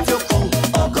liming with your crew.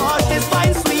 Oh gosh, this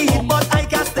fine sweet, but I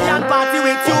can't stay and party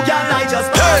with you, girl. I just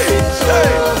passing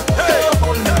through.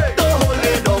 Don't hold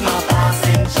me down, I'm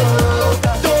passing through.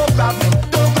 Don't grab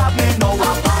me, no,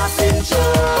 I'm passing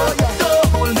through. Don't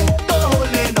hold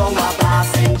me down, I'm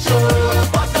passing through.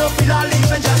 But don't feel a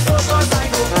leaving just so cause I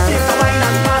go. Take a wine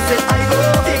and pass it, I go.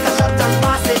 Take a shot and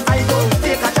pass it, I go.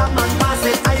 Take a jam and pass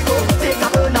it, I go. Take a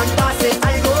burn and pass it, I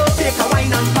go. Take a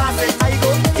wine and pass it, I go.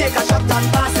 Take a shot and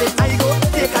pass it, I go.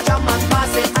 Take a jam and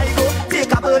pass it, I go.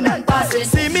 Take a burn and pass it.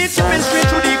 See me tripping straight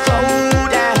through the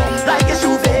crowd, like a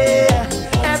souvenir.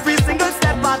 Every single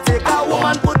step I take, a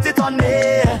woman put it on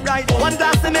me. Right, one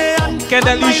glass in me and can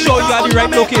at least show you how the the right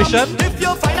location. If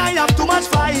you find I have too much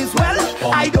flies, well,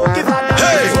 I don't give a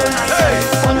damn.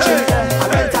 Punching there,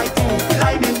 well tight,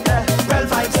 climbing there, well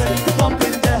vibes,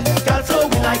 pumping there, girl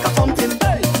flowing like a fountain.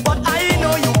 But I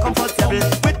know you comfortable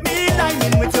with me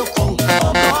climbing with your crew.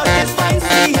 Oh God, it's fine,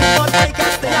 sweet, but I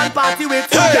can stay and party with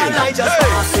you, girl. I just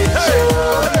pass it through.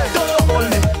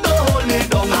 Don't hold me,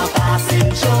 don't I'm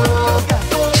passing through.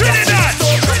 Trinidad,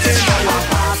 I'm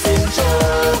passing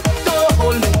through. Don't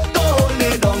hold me,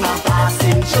 don't I'm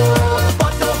passing through.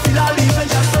 But don't feel a leaving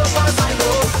just so far as I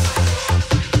go.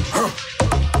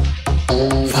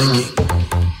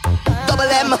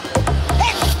 Double M.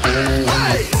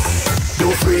 Hey. You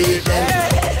free them,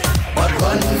 but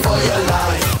run for your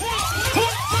life.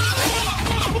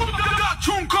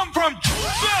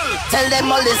 Tell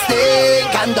them all the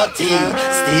stink and dirty.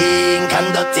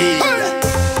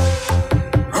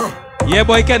 Yeah,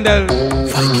 boy, Kendall.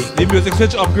 The music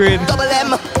switch upgrade. Double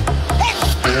M.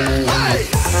 Hey.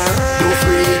 You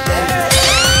free them,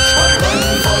 but run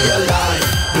for your life.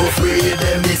 You free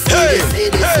them, this say.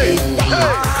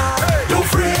 You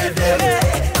free them,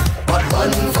 but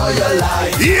run for your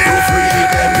life. You free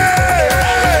them.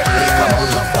 They come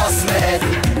out of boss man.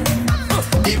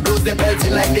 The blues they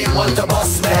belting like they want to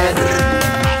boss man.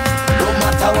 No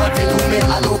matter what they do, me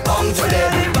I do come to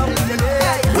them.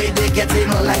 Way they get in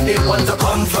like they want to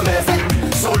come for me.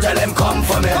 So tell them come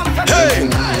for me. Hey.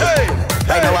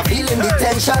 Right now I'm feeling the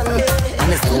tension,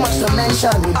 and it's too much to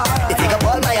mention. They take up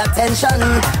all my attention.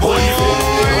 Holy fool,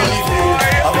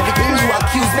 of everything you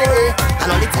accuse me, and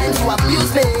all the times you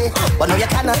abuse me, but no you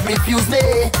cannot refuse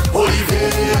me. Holy fool,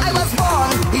 I was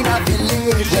born in a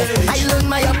village. I learned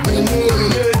my upbringing,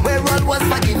 where all was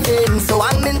forgiven. So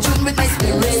I'm in tune with my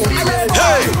spirit. I was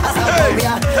born as a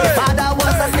warrior. My father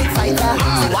was a snake fighter.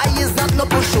 So why is that no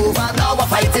pushover? Now we're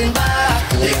fighting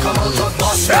back. They come out of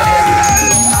boss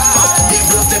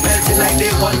they belting like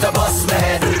they want a boss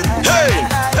man.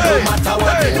 No matter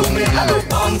what they do, me I don't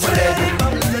come for them.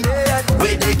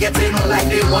 Way they get in like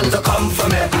they want to come for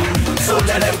me. So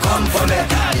tell them come for me.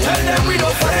 Tell them we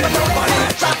don't fight nobody.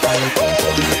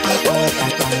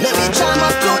 Let me jam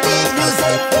up to the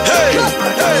music.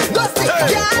 Go stick,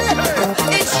 girl.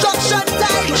 Instruction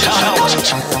time.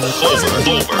 Over.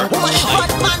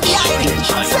 Hot man behind.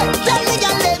 Set the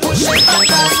nigga leg. Push it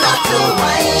back and start to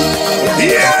wine.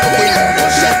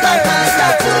 Push it back and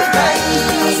start to wine.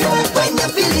 When you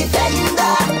feel the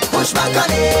tender, push back on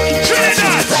it.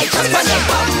 Right up on your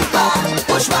bumper,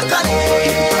 push back on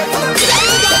it.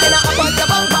 Then up on your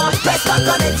bumper, press back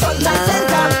on it front and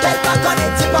center. Press back on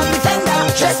it, tip on the fender.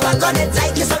 Press back on it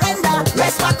like you surrender.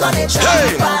 Press back on it,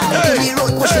 jumper. In the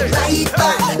road, push it right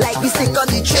back, like we stick on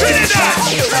the train track.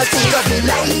 They don't think of me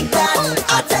like that.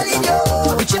 I'm telling you,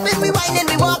 we chipping, we whining,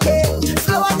 we walking.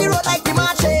 Slow on the road like we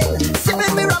marching.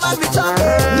 Sipping me rum and we talking.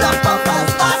 Knock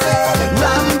bumpers passing.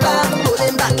 Ram bam,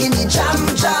 rolling back in the jam.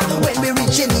 When we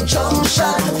reach in the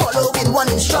junction, follow with one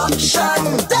instruction.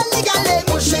 Then the gal they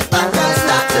push it back and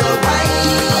start to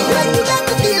whine. When you get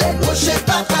to feel it, push it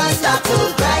back and start to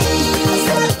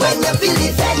grind. When you feel the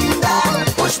fender,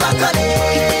 push back on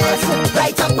it.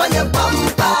 Right up on your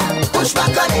bumper, push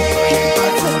back on it.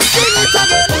 Feel it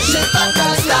again, push it back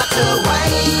and start to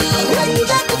whine. When you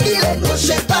get to feel it, push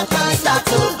it back and start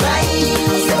to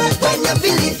grind. When you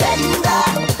feel the fender,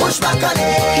 push back on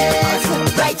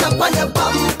it. Right up on your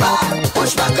bumper,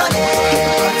 push back on it.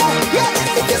 Yeah,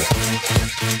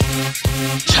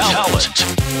 Talent.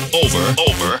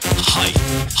 Over. Hype.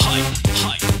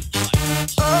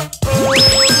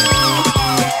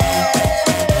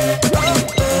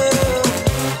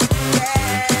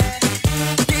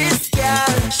 This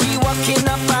girl, she walking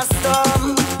up a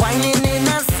storm, whining in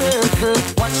a circle.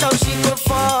 Watch how she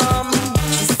perform.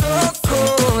 She's so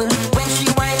cool when she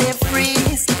whine and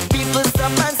freeze. People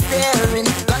stop and staring.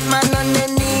 Got man on their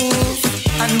knees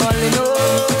and balling.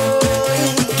 Oh,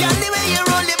 girl, the way you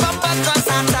roll your bumper, cause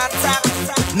attack,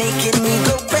 making me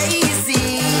go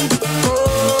crazy.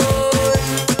 Oh,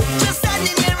 just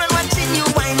standing here and watching you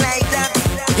whine like that.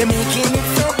 You're making it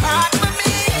so hard for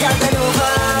me. Girl, bend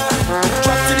over,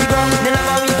 drop to the ground. Then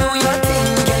how you do your thing,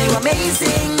 girl, you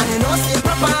amazing, and you know stay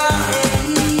proper.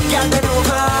 Girl, bend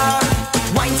over,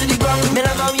 wine to the ground. Then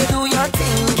how you do your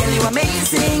thing, girl, you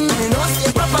amazing, and you know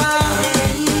stay proper.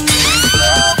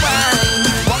 Slow wine,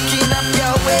 walking up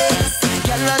your waist,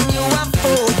 girl, and you are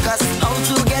focused how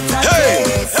to get a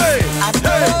taste. I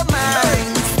don't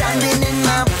mind standing in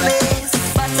my place,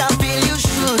 but I feel you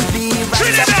should be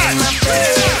right up in my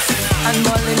face. And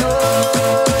balling, oh,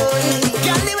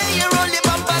 girl, the way you roll your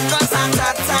bumper, cause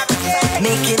attack,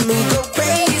 making me go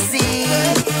crazy.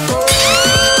 Oh,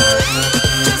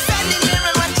 just standing here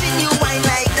and watching you whine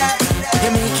like that.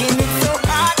 You're making it so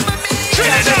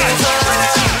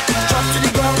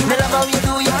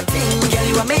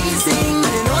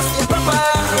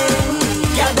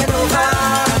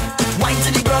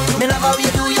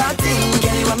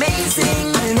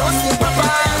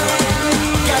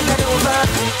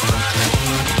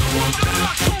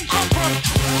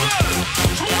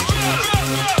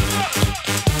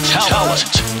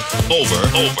Talent. Over.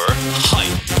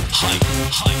 Hype.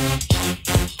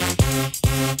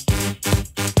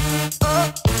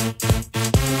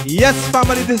 Yes,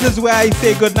 family, this is where I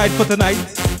say goodnight for tonight.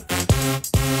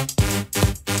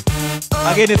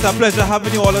 Again, it's a pleasure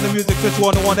having you all on the Music Switch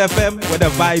 101 FM, where the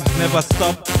vibes never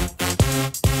stop.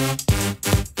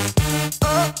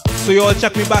 So you all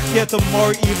check me back here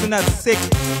tomorrow evening at 6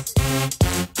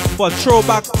 for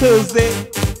Throwback Thursday,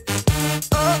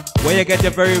 where you get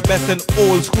your very best in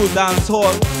old school dance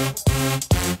hall.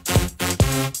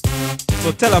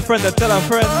 So tell a friend to tell a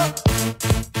friend,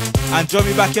 and join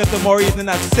me back here tomorrow evening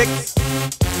at 6.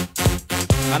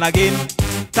 And again,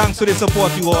 thanks for the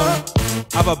support, you all.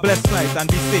 Have a blessed night and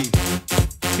be safe.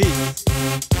 Peace.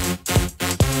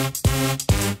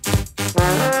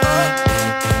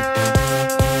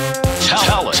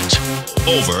 Talent.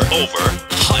 Over.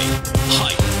 Hype.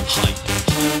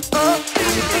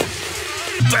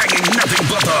 Banging nothing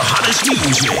but the hottest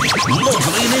music,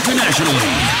 locally and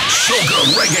internationally. Soca,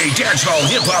 reggae, dancehall,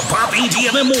 hip-hop, pop,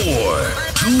 EDM, and more.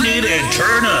 Tune in and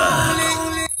turn up.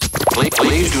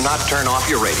 Please do not turn off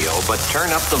your radio, but turn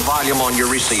up the volume on your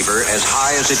receiver as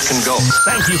high as it can go.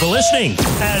 Thank you for listening.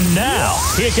 And now,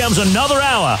 here comes another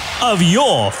hour of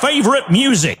your favorite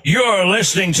music. You're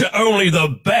listening to only the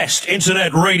best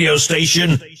internet radio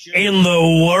station in the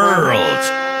world.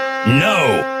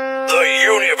 No, the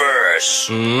universe.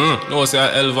 No, say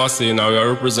Elvis say now we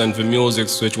represent for Music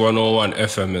Switch 101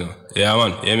 FM. You know. Yeah,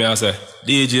 man. Hear me I say,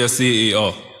 DJ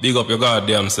CEO, big up your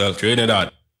goddamn self.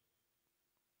 Trinidad.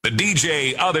 The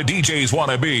DJ other DJs want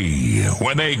to be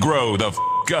when they grow the f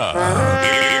up.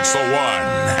 It's the one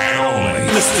and only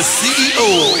Mr. CEO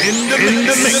in the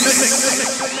mix.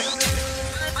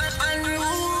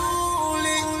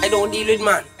 I don't deal with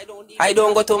man. I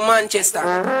don't go to Manchester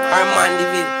or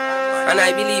Mandeville. And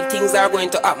I believe things are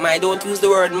going to happen. I don't use the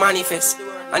word manifest.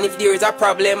 And if there is a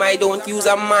problem, I don't use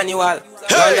a manual.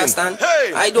 You understand?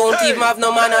 I don't even have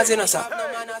no manners, you know, sir.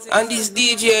 And this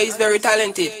DJ is very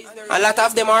talented. A lot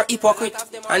of them are hypocrite,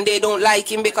 and they don't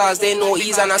like him because they know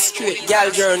he's on a straight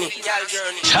gal journey.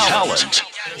 Talent.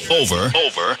 Over.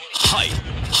 Hype.